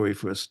English story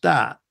for a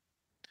start.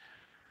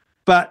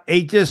 But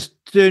he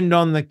just turned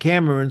on the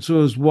camera and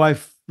saw his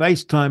wife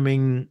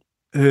FaceTiming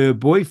her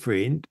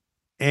boyfriend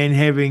and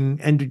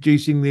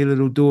introducing their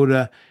little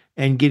daughter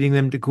and getting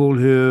them to call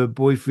her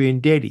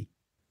boyfriend daddy.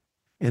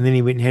 And then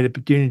he went and had a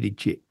paternity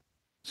check.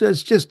 So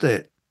it's just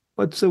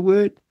what's the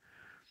word?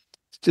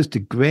 It's just a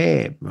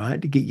grab,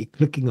 right, to get you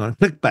clicking on.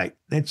 Clickbait,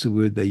 that's the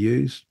word they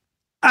use.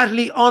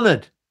 Utterly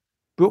honoured.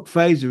 Brooke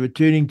Fraser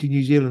returning to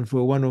New Zealand for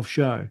a one-off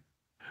show.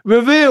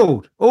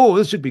 Revealed. Oh,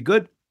 this would be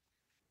good.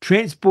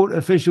 Transport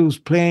officials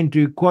plan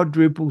to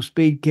quadruple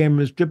speed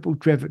cameras, triple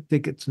traffic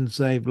tickets and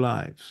save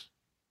lives.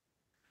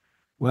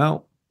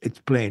 Well, it's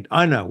planned.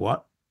 I know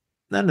what.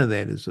 None of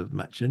that is of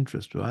much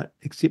interest, right?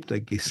 Except, I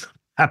guess,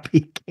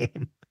 puppy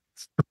cam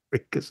story,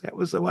 because that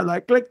was the one I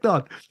clicked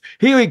on.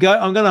 Here we go.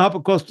 I'm going to hop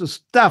across to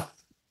stuff.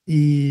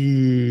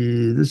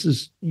 This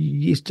is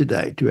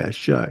yesterday to our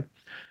show.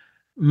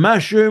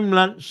 Mushroom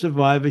lunch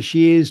survivor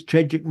shares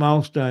tragic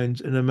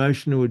milestones in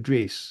emotional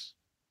address.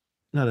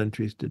 Not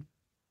interested.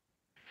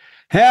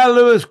 How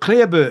Lewis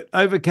Clareburt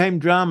overcame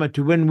drama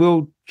to win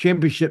World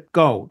Championship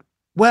gold.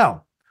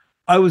 Well,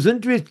 I was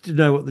interested to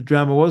know what the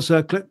drama was, so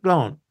I clicked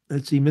on.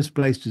 He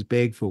misplaced his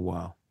bag for a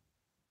while.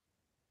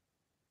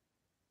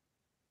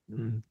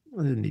 I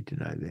didn't need to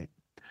know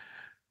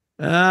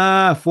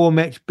that.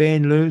 4-match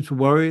ban looms for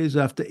Warriors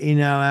after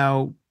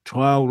NRL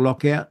trial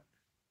lockout.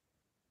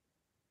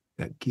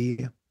 Don't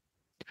care.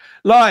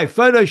 Live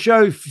photo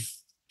show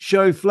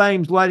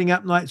flames lighting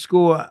up night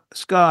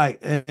sky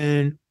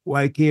in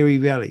Waikere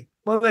Valley.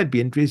 Well, that'd be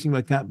interesting, but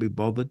I can't be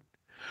bothered.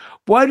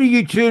 Who do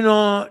you turn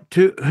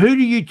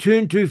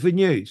to for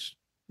news?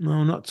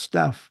 No, not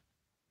stuff.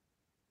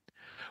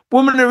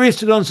 Woman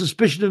arrested on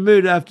suspicion of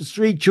murder after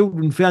 3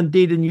 children found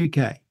dead in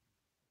UK.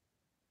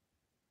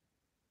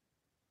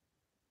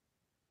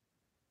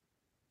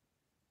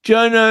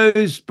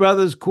 Jono's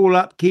brothers call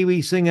up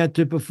Kiwi singer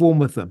to perform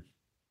with them.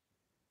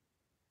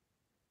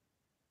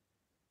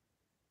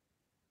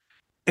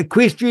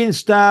 Equestrian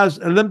stars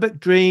Olympic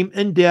dream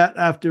in doubt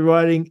after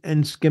riding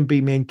in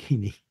skimpy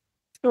mankini.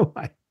 Oh,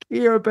 I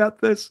care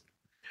about this.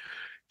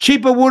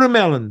 Cheaper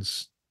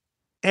watermelons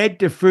add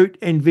to fruit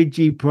and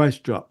veggie price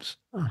drops.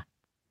 Oh.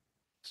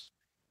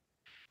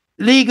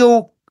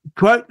 Legal,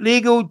 quote,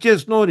 legal,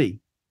 just naughty.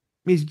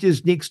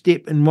 Messages next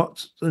step in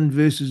Watson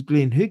versus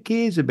Glenn. Who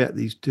cares about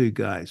these two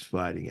guys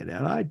fighting it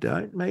out? I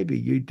don't. Maybe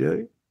you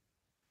do.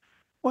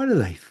 What do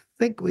they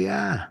think we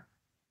are?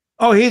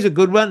 Oh, here's a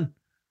good one.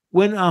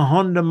 Win a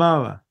Honda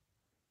mower.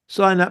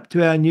 Sign up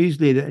to our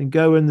newsletter and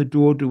go in the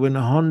door to win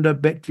a Honda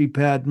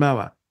battery-powered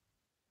mower.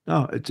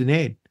 Oh, it's an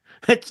ad.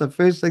 That's the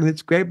first thing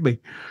that's grabbed me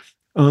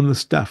on the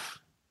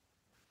stuff.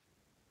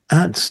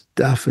 Aren't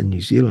stuff in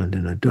New Zealand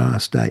in a dire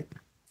state?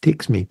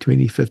 Text me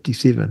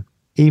 2057.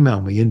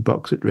 Email me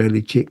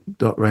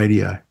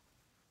inbox@rallycheck.radio.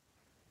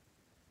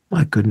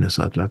 My goodness,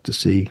 I'd love to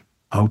see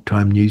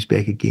old-time news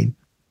back again.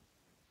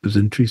 It was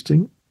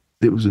interesting.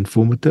 It was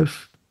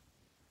informative.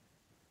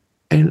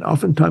 And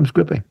oftentimes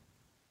gripping.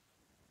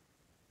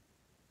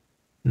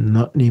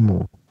 Not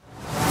anymore.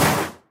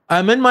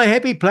 I'm in my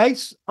happy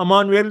place. I'm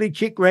on Reality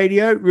Check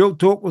Radio, Real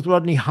Talk with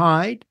Rodney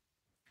Hyde,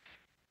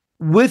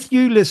 with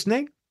you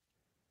listening,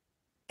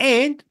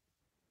 and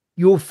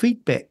your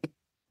feedback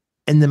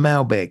in the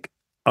mailbag.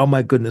 Oh,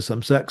 my goodness,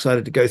 I'm so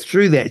excited to go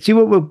through that. See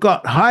what we've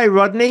got. Hi,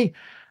 Rodney.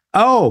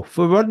 Oh,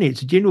 for Rodney,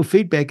 it's a general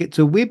feedback. It's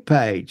a web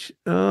page.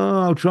 Oh,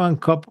 I'll try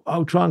and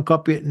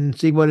copy it and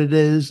see what it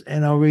is,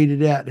 and I'll read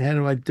it out. How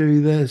do I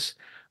do this?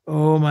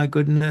 Oh, my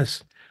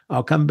goodness.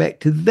 I'll come back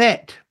to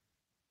that.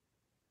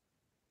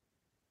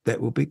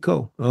 That will be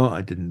cool. Oh,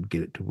 I didn't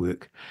get it to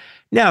work.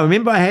 Now,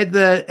 remember I had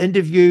the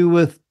interview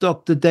with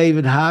Dr.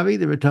 David Harvey,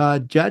 the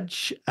retired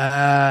judge.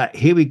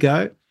 Here we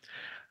go.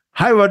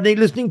 Hi, Rodney.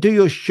 Listening to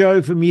your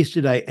show from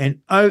yesterday, and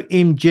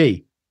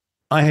OMG,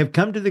 I have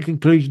come to the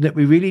conclusion that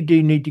we really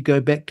do need to go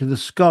back to the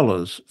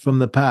scholars from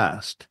the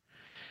past.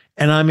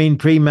 And I mean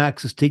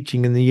pre-Marxist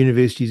teaching in the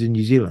universities in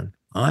New Zealand.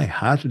 I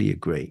heartily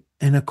agree.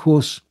 And of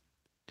course,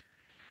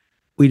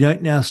 we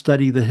don't now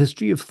study the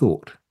history of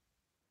thought.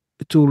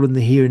 It's all in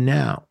the here and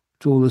now.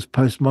 It's all this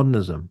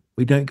postmodernism.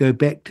 We don't go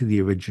back to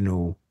the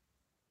original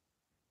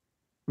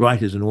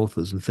writers and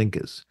authors and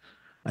thinkers,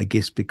 I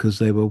guess because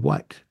they were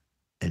white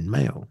and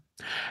male.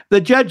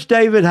 The Judge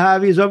David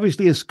Harvey is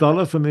obviously a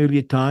scholar from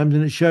earlier times,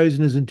 and it shows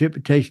in his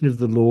interpretation of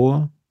the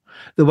law,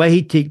 the way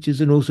he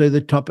teaches, and also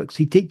the topics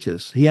he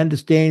teaches. He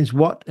understands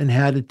what and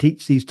how to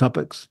teach these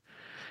topics,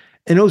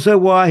 and also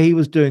why he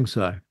was doing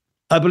so.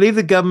 I believe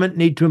the government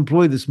need to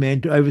employ this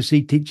man to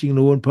oversee teaching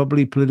law and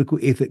probably political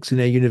ethics in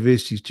our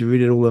universities to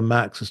rid out all the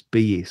Marxist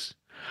BS.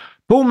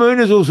 Paul Moon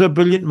is also a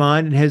brilliant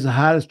mind and has the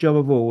hardest job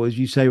of all, as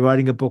you say,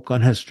 writing a book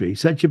on history.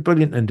 Such a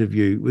brilliant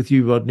interview with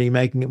you, Rodney,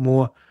 making it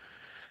more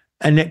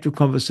a natural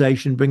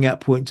conversation, bring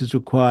out points as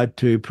required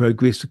to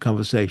progress the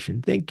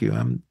conversation. Thank you.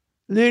 I'm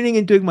learning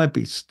and doing my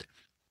best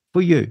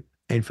for you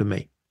and for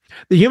me.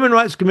 The Human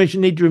Rights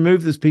Commission need to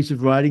remove this piece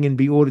of writing and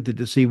be audited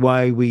to see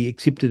why we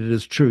accepted it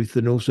as truth,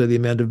 and also the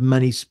amount of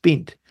money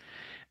spent,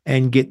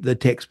 and get the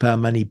taxpayer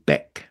money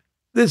back.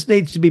 This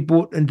needs to be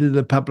brought into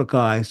the public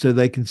eye so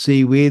they can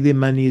see where their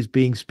money is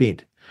being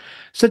spent.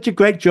 Such a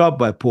great job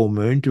by Paul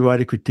Moon to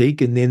write a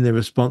critique and then the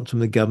response from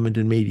the government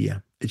and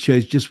media. It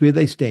shows just where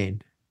they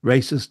stand,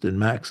 racist and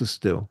Marxist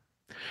still.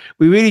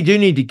 We really do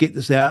need to get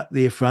this out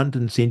there front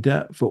and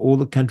centre for all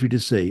the country to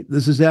see.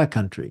 This is our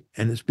country,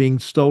 and it's being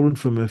stolen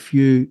from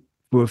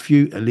for a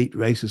few elite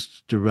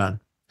racists to run.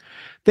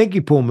 Thank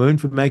you, Paul Moon,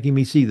 for making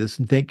me see this,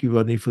 and thank you,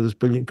 Rodney, for this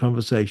brilliant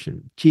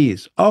conversation.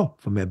 Cheers. Oh,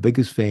 from our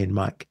biggest fan,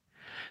 Mike.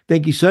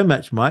 Thank you so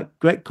much, Mike.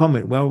 Great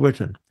comment. Well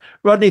written.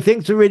 Rodney,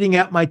 thanks for reading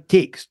out my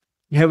text.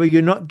 However,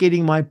 you're not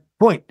getting my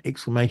point!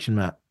 Exclamation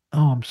mark.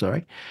 Oh, I'm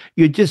sorry.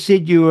 You just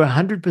said you were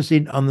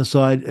 100% on the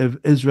side of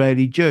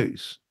Israeli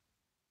Jews.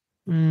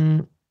 100%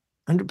 on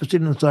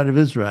the side of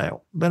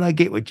Israel. But I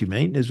get what you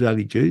mean,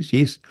 Israeli Jews,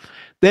 yes.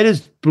 That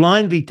is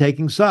blindly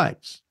taking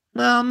sides.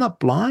 No, I'm not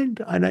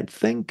blind, I don't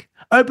think.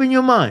 Open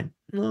your mind.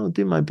 I'll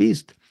do my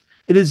best.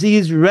 It is the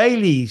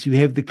Israelis who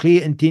have the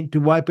clear intent to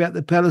wipe out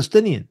the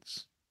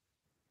Palestinians.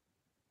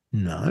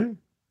 No.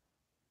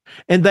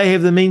 And they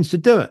have the means to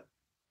do it.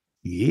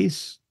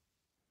 Yes.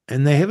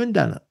 And they haven't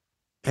done it.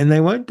 And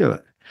they won't do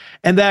it.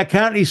 And they are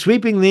currently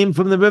sweeping them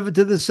from the river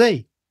to the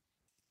sea.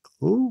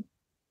 Oh,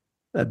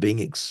 they're being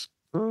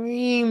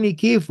extremely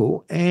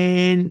careful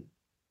and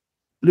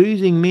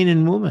losing men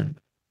and women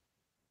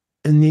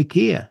in their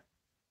care.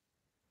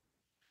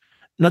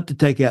 Not to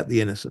take out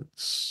the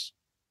innocents.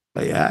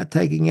 They are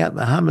taking out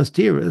the Hamas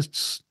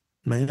terrorists.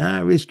 They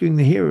are rescuing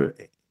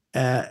the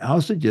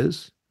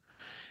hostages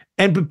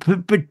and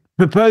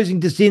proposing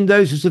to send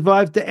those who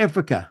survived to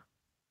Africa.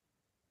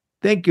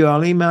 Thank you.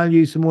 I'll email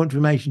you some more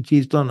information.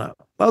 Cheers, Donna.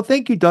 Well,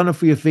 thank you, Donna,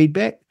 for your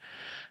feedback.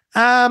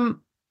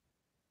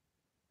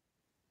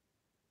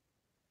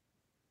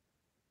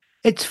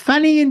 It's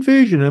funny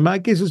inversion, and I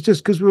guess it's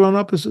just because we're on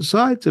opposite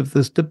sides of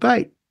this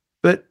debate.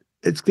 But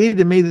it's clear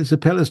to me that it's the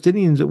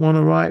Palestinians that want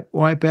to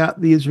wipe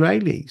out the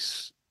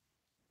Israelis.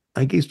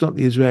 I guess not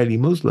the Israeli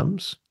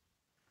Muslims,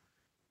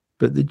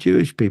 but the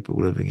Jewish people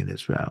living in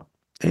Israel,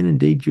 and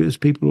indeed Jewish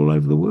people all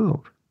over the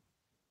world.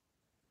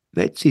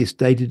 That's their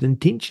stated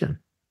intention.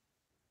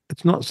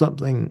 It's not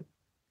something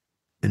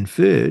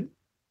inferred.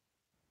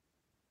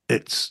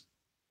 It's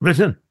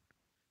written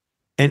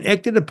and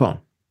acted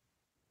upon.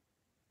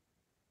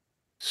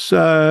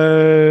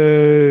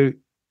 So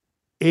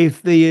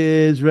if the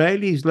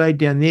Israelis laid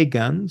down their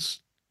guns,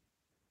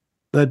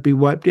 they'd be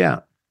wiped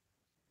out.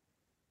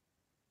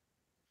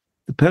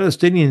 The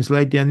Palestinians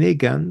laid down their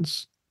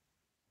guns,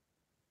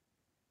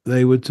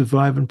 they would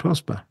survive and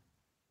prosper.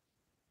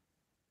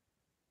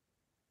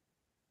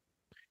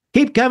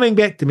 Keep coming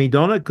back to me,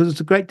 Donna, because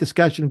it's a great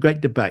discussion, great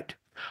debate.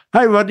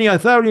 Hey, Rodney, I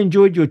thoroughly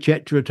enjoyed your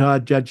chat to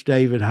retired Judge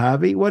David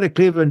Harvey. What a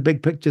clever and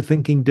big picture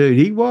thinking dude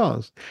he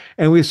was.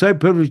 And we're so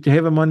privileged to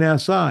have him on our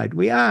side.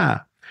 We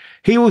are.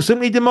 He will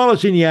simply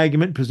demolish any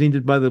argument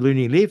presented by the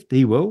loony left.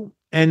 He will.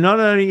 And not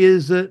only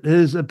is it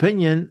his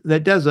opinion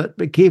that does it,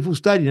 but careful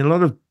study and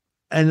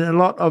a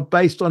lot of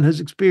based on his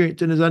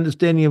experience and his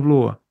understanding of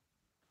law.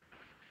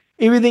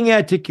 Everything he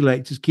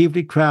articulates is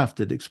carefully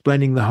crafted,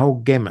 explaining the whole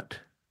gamut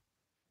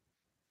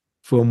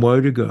from woe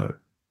to go.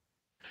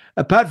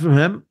 Apart from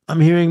him,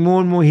 I'm hearing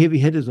more and more heavy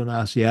hitters on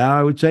RCR.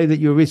 I would say that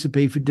your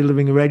recipe for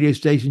delivering a radio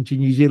station to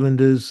New Zealand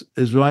is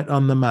right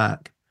on the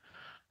mark.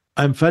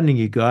 I'm funding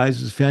you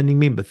guys as a founding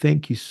member.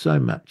 Thank you so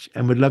much,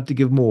 and would love to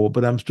give more,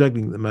 but I'm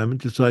struggling at the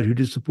moment to decide who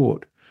to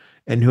support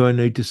and who I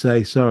need to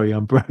say, sorry,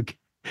 I'm broke.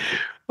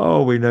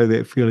 Oh, we know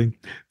that feeling.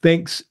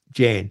 Thanks,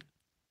 Jan.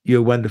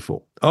 You're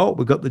wonderful. Oh,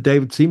 we got the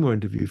David Seymour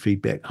interview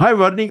feedback. Hi,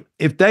 Rodney.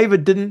 If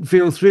David didn't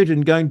feel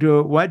threatened going to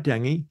a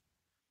Waitangi,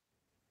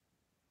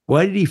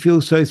 why did he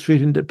feel so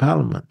threatened at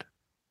Parliament?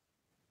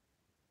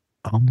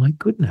 Oh, my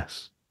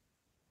goodness.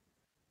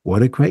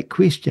 What a great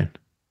question.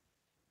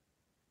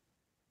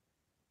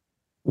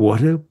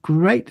 What a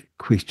great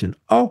question.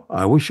 Oh,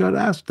 I wish I'd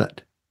asked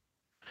it.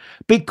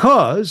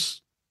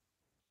 Because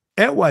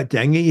at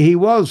Waitangi, he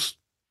was,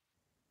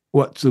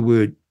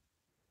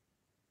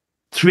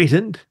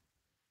 threatened.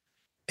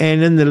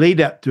 And in the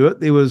lead up to it,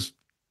 there was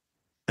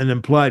an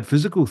implied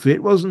physical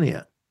threat, wasn't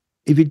there?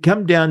 if he'd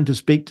come down to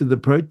speak to the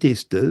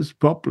protesters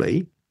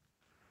properly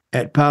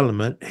at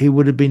Parliament, he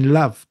would have been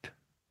loved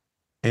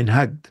and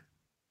hugged.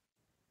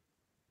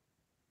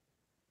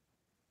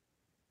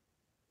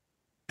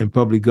 And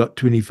probably got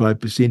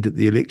 25% at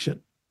the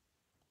election.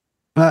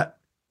 But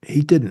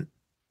he didn't.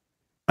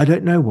 I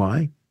don't know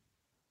why.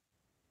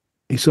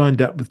 He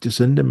signed up with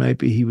Jacinda.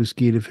 Maybe he was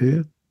scared of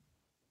her.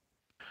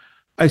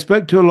 I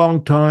spoke to a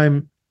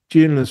long-time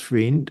journalist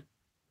friend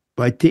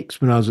by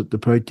text when I was at the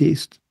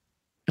protest.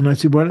 And I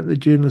said, why don't the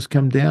journalists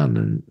come down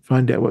and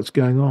find out what's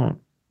going on?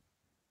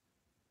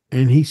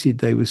 And he said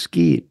they were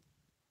scared.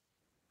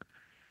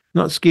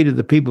 Not scared of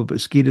the people,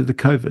 but scared of the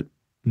COVID.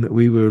 And that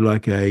we were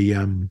like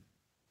a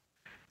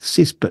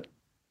cesspit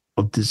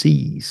of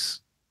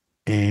disease.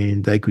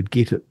 And they could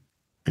get it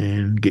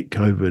and get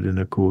COVID and,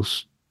 of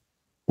course,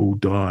 all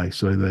die.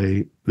 So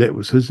that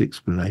was his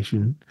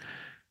explanation.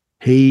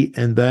 He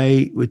and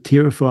they were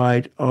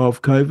terrified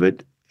of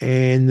COVID,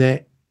 and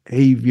that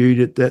he viewed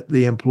it that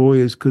the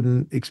employers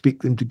couldn't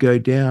expect them to go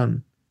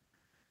down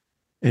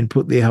and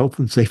put their health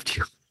and safety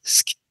on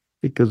risk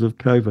because of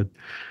COVID.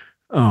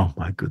 Oh,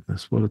 my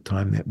goodness, what a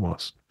time that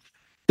was.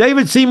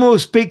 David Seymour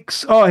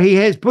speaks. Oh, he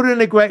has put it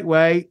in a great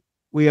way.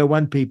 We are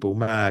one people,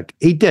 Mark.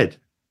 He did.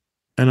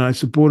 And I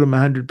support him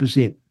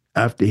 100%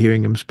 after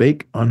hearing him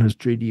speak on his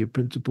Treaty of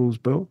Principles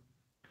bill.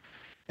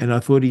 And I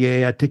thought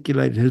he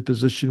articulated his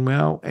position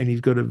well, and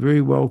he's got a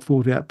very well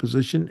thought out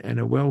position and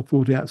a well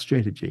thought out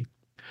strategy.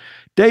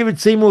 David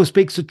Seymour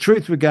speaks the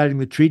truth regarding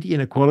the treaty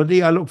and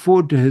equality. I look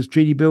forward to his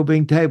treaty bill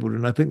being tabled,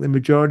 and I think the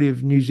majority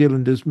of New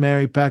Zealanders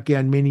marry Pākehā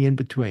and many in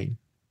between.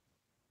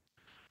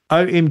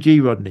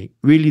 OMG, Rodney,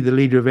 really the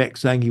leader of ACT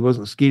saying he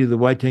wasn't scared of the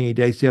Waitangi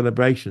Day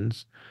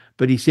celebrations,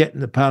 but he sat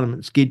in the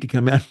Parliament scared to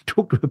come out and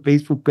talk to a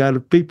peaceful crowd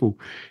of people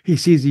he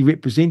says he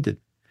represented.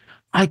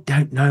 I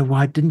don't know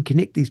why I didn't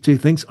connect these two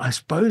things. I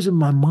suppose in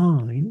my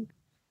mind,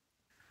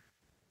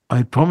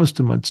 I promised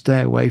him I'd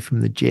stay away from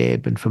the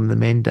jab and from the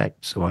mandate.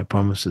 So I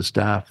promised the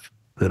staff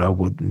that I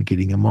wouldn't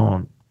getting him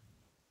on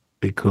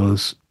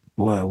because,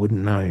 boy, I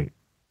wouldn't know.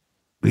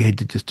 We had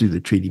to just do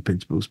the treaty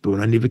principles bill,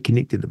 and I never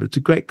connected it. But it's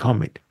a great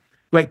comment.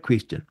 Great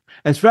question.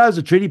 As far as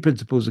the treaty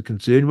principles are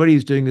concerned, what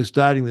he's doing is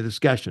starting the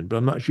discussion, but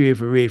I'm not sure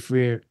if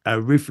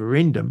a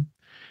referendum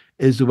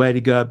is the way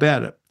to go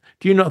about it.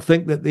 Do you not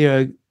think that there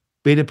are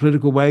better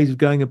political ways of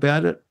going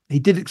about it? He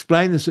did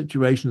explain the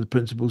situation of the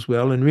principles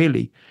well, and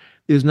really,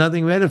 there's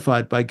nothing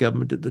ratified by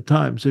government at the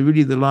time. So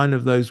really the line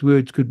of those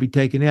words could be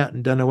taken out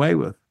and done away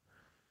with.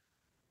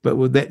 But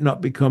would that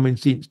not be common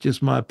sense?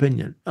 Just my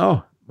opinion.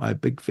 Oh, my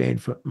big fan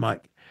for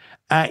Mike.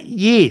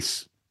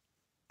 Yes.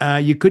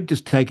 You could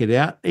just take it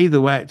out. Either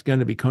way, it's going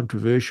to be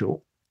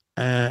controversial.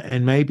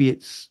 And maybe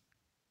it's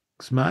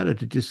smarter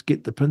to just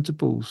get the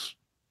principles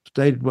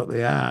stated what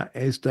they are,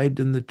 as stated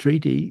in the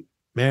treaty,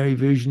 Maori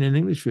version and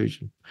English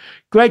version.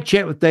 Great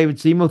chat with David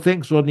Seymour.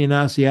 Thanks, Rodney and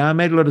RCR.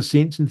 Made a lot of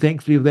sense, and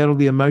thankfully without all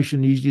the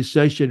emotion usually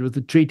associated with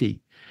the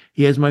treaty.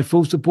 He has my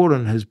full support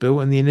on his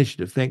bill and the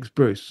initiative. Thanks,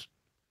 Bruce.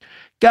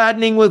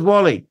 Gardening with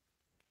Wally.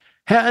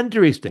 How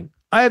interesting.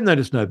 I have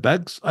noticed no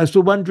bugs. I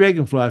saw one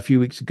dragonfly a few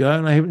weeks ago,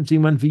 and I haven't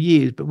seen one for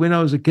years, but when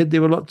I was a kid,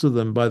 there were lots of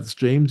them by the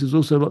streams. There's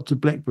also lots of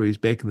blackberries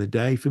back in the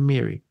day for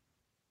Mary.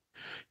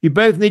 You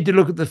both need to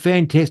look at the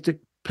fantastic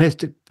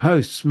plastic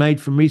posts made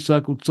from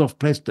recycled soft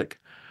plastic.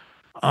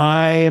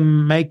 I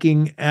am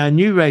making our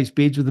new raised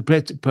beds with the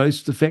plastic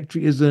posts. The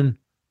factory is in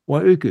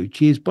Waiuku.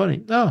 Cheers,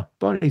 Bonnie. Oh,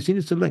 Bonnie, send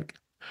us a link.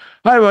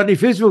 Hi, Rodney.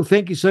 First of all,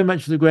 thank you so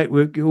much for the great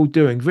work you're all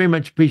doing. Very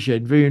much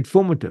appreciated. Very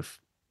informative.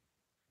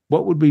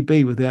 What would we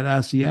be without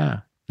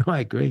RCR? I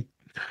agree.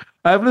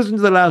 I've listened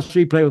to the last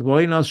replay with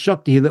Wally, and I was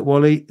shocked to hear that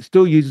Wally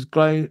still uses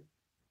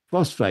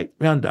glyphosate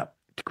Roundup.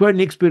 To quote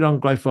an expert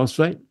on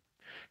glyphosate,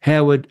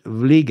 Howard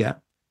Vliga,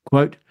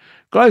 quote,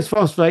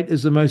 glyphosate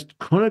is the most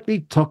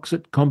chronically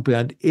toxic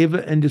compound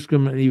ever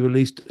indiscriminately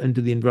released into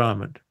the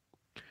environment,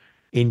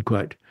 end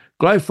quote.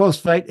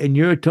 Glyphosate and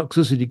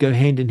neurotoxicity go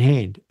hand in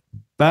hand.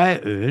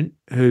 Bayern,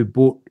 who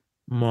bought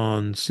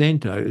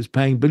Monsanto, is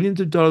paying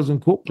billions of dollars in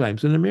court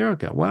claims in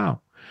America.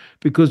 Wow.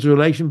 Because the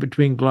relation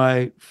between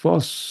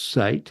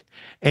glyphosate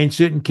and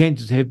certain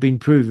cancers have been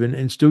proven,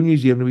 and still New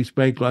Zealand we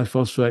spray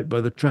glyphosate by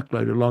the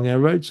truckload along our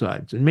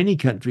roadsides. In many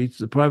countries,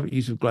 the private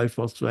use of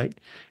glyphosate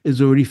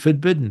is already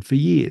forbidden for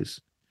years.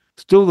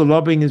 Still, the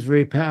lobbying is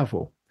very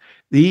powerful.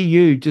 The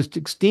EU just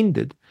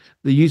extended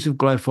the use of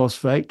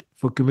glyphosate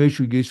for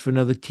commercial use for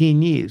another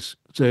 10 years,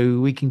 so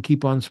we can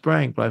keep on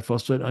spraying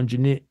glyphosate on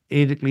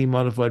genetically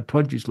modified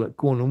produce like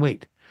corn and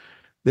wheat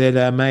that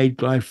are made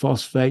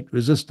glyphosate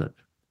resistant.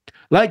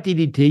 Like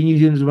DDT, New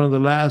Zealand is one of the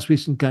last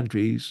Western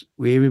countries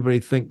where everybody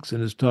thinks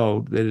and is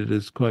told that it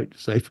is, quote,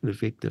 safe and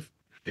effective.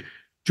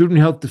 Children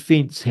Health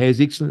Defence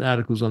has excellent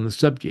articles on the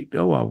subject.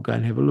 Oh, I'll go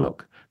and have a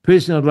look.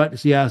 Personally, I'd like to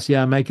see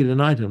RCR make it an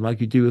item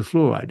like you do with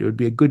fluoride. It would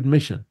be a good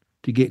mission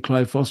to get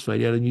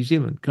glyphosate out of New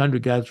Zealand. Kind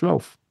regards,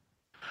 Rolf.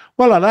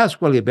 Well, I'll ask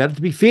Wally about it.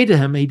 To be fair to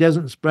him, he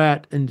doesn't spray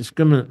it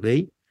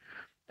indiscriminately.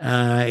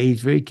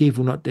 He's very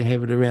careful not to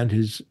have it around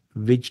his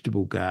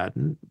vegetable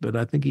garden, but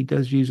I think he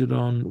does use it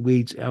on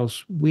weeds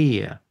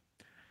elsewhere.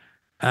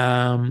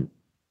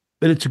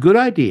 But it's a good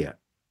idea,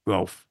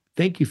 Rolf.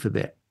 Thank you for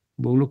that.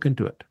 We'll look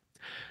into it.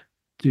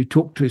 To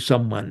talk to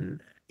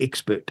someone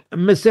expert.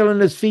 Miss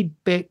Eleanor's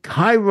feedback.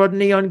 Hi,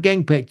 Rodney, on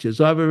gang patches.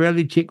 I have a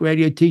Reality Check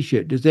Radio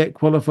T-shirt. Does that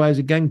qualify as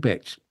a gang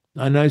patch?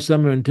 I know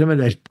some are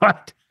intimidated by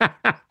it.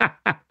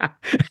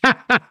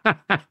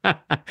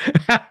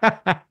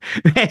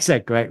 That's a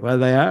great one.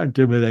 They are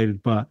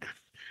intimidated by it.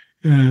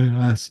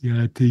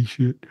 RCR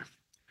T-shirt.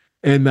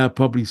 And they're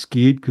probably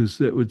scared because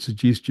that would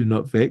suggest you're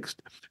not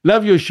vexed.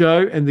 Love your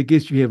show and the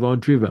guest you have on,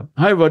 Trevor.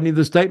 Hi, Rodney.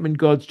 The statement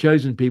God's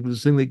chosen people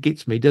is the thing that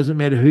gets me. Doesn't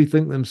matter who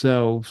think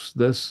themselves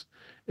this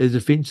is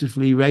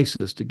offensively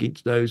racist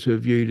against those who are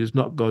viewed as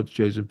not God's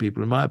chosen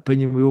people. In my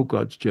opinion, we're all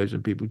God's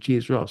chosen people.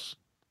 Cheers, Ross.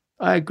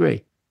 I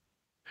agree.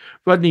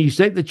 Rodney, you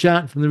state the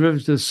chant from the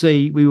rivers to the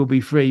sea, we will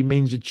be free,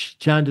 means the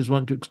chanters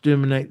want to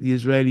exterminate the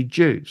Israeli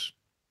Jews.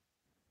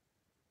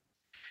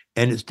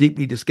 And it's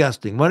deeply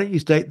disgusting. Why don't you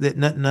state that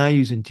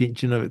Netanyahu's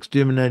intention of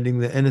exterminating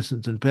the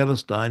innocents in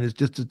Palestine is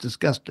just as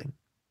disgusting?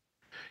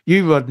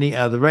 You, Rodney,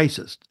 are the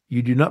racist.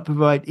 You do not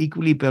provide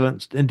equally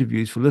balanced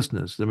interviews for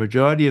listeners. The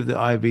majority of the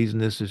IVs,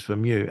 and this is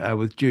from you, are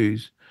with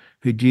Jews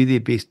who do their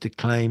best to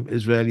claim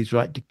Israelis'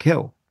 right to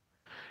kill.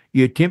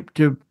 You attempt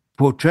to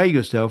portray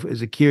yourself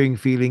as a caring,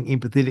 feeling,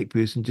 empathetic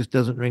person just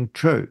doesn't ring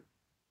true.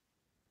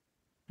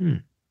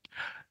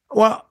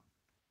 Well,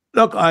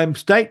 look, I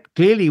state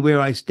clearly where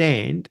I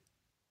stand,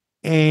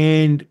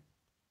 and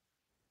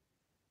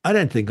I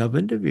don't think I've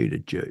interviewed a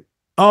Jew.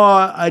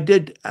 Oh, I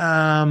did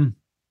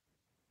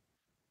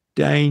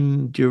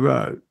Dane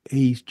Giroux.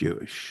 He's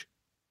Jewish.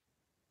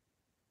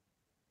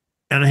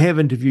 And I have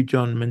interviewed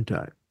John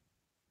Minto.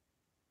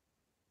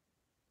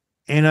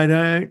 And I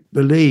don't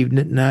believe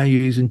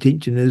Netanyahu's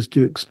intention is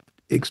to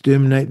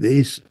exterminate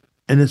these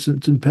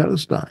innocents in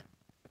Palestine.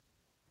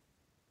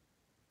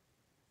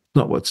 It's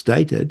not what's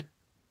stated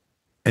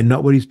and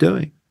not what he's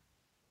doing.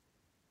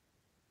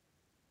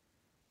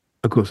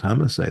 Of course,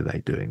 Hamas say they're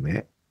doing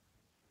that,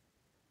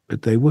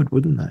 but they would,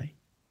 wouldn't they?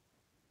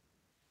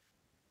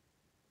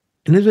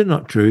 And is it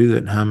not true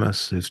that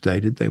Hamas have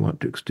stated they want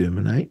to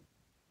exterminate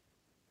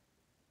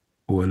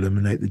or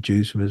eliminate the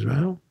Jews from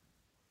Israel?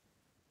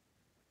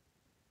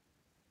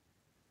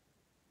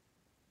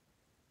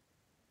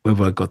 Or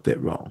have I got that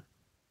wrong?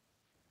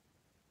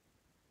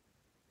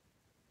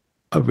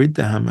 I've read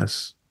the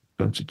Hamas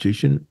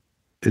constitution.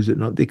 Is it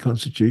not their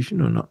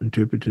constitution or not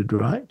interpreted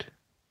right?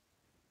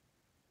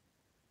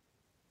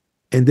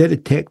 And that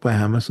attack by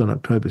Hamas on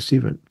October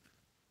 7th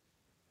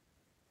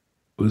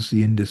was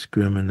the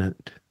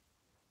indiscriminate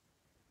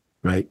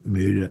rape,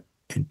 murder,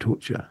 and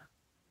torture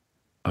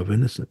of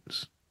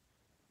innocents.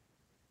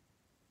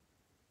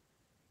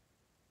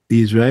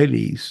 The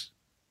Israelis'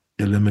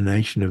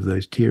 elimination of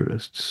those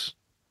terrorists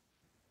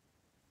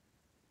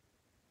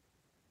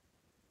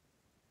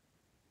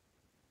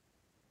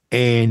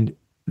and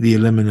the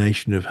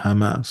elimination of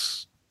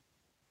Hamas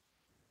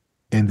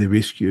and the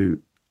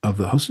rescue of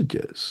the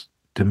hostages,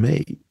 to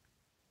me,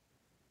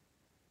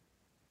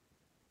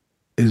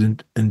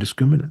 isn't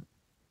indiscriminate.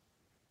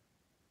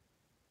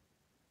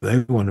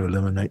 They want to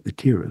eliminate the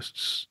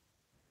terrorists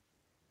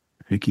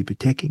who keep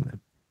attacking them.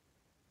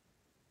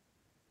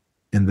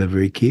 And they're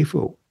very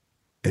careful,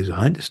 as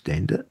I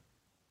understand it,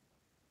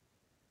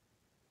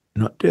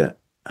 not to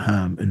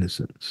harm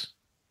innocents.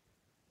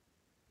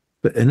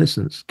 But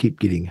innocents keep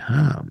getting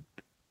harmed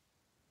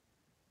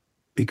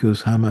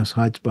because Hamas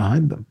hides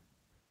behind them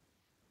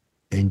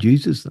and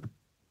uses them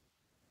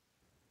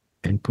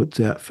and puts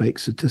out fake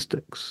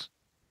statistics.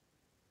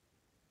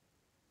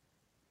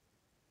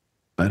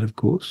 But of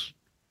course,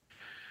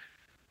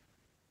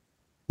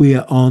 we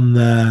are on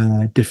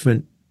the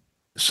different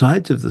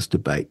sides of this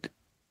debate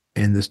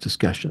and this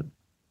discussion.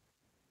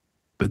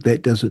 But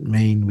that doesn't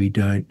mean we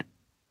don't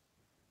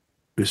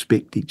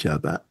respect each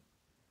other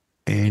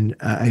and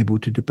are able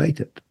to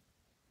debate it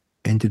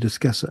and to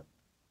discuss it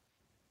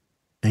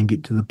and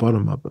get to the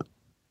bottom of it,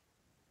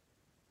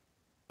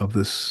 of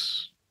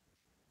this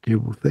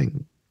terrible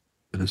thing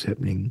that is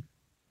happening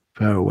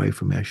far away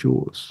from our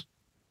shores.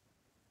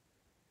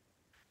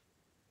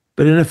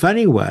 But in a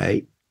funny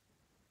way,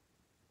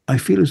 I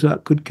feel as though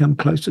it could come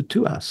closer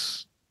to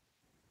us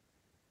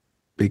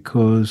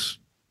because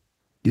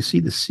you see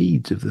the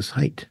seeds of this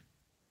hate,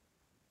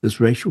 this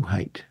racial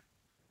hate,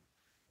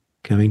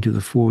 coming to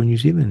the fore in New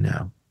Zealand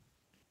now,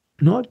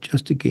 not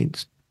just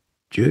against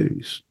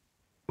Jews,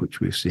 which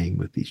we're seeing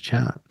with these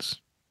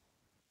chants,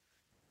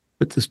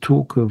 but this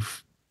talk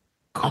of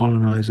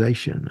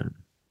colonization and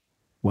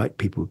white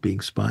people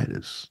being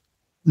spiders.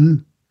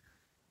 It's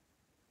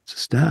a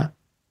start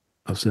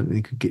of something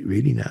that could get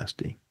really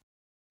nasty.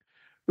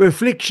 My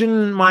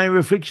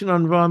reflection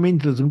on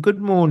environmentalism.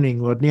 Good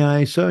morning, Rodney.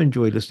 I so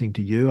enjoy listening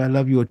to you. I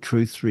love your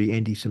truth-free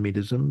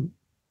anti-Semitism,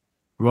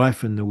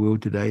 rife in the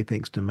world today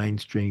thanks to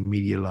mainstream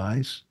media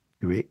lies.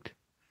 Correct.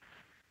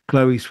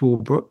 Chloe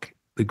Swarbrick,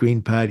 the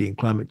Green Party and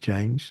climate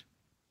change.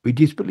 We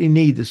desperately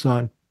need the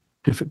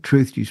scientific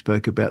truth you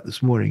spoke about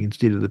this morning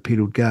instead of the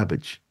peddled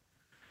garbage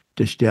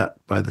dished out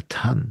by the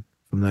ton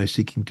from those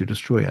seeking to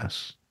destroy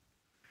us.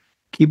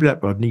 Keep it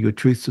up, Rodney. Your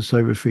truths are so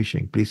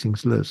refreshing.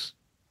 Blessings, Liz.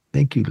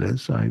 Thank you,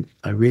 Liz.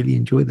 I really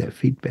enjoy that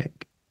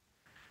feedback.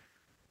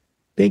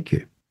 Thank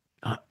you.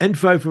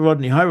 Info for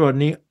Rodney. Hi,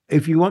 Rodney.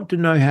 If you want to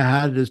know how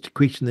hard it is to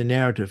question the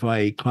narrative,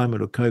 i.e.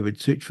 climate or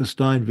COVID, search for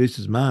Stein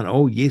versus Mahon.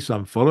 Oh, yes,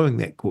 I'm following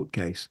that court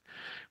case,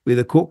 where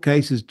the court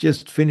case is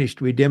just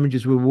finished, where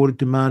damages were awarded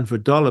to Mahon for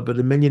 $1, but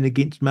 $1 million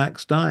against Mark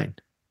Stein.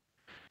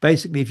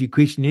 Basically, if you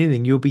question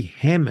anything, you'll be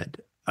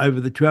hammered. Over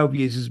the 12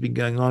 years this has been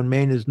going on,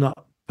 man has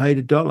not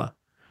paid $1.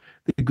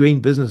 The green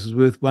business is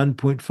worth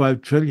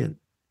 $1.5 trillion.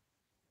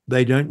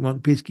 They don't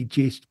want pesky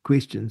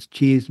questions.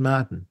 Cheers,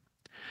 Martin.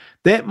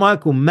 That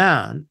Michael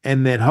Mahon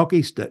and that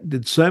hockey stick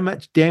did so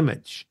much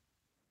damage,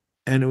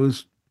 and it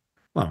was,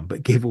 well, I'm a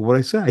bit careful what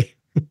I say.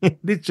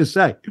 Let's just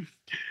say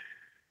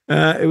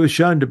it was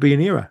shown to be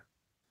an error.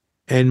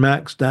 And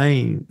Mark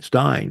Stein,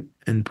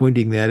 in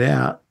pointing that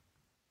out,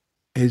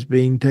 has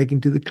been taken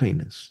to the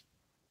cleaners.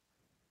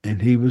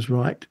 And he was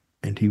right,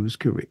 and he was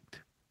correct.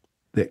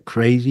 That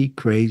crazy,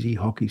 crazy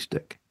hockey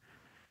stick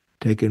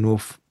taken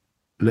off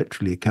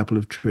literally a couple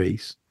of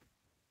trees.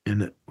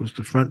 And it was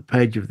the front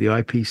page of the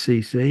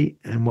IPCC,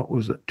 and what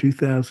was it,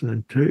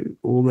 2002,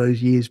 all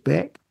those years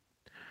back.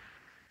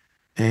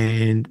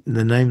 And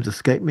the names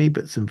escape me,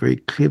 but some very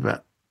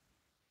clever.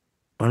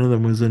 One of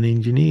them was an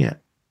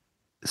engineer,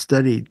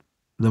 studied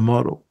the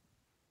model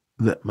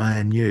that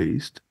Mahon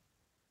used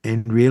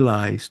and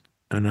realised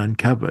and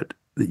uncovered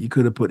that you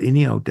could have put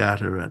any old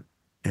data in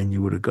and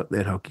you would have got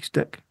that hockey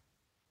stick.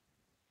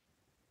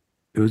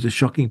 It was a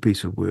shocking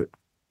piece of work,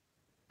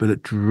 but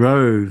it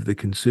drove the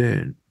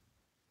concern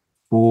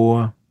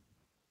for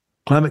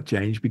climate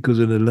change because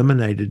it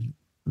eliminated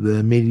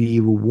the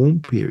medieval warm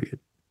period,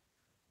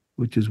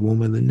 which is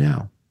warmer than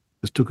now.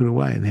 Just took it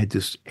away and had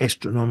this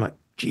astronomical,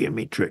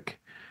 geometric,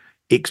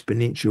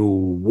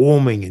 exponential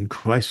warming and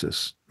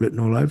crisis written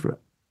all over it.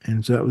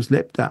 And so it was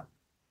lapped up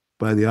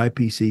by the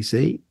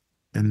IPCC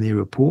and their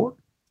report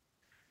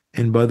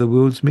and by the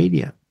world's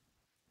media.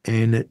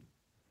 And it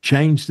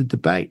changed the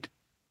debate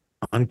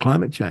on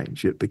climate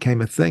change. It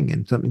became a thing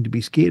and something to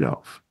be scared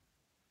of.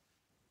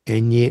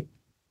 And yet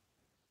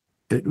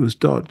it was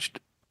dodged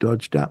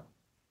up.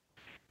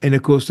 And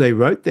of course they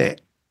wrote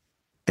that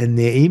in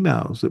their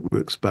emails that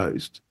were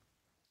exposed.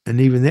 And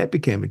even that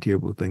became a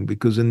terrible thing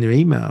because in their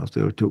emails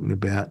they were talking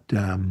about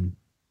how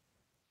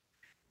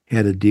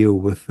to deal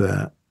with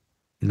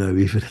no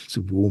evidence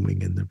of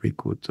warming in the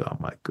records. Oh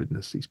my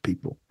goodness, these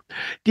people.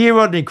 Dear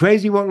Rodney,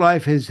 crazy what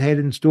life has had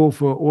in store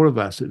for all of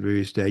us at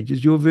various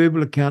stages. Your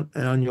verbal account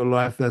on your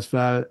life thus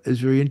far is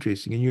very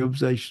interesting, and your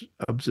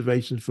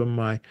observations from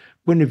my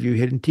point of view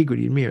had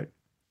integrity and merit.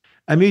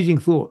 Amusing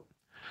thought.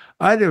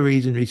 I had a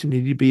reason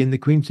recently to be in the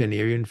Queenstown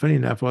area, and funny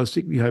enough, I was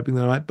secretly hoping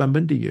that I might bump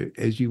into you,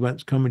 as you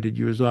once commented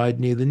you reside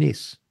near the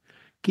Ness.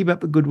 Keep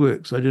up the good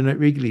works. I donate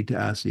regularly to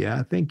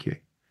RCR. Thank you.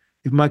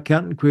 If my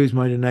accountant queries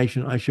my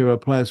donation, I shall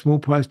apply a small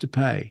price to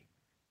pay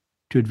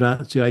to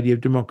advance the idea of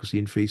democracy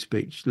and free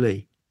speech.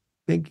 Lee.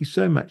 Thank you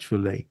so much for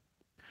Lee.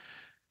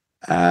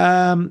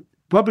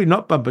 Probably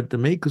not bump into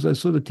me because I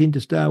sort of tend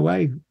to stay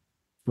away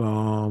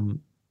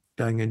from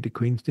going into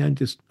Queenstown.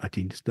 I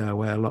tend to stay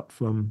away a lot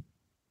from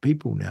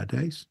people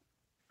nowadays.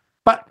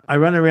 But I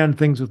run around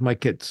things with my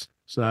kids,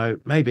 so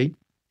maybe.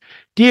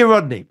 Dear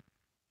Rodney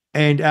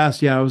and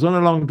RCR, I was on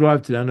a long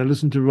drive today and I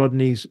listened to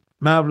Rodney's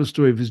marvellous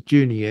story of his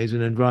journey as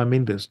an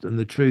environmentalist and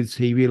the truths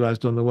he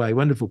realised on the way.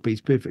 Wonderful piece.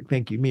 Perfect.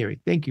 Thank you,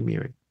 Mary. Thank you,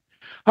 Mary.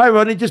 Hi,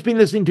 Rodney. Just been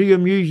listening to your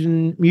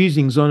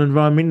musings on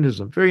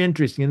environmentalism. Very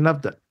interesting and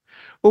loved it.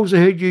 Also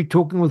heard you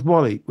talking with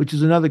Wally, which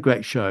is another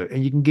great show,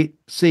 and you can get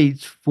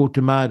seeds for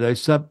tomatoes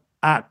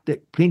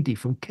subarctic plenty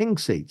from King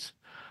Seeds.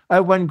 I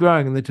have one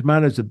growing and the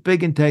tomatoes are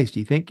big and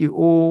tasty. Thank you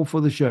all for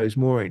the shows,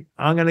 Maureen.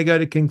 I'm going to go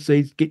to King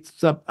Seeds, get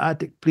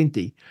subarctic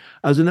plenty.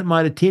 I was in at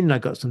Mitre 10 and I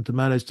got some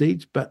tomato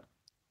seeds, but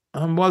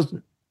I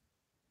wasn't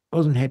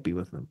happy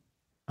with them.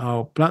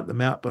 I'll plant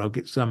them out, but I'll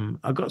get some.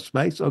 I've got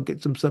space. I'll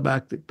get some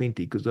subarctic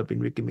plenty because I've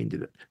been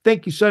recommended it.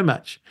 Thank you so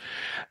much.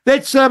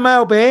 That's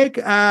mailbag.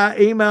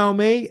 Email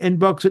me,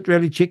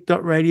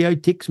 inbox@rallycheck.radio.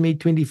 Text me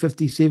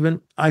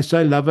 2057. I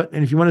so love it.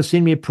 And if you want to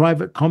send me a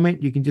private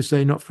comment, you can just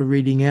say not for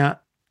reading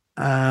out,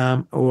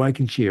 or I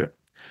can share it.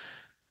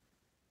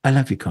 I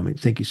love your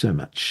comments. Thank you so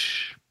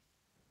much.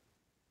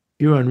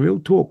 You're on Real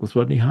Talk with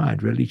Rodney Hyde,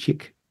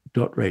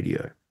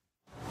 rallycheck.radio.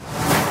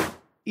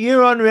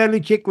 You're on Reality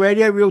Check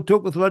Radio, Real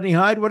Talk with Rodney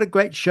Hyde. What a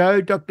great show.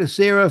 Dr.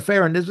 Sarah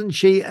Farron, isn't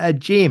she a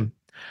gem?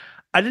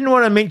 I didn't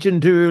want to mention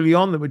too early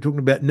on that we're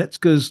talking about nits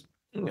because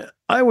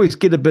I always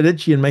get a bit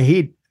itchy in my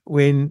head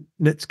when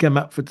nits come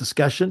up for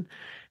discussion.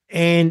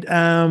 And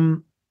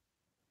I'm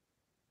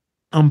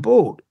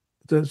bored.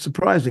 So it's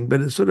surprising,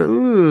 but it's sort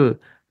of,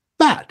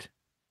 But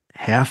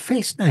how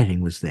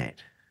fascinating was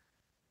that?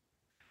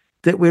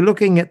 That we're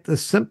looking at the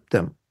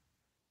symptom,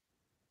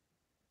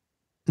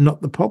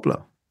 not the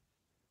problem.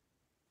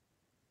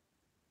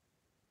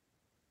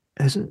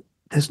 Doesn't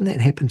that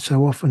happen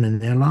so often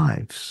in our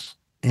lives?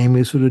 And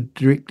we're sort of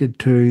directed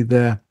to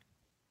the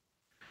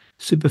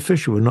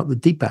superficial and not the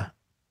deeper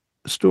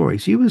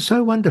stories. You were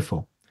so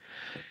wonderful.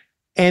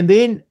 And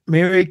then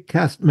Maria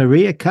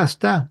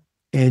Custer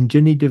and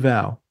Ginny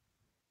DeVal.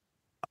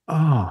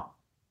 Oh,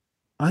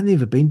 I've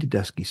never been to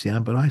Dusky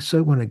Sound, but I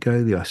so want to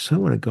go there. I so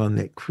want to go on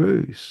that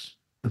cruise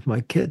with my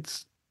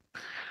kids.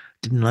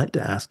 Didn't like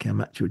to ask how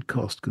much it would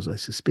cost because I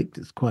suspect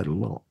it's quite a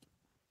lot.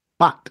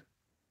 But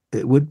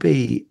it would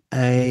be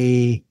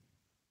a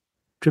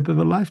trip of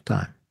a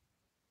lifetime.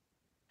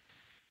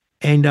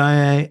 And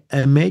I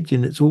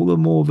imagine it's all the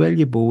more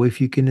valuable if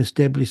you can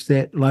establish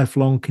that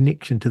lifelong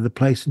connection to the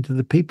place and to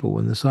the people,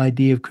 and this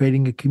idea of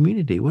creating a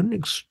community. What an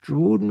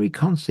extraordinary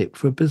concept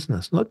for a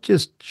business, not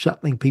just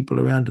shuttling people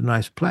around a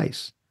nice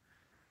place,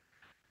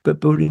 but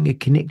building a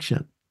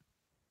connection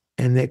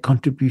and that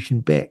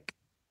contribution back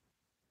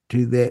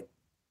to that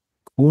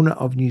corner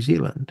of New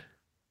Zealand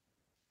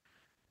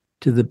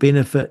to the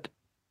benefit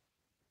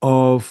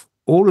of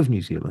all of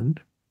New Zealand,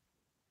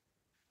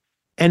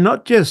 and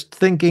not just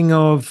thinking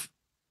of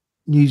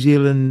New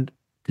Zealand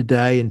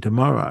today and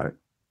tomorrow,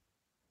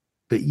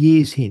 but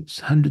years hence,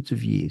 hundreds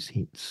of years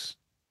hence,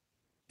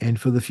 and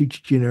for the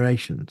future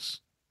generations,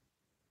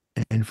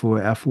 and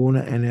for our fauna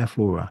and our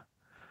flora.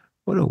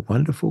 What a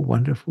wonderful,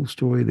 wonderful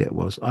story that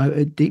was.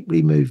 It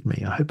deeply moved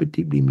me. I hope it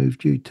deeply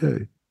moved you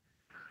too.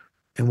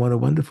 And what a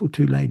wonderful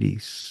two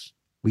ladies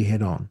we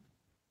had on.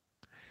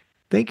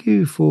 Thank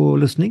you for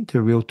listening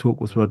to Real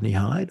Talk with Rodney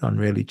Hyde on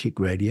Rarely Chick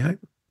Radio.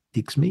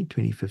 Text me,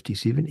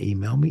 2057,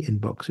 email me,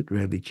 inbox at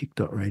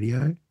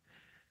rarelychick.radio.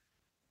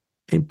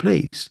 And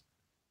please,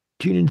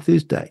 tune in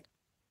Thursday.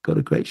 Got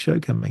a great show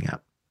coming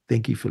up.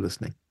 Thank you for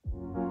listening.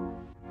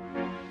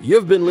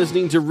 You've been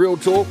listening to Real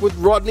Talk with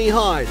Rodney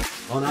Hyde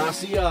on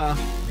RCR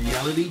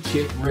Reality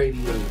Check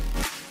Radio.